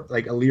said her,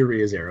 like,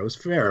 Illyria's arrows.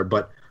 Fair,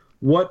 but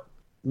what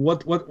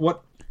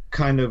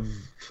kind of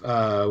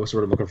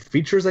sort of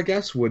features, I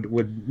guess,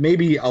 would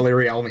maybe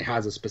Illyria only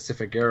has a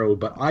specific arrow,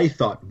 but I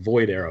thought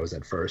void arrows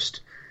at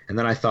first, and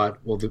then I thought,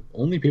 well, the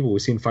only people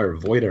we've seen fire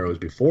void arrows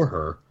before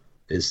her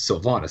is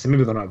Sylvanas, and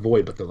maybe they're not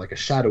void, but they're like a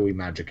shadowy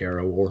magic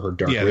arrow, or her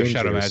dark rangers. Yeah, they're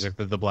shadow magic,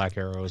 the black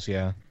arrows,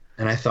 yeah.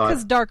 And I thought,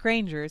 because dark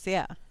rangers,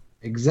 yeah.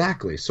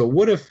 Exactly. So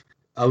what if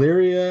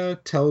Illyria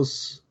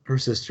tells her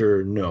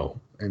sister no,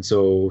 and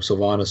so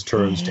Sylvanas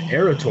turns to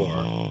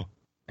Eretor,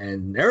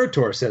 and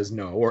Eretor says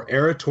no, or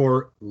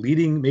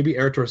maybe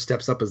Eretor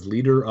steps up as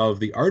leader of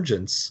the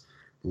Argents,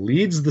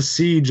 leads the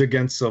siege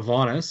against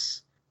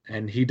Sylvanas,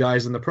 and he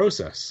dies in the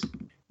process.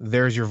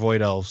 There's your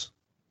void elves.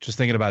 Just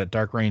thinking about it,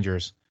 dark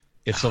rangers.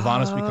 If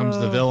Sylvanas becomes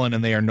the villain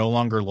and they are no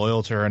longer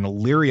loyal to her, and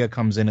Illyria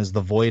comes in as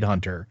the void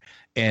hunter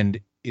and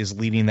is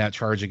leading that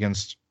charge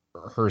against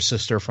her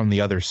sister from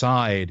the other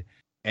side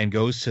and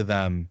goes to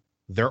them,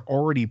 they're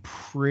already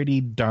pretty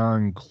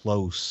darn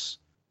close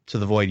to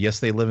the void. Yes,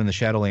 they live in the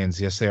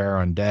Shadowlands. Yes, they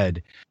are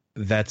undead.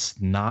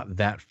 That's not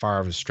that far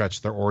of a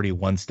stretch. They're already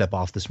one step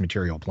off this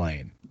material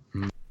plane.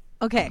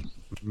 Okay,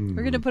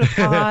 we're gonna put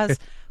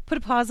a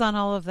pause on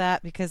all of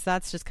that, because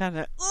that's just kind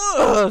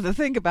of to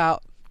think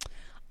about.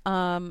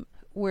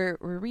 We're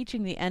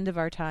reaching the end of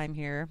our time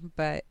here,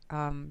 but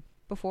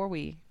before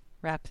we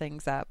wrap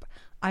things up,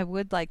 I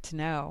would like to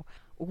know,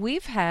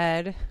 we've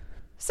had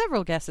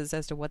several guesses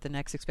as to what the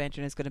next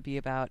expansion is going to be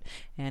about,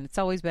 and it's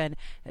always been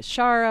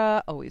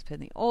Ashara, always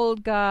been the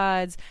old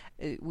gods.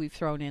 We've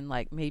thrown in,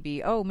 like,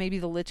 maybe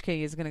the Lich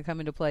King is going to come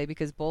into play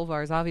because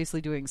Bolvar is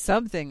obviously doing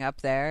something up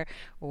there,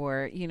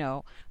 or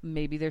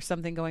maybe there's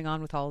something going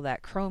on with all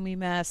that Chromie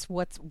mess.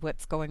 What's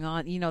going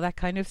on? That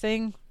kind of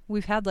thing.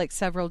 We've had, like,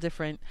 several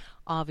different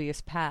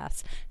obvious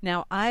paths.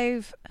 Now,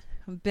 I've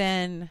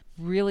been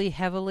really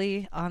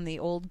heavily on the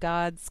old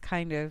gods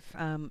kind of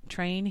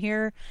train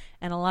here,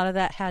 and a lot of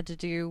that had to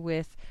do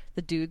with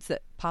the dudes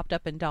that popped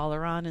up in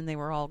Dalaran, and they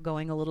were all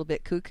going a little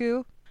bit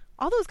cuckoo.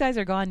 All those guys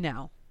are gone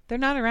now. They're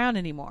not around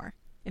anymore.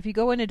 If you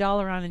go into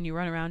Dalaran and you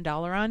run around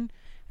Dalaran,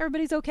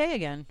 everybody's okay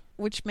again,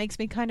 which makes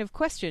me kind of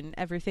question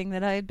everything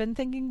that I had been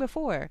thinking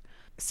before.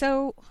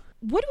 So,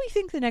 what do we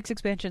think the next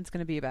expansion is going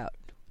to be about?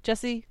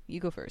 Jesse,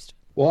 you go first.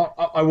 Well,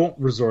 I won't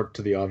resort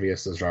to the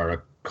obvious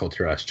Azara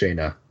Kultura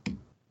Jaina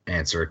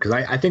answer, because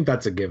I think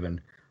that's a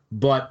given.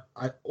 But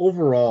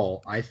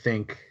overall, I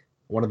think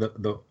one of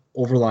the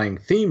overlying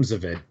themes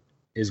of it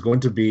is going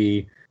to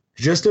be,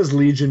 just as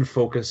Legion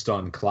focused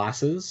on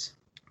classes,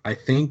 I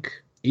think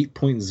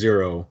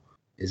 8.0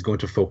 is going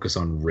to focus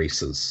on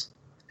races.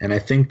 And I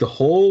think the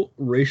whole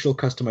racial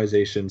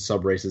customization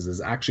sub-races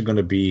is actually going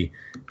to be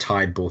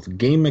tied both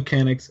game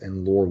mechanics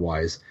and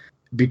lore-wise.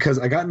 Because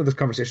I got into this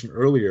conversation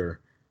earlier,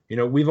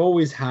 we've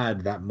always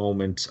had that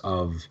moment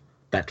of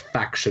that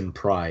faction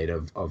pride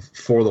of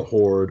for the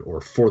Horde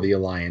or for the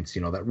Alliance,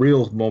 that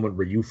real moment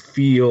where you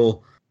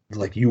feel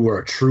like you were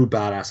a true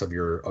badass of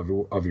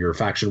your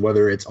faction,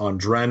 whether it's on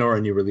Draenor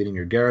and you were leading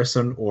your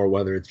garrison, or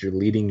whether it's you're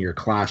leading your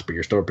class but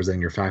you're still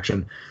representing your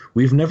faction.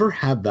 We've never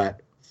had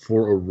that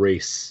for a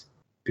race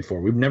before.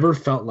 We've never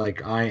felt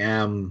like I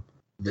am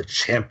the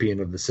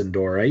champion of the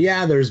Sindora.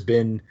 Yeah, there's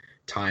been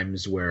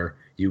times where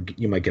you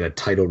might get a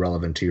title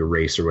relevant to your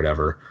race or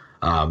whatever.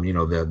 I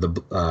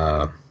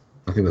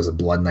think there's a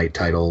Blood Knight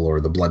title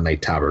or the Blood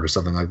Knight Tabard or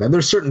something like that.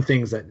 There's certain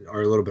things that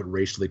are a little bit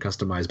racially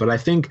customized, but I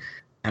think,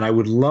 and I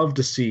would love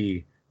to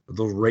see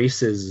the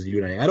races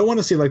uniting. I don't want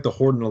to see like the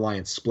Horde and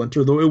Alliance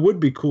splinter, though it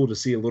would be cool to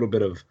see a little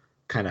bit of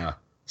kind of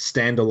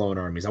standalone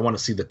armies. I want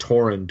to see the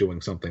Tauren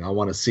doing something. I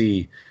want to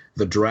see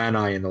the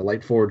Draenei and the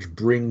Lightforge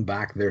bring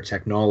back their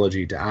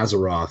technology to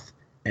Azeroth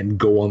and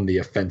go on the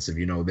offensive.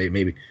 They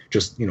maybe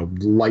just,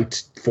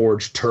 light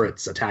forged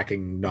turrets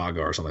attacking Naga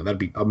or something. That'd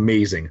be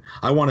amazing.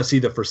 I want to see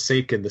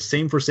the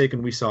same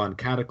Forsaken we saw in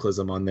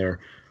Cataclysm on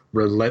their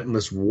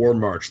relentless war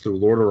march through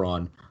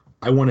Lordaeron,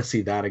 I want to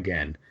see that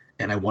again.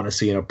 And I want to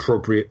see an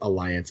appropriate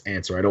alliance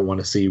answer. I don't want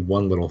to see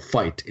one little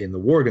fight in the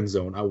Worgen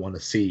zone. I want to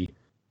see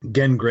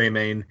Gen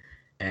Greymane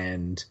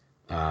and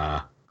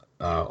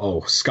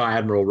Sky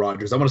Admiral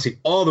Rogers. I want to see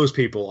all those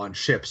people on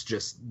ships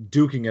just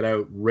duking it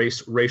out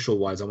racial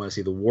wise. I want to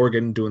see the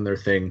Worgen doing their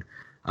thing.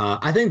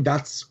 I think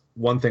that's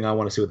one thing I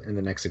want to see in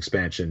the next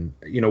expansion.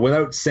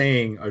 Without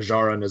saying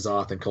Ajara,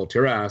 N'Zoth, and Kul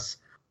Tiras,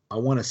 I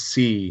want to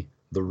see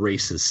the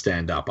races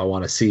stand up. I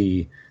want to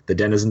see the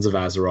denizens of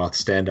Azeroth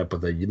stand up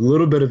with a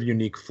little bit of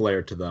unique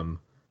flair to them.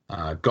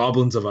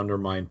 Goblins of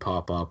Undermine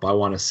pop up. I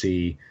want to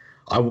see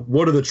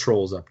what are the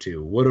trolls up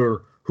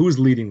to? Who's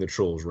leading the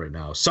trolls right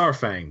now?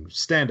 Sarfang,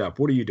 stand up.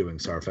 What are you doing,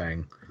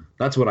 Sarfang?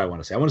 That's what I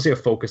want to see. I want to see a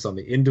focus on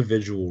the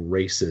individual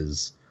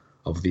races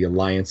of the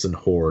Alliance and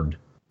Horde.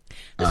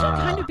 This would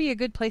kind of be a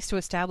good place to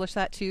establish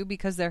that too,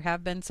 because there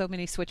have been so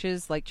many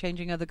switches, like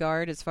changing of the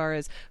guard as far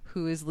as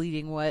who is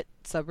leading what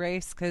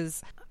subrace.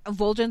 Because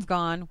Vol'jin's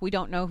gone, we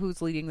don't know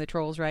who's leading the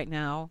trolls right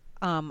now.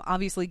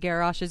 Obviously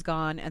Garrosh is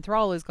gone and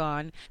Thrall is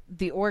gone.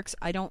 The orcs,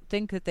 I don't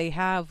think that they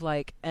have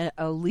like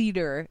a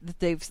leader that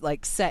they've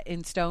like set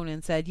in stone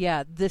and said,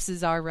 yeah, this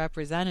is our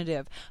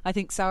representative. I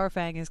think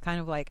Saurfang is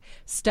kind of like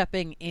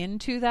stepping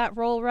into that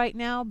role right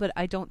now, but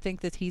I don't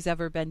think that he's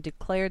ever been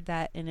declared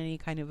that in any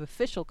kind of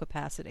official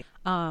capacity.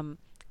 And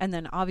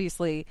then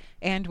obviously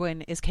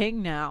Anduin is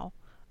king now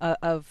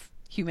of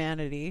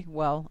humanity,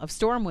 of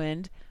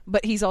Stormwind,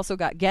 but he's also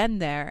got Gen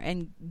there,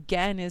 and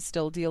Gen is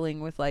still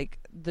dealing with like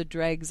the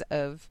dregs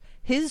of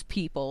his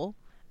people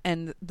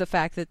and the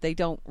fact that they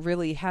don't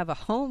really have a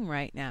home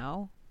right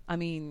now. I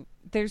mean,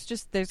 there's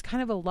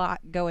kind of a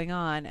lot going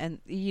on, and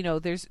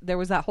there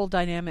was that whole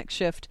dynamic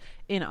shift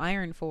in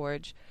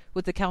Ironforge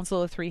with the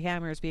Council of Three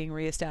Hammers being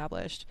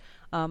reestablished.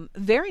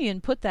 Varian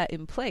put that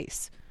in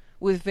place.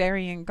 With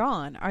Varian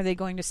gone, are they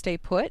going to stay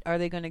put? Are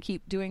they going to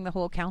keep doing the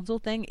whole council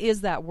thing? Is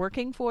that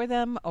working for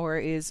them? Or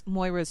is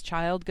Moira's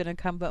child going to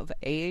come of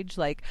age?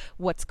 Like,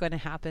 what's going to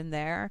happen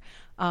there?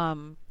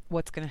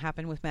 What's going to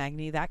happen with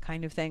Magni? That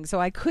kind of thing.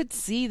 So I could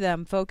see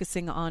them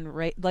focusing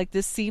on,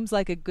 this seems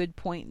like a good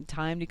point in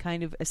time to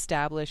kind of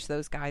establish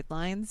those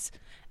guidelines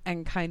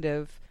and kind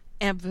of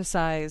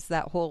emphasize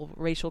that whole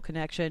racial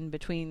connection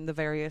between the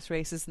various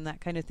races and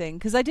that kind of thing.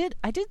 Because I did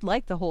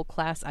like the whole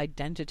class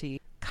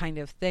identity kind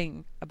of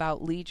thing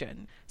about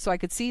Legion, so I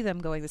could see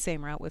them going the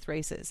same route with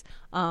races.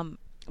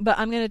 But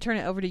I'm going to turn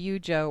it over to you,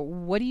 Joe.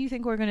 What do you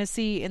think we're going to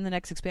see in the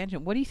next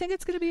expansion? What do you think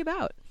it's going to be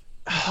about?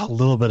 A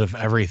little bit of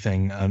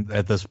everything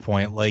at this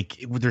point. Like,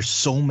 there's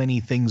so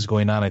many things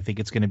going on. I think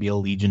it's going to be a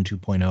Legion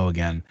 2.0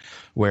 again,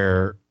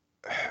 where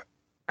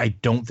I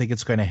don't think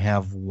it's going to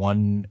have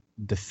one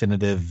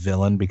definitive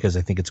villain, because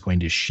I think it's going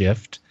to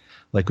shift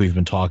like we've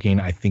been talking.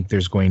 I think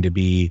there's going to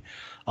be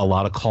a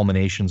lot of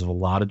culminations of a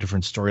lot of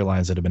different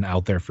storylines that have been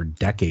out there for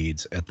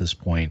decades at this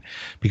point,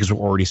 because we're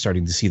already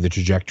starting to see the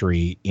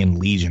trajectory in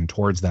Legion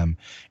towards them.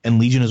 And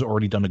Legion has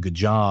already done a good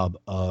job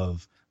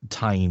of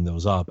tying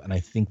those up. And I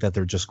think that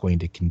they're just going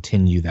to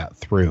continue that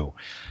through.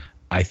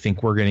 I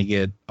think we're going to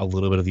get a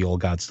little bit of the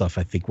Old God stuff.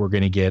 I think we're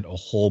going to get a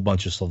whole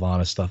bunch of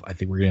Sylvanas stuff. I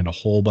think we're going to get a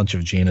whole bunch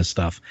of Jaina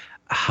stuff.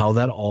 How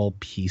that all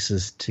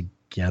pieces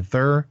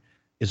together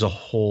is a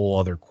whole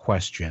other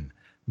question.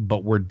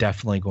 But we're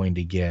definitely going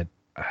to get...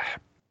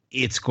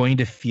 it's going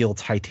to feel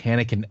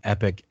titanic and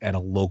epic at a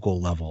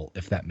local level,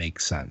 if that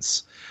makes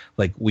sense.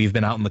 Like, we've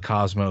been out in the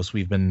cosmos.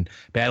 We've been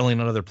battling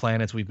on other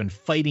planets. We've been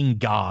fighting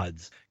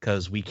gods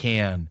because we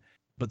can.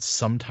 But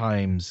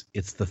sometimes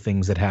it's the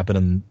things that happen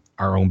in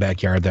our own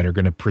backyard that are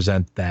going to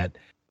present that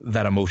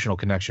emotional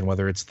connection,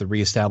 whether it's the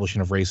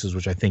reestablishing of races,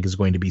 which I think is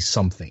going to be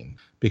something,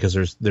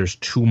 because there's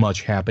too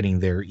much happening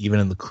there, even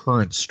in the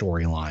current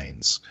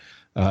storylines,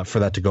 for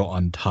that to go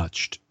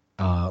untouched.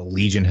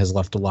 Legion has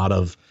left a lot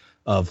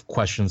of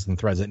questions and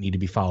threads that need to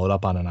be followed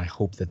up on, and I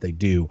hope that they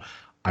do.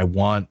 I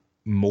want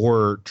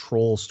more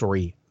troll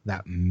story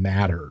that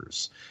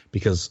matters,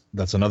 because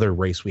that's another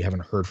race we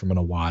haven't heard from in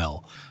a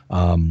while.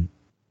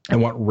 I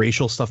want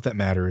racial stuff that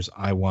matters.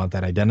 I want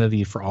that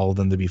identity for all of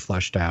them to be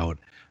fleshed out.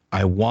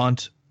 I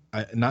want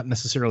not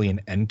necessarily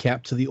an end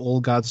cap to the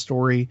Old God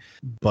story,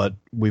 but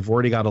we've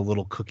already got a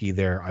little cookie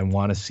there. I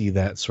want to see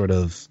that sort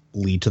of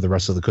lead to the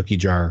rest of the cookie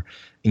jar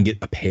and get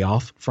a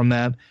payoff from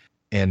that.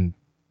 And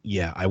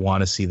yeah, I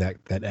want to see that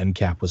end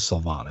cap with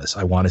Sylvanas.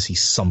 I want to see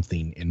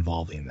something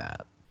involving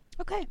that.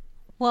 Okay.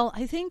 Well,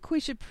 I think we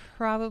should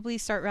probably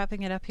start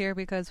wrapping it up here,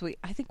 because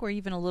I think we're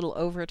even a little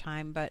over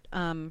time, but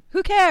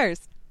who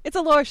cares? It's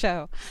a lore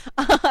show.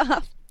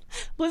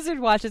 Blizzard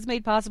Watch is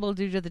made possible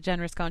due to the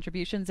generous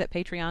contributions at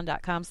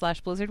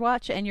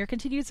patreon.com/BlizzardWatch, and your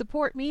continued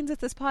support means that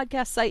this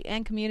podcast site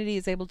and community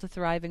is able to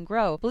thrive and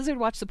grow. Blizzard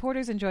Watch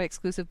supporters enjoy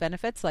exclusive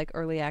benefits like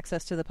early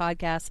access to the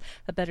podcast,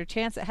 a better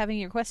chance at having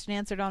your question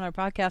answered on our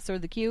podcast or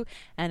the queue,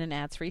 and an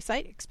ads-free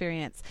site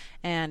experience.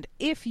 And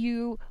if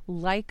you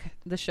like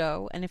the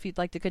show, and if you'd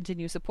like to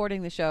continue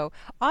supporting the show,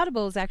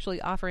 Audible is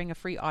actually offering a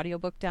free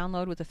audiobook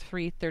download with a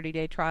free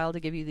 30-day trial to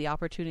give you the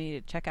opportunity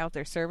to check out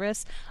their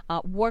service.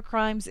 War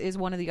Crimes is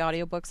one of the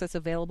audiobooks that's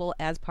available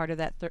as part of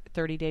that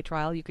 30-day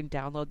trial. You can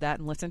download that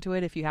and listen to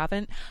it if you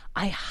haven't.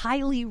 I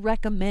highly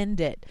recommend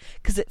it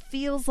because it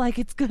feels like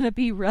it's going to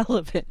be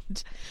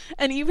relevant.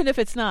 And even if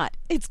it's not,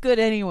 it's good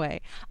anyway.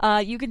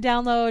 You can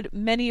download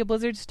many of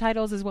Blizzard's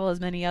titles as well as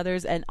many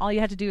others, and all you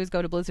have to do is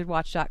go to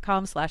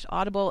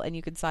blizzardwatch.com/audible, and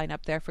you can sign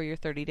up there for your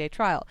 30-day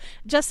trial.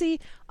 Jesse,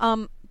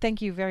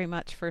 thank you very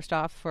much, first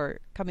off, for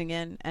coming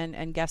in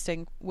and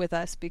guesting with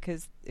us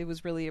because it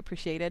was really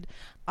appreciated.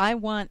 I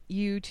want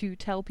you to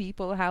tell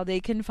people how they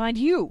can find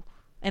you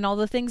and all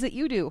the things that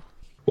you do.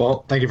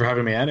 Well, thank you for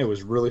having me, Anne. It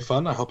was really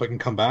fun. I hope I can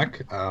come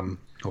back.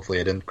 Hopefully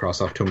I didn't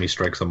cross off too many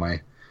strikes on my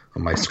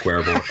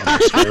square board.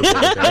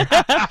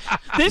 there.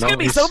 There's going to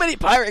be so many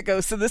pirate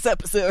ghosts in this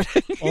episode.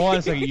 Hold on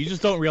a second. You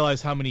just don't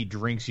realize how many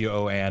drinks you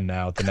owe Anne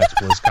now at the next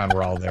BlizzCon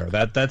we're all there.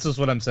 That's just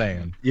what I'm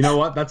saying. You know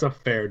what? That's a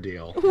fair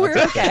deal. We're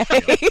okay.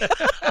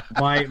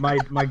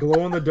 My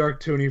glow-in-the-dark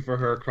toonie for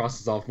her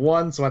crosses off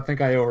 1, so I think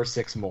I owe her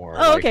 6 more.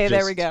 Oh, okay,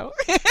 there we go.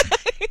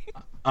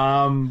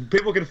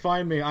 People can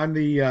find me. I'm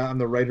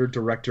the writer,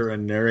 director,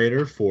 and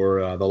narrator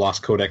for the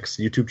Lost Codex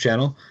YouTube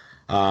channel.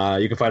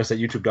 You can find us at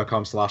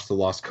youtube.com/The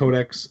Lost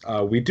Codex.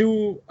 We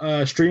do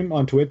stream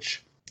on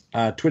Twitch,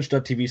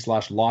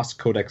 twitch.tv/Lost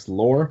Codex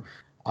Lore.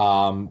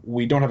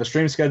 We don't have a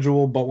stream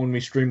schedule, but when we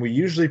stream, we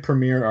usually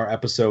premiere our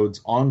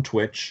episodes on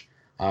Twitch.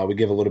 We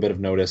give a little bit of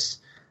notice.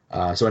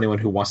 So anyone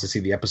who wants to see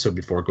the episode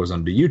before it goes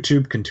onto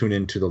YouTube can tune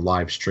into the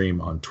live stream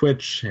on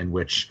Twitch, in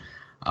which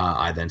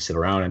I then sit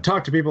around and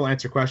talk to people,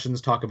 answer questions,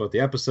 talk about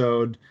the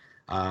episode.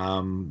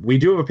 We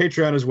do have a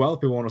Patreon as well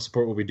if people want to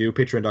support what we do.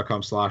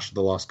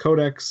 Patreon.com/The Lost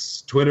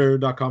Codex,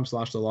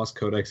 Twitter.com/The Lost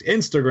Codex,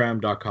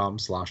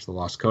 Instagram.com/The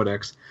Lost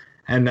Codex.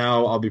 And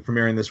now I'll be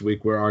premiering this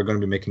week. We are going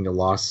to be making a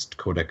Lost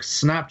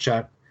Codex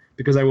Snapchat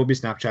because I will be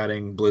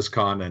Snapchatting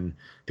BlizzCon and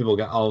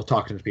I'll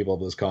talk to people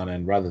at BlizzCon,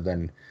 and rather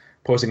than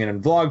posting it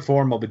in vlog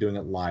form, I'll be doing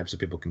it live so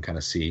people can kind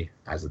of see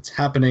as it's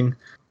happening.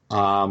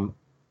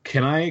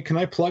 Can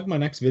I plug my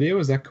next video?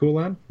 Is that cool,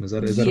 Ann? Is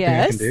that a thing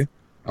I can do?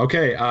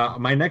 Okay,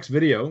 my next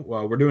video,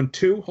 we're doing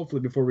 2,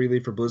 hopefully before we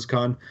leave for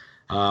BlizzCon.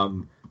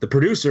 The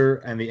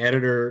producer and the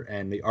editor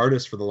and the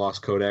artist for the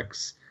Lost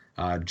Codex,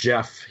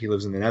 Jeff, he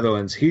lives in the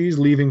Netherlands. He's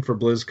leaving for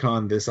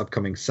BlizzCon this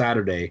upcoming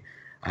Saturday,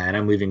 and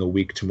I'm leaving a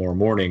week tomorrow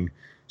morning.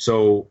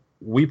 So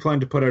we plan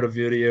to put out a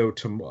video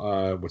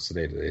what's the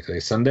day today?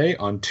 Today's Sunday.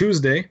 On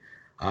Tuesday,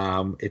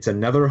 it's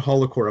another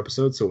Holocore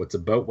episode, so it's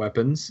about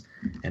weapons,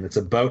 and it's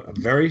about a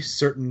very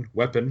certain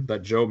weapon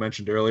that Joe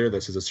mentioned earlier.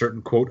 This is a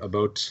certain quote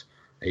about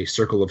a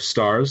circle of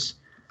stars.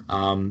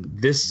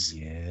 This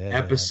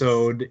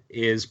episode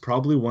is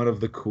probably one of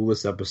the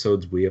coolest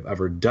episodes we have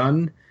ever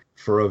done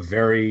for a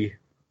very,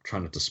 try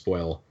not to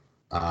spoil,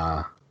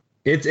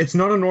 it's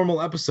not a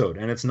normal episode,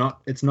 and it's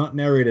not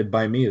narrated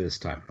by me this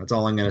time. That's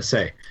all I'm going to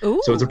say.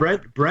 Ooh. So it's a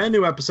brand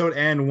new episode,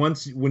 and when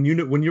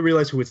you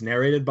realize who it's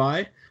narrated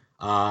by,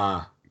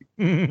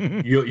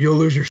 you'll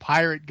lose your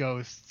pirate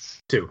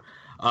ghosts too.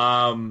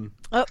 And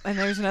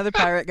there's another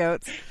pirate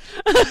goat.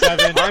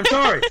 7. I'm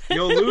sorry.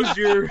 You'll lose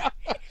your.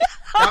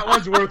 That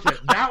one's worth it.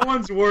 That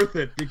one's worth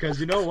it because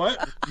you know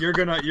what? You're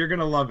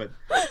gonna love it.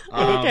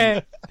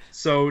 Okay.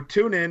 So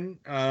tune in,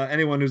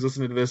 anyone who's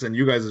listening to this, and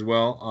you guys as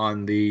well,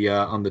 on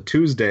the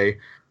Tuesday.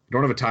 We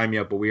don't have a time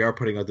yet, but we are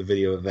putting out the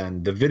video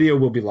then. The video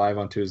will be live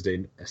on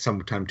Tuesday,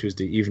 sometime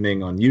Tuesday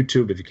evening on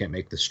YouTube if you can't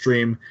make the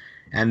stream.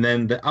 And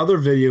then the other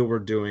video we're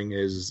doing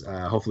is,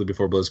 hopefully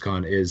before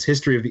BlizzCon, is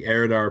History of the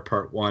Eridar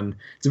Part 1.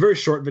 It's a very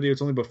short video.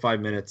 It's only about 5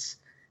 minutes.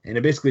 And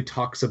it basically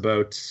talks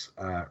about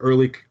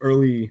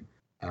early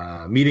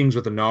meetings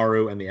with the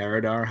Naru and the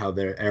Eridar, how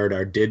the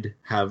Eridar did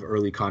have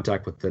early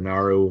contact with the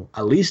Naru,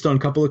 at least on a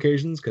couple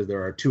occasions, because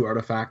there are 2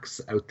 artifacts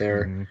out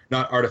there. Mm-hmm.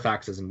 Not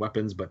artifacts as in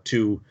weapons, but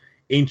 2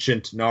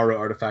 ancient Naru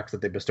artifacts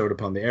that they bestowed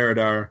upon the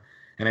Eridar.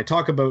 And I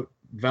talk about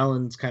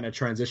Valen's kind of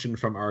transition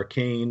from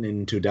arcane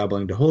into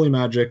dabbling to holy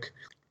magic,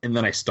 and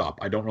then I stop.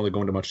 I don't really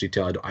go into much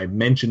detail. I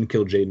mentioned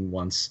Kil'jaeden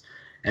once,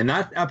 and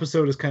that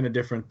episode is kind of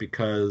different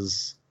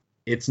because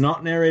it's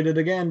not narrated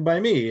again by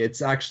me.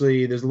 It's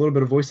actually, there's a little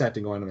bit of voice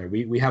acting going on there.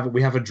 We have a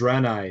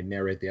Draenei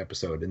narrate the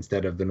episode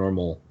instead of the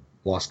normal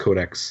Lost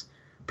Codex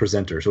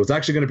presenter. So it's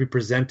actually going to be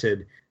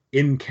presented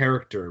in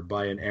character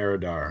by an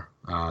Eridar.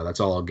 That's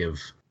all I'll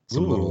give.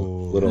 Some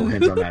little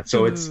hints on that.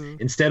 So it's,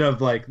 instead of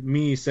like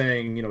me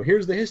saying,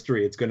 here's the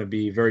history, it's going to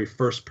be very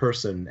first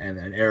person and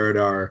an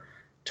Eridar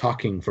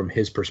talking from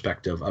his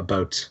perspective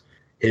about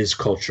his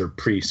culture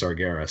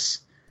pre-Sargeras.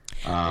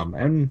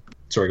 And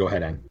sorry, go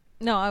ahead, Anne.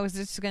 No, I was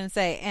just going to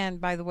say, and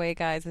by the way,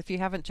 guys, if you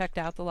haven't checked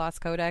out the Lost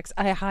Codex,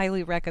 I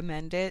highly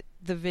recommend it.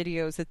 The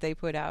videos that they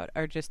put out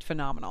are just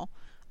phenomenal.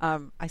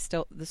 The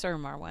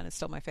Suramar one is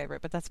still my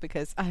favorite, but that's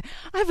because I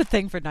have a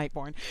thing for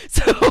Nightborn.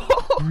 So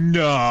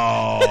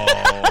no,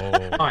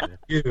 not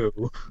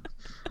you.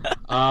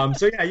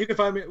 So yeah, you can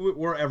find me.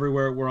 We're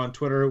everywhere. We're on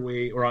Twitter.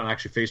 We're on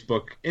actually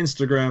Facebook,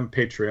 Instagram,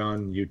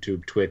 Patreon,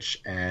 YouTube,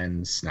 Twitch,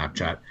 and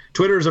Snapchat.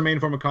 Twitter is our main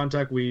form of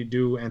contact. We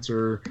do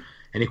answer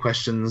any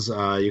questions.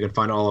 You can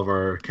find all of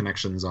our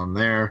connections on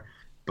there.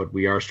 but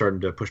we are starting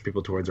to push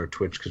people towards our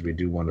Twitch because we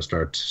do want to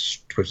start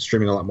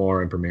streaming a lot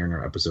more and premiering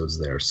our episodes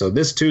there. So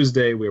this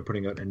Tuesday, we are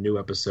putting out a new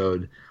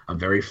episode, a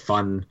very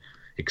fun,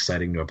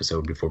 exciting new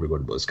episode before we go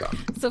to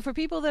BlizzCon. So for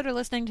people that are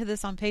listening to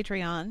this on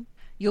Patreon,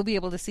 you'll be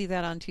able to see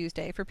that on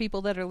Tuesday. For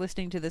people that are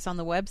listening to this on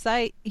the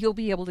website, you'll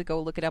be able to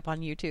go look it up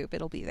on YouTube.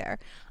 It'll be there.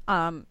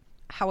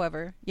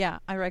 However, yeah,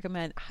 I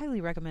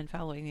highly recommend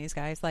following these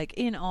guys, like,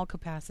 in all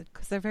capacity,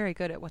 because they're very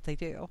good at what they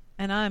do.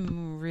 And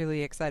I'm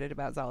really excited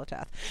about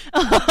Zoloteth.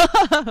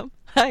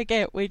 I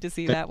can't wait to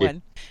see that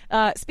one.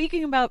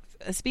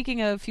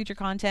 Speaking of future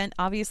content,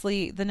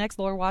 obviously the next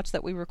Lore Watch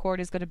that we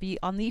record is going to be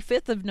on the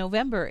 5th of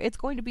November. It's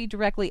going to be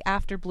directly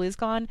after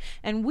BlizzCon,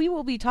 and we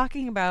will be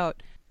talking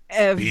about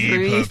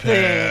everything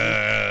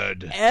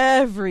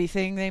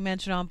they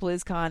mention on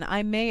BlizzCon.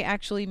 I may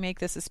actually make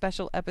this a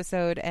special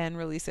episode and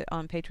release it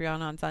on Patreon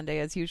on Sunday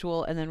as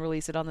usual, and then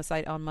release it on the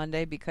site on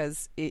Monday,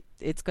 because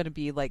it's going to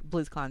be like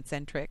BlizzCon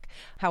centric.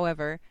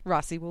 However,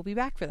 Rossi will be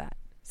back for that,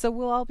 so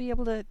we'll all be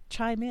able to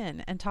chime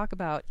in and talk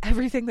about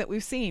everything that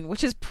we've seen,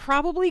 which is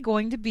probably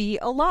going to be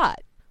a lot.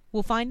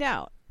 We'll find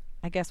out.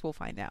 I guess we'll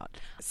find out.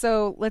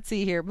 So let's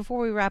see here. Before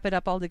we wrap it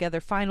up all together,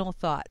 final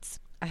thoughts.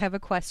 I have a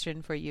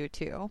question for you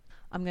two.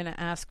 I'm going to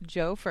ask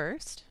Joe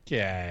first.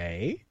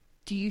 Okay.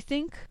 Do you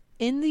think,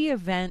 in the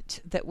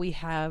event that we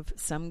have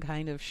some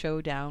kind of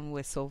showdown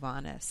with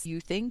Sylvanas,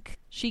 you think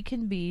she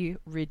can be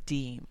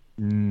redeemed?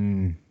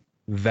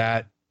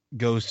 That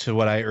goes to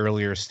what I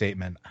earlier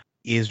statement.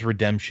 Is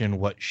redemption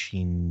what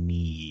she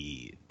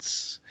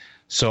needs?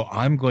 So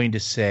I'm going to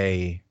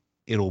say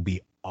it'll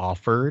be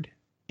offered,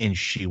 and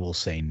she will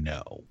say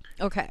no.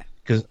 Okay.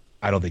 Because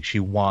I don't think she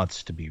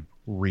wants to be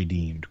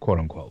redeemed, quote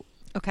unquote.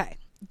 Okay.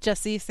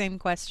 Jesse, same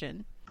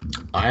question.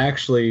 I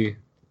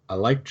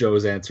like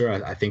Joe's answer.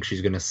 I think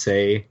she's going to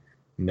say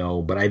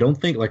no, but I don't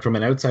think, like, from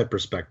an outside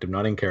perspective,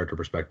 not in character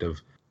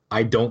perspective,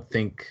 I don't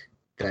think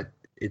that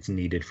it's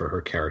needed for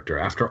her character.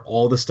 After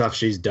all the stuff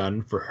she's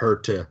done, for her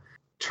to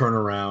turn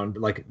around,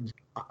 like,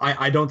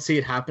 I don't see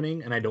it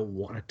happening, and I don't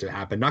want it to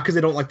happen. Not because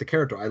I don't like the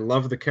character. I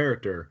love the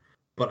character,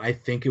 but I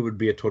think it would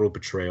be a total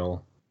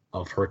betrayal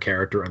of her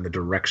character and the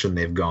direction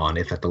they've gone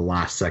if at the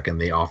last second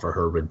they offer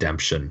her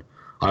redemption.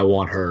 I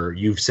want her.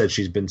 You've said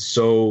she's been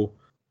so...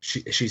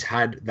 She's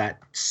had that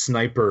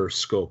sniper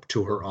scope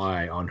to her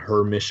eye on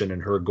her mission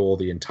and her goal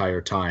the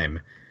entire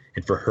time.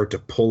 And for her to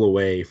pull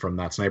away from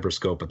that sniper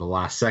scope at the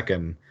last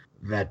second,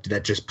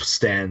 that just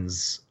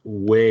stands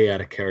way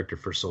out of character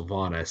for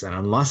Sylvanas. And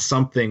unless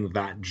something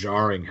that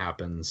jarring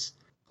happens,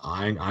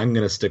 I'm going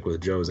to stick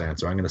with Joe's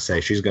answer. I'm going to say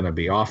she's going to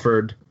be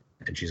offered,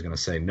 and she's going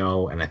to say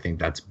no. And I think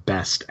that's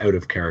best out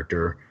of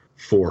character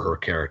for her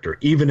character.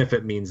 Even if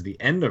it means the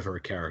end of her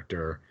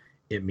character,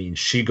 it means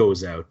she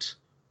goes out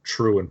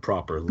true and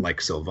proper like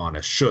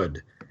Sylvanas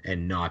should,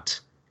 and not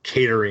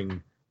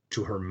catering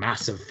to her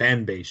massive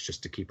fan base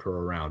just to keep her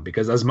around.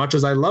 Because as much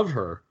as I love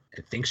her,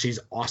 I think she's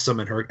awesome,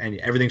 and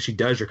everything she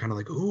does, you're kind of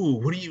like, ooh,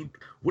 what are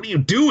you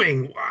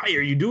doing? Why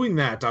are you doing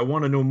that? I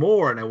want to know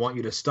more, and I want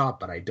you to stop,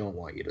 but I don't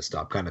want you to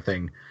stop, kind of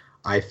thing.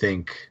 I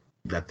think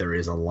that there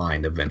is a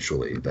line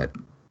eventually that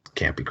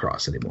can't be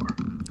crossed anymore.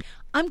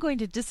 I'm going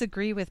to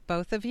disagree with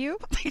both of you.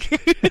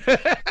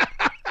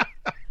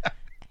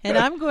 And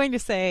I'm going to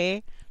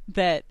say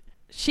that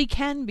she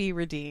can be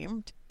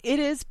redeemed. It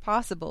is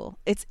possible.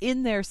 It's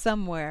in there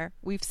somewhere.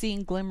 We've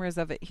seen glimmers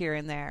of it here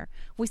and there.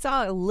 We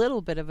saw a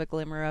little bit of a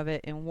glimmer of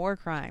it in War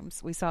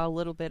Crimes. We saw a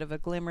little bit of a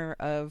glimmer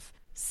of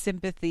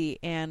sympathy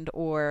and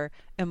or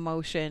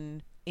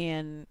emotion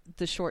in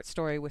the short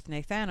story with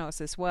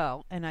Nathanos as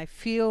well. And I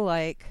feel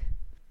like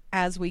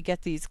as we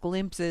get these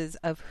glimpses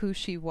of who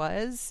she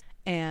was,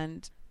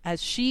 and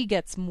as she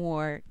gets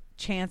more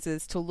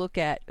chances to look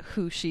at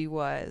who she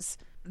was,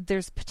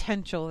 there's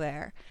potential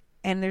there.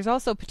 And there's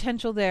also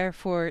potential there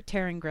for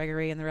Taryn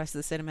Gregory and the rest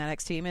of the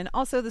cinematics team, and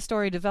also the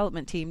story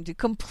development team, to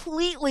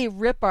completely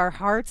rip our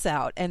hearts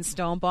out and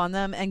stomp on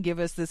them and give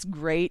us this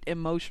great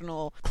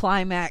emotional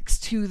climax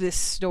to this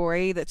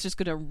story that's just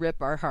going to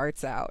rip our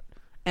hearts out.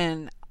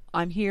 And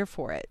I'm here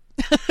for it.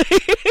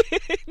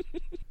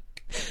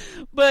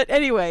 But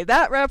anyway,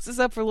 that wraps us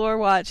up for Lore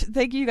Watch.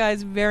 Thank you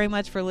guys very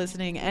much for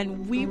listening,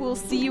 and we will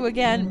see you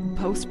again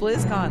post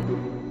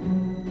BlizzCon.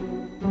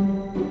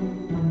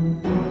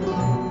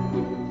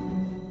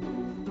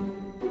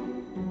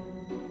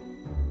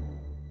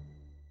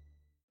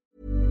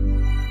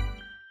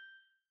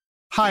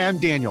 Hi, I'm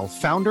Daniel,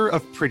 founder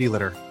of Pretty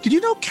Litter. Did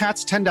you know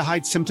cats tend to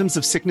hide symptoms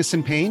of sickness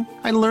and pain?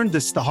 I learned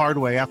this the hard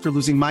way after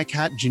losing my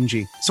cat,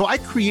 Gingy. So I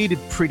created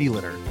Pretty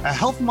Litter, a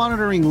health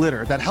monitoring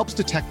litter that helps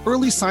detect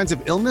early signs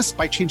of illness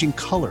by changing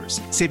colors,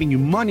 saving you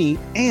money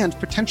and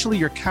potentially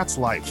your cat's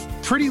life.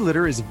 Pretty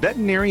Litter is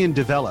veterinarian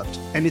developed,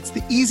 and it's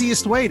the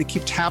easiest way to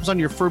keep tabs on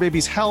your fur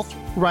baby's health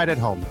right at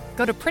home.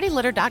 Go to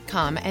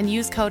prettylitter.com and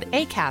use code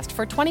ACAST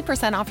for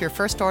 20% off your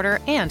first order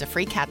and a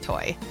free cat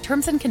toy.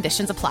 Terms and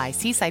conditions apply.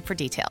 See site for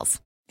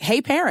details. Hey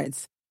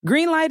parents,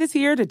 Greenlight is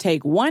here to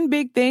take one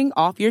big thing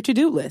off your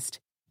to-do list,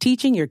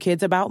 teaching your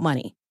kids about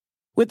money.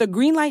 With a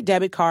Greenlight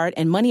debit card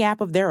and money app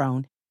of their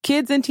own, kids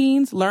Kids and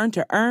teens learn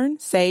to earn,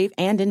 save,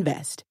 and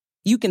invest.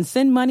 You can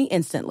send money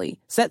instantly,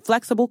 set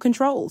flexible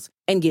controls,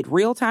 and get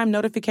real-time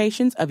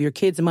notifications of your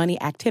kids' money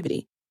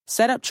activity.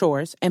 Set up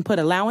chores and put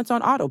allowance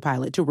on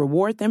autopilot to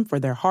reward them for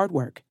their hard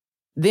work.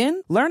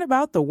 Then learn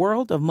about the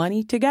world of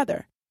money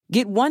together.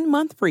 Get 1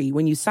 month free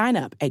when you sign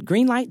up at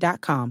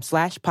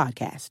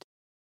greenlight.com/podcast.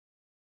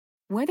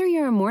 Whether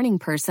you're a morning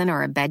person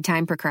or a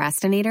bedtime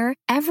procrastinator,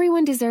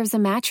 everyone deserves a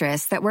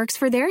mattress that works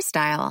for their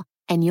style.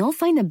 And you'll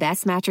find the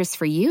best mattress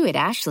for you at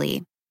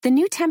Ashley. The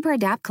new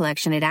Temper-Adapt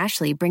collection at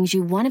Ashley brings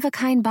you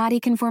one-of-a-kind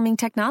body-conforming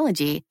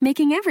technology,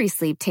 making every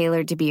sleep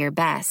tailored to be your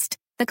best.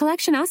 The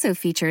collection also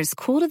features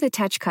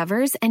cool-to-the-touch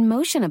covers and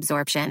motion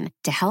absorption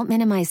to help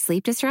minimize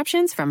sleep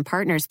disruptions from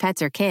partners,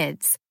 pets, or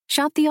kids.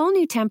 Shop the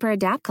all-new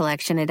Temper-Adapt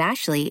collection at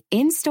Ashley,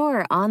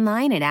 in-store or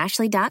online at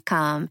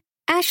ashley.com.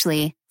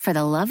 Ashley, for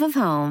the love of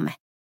home.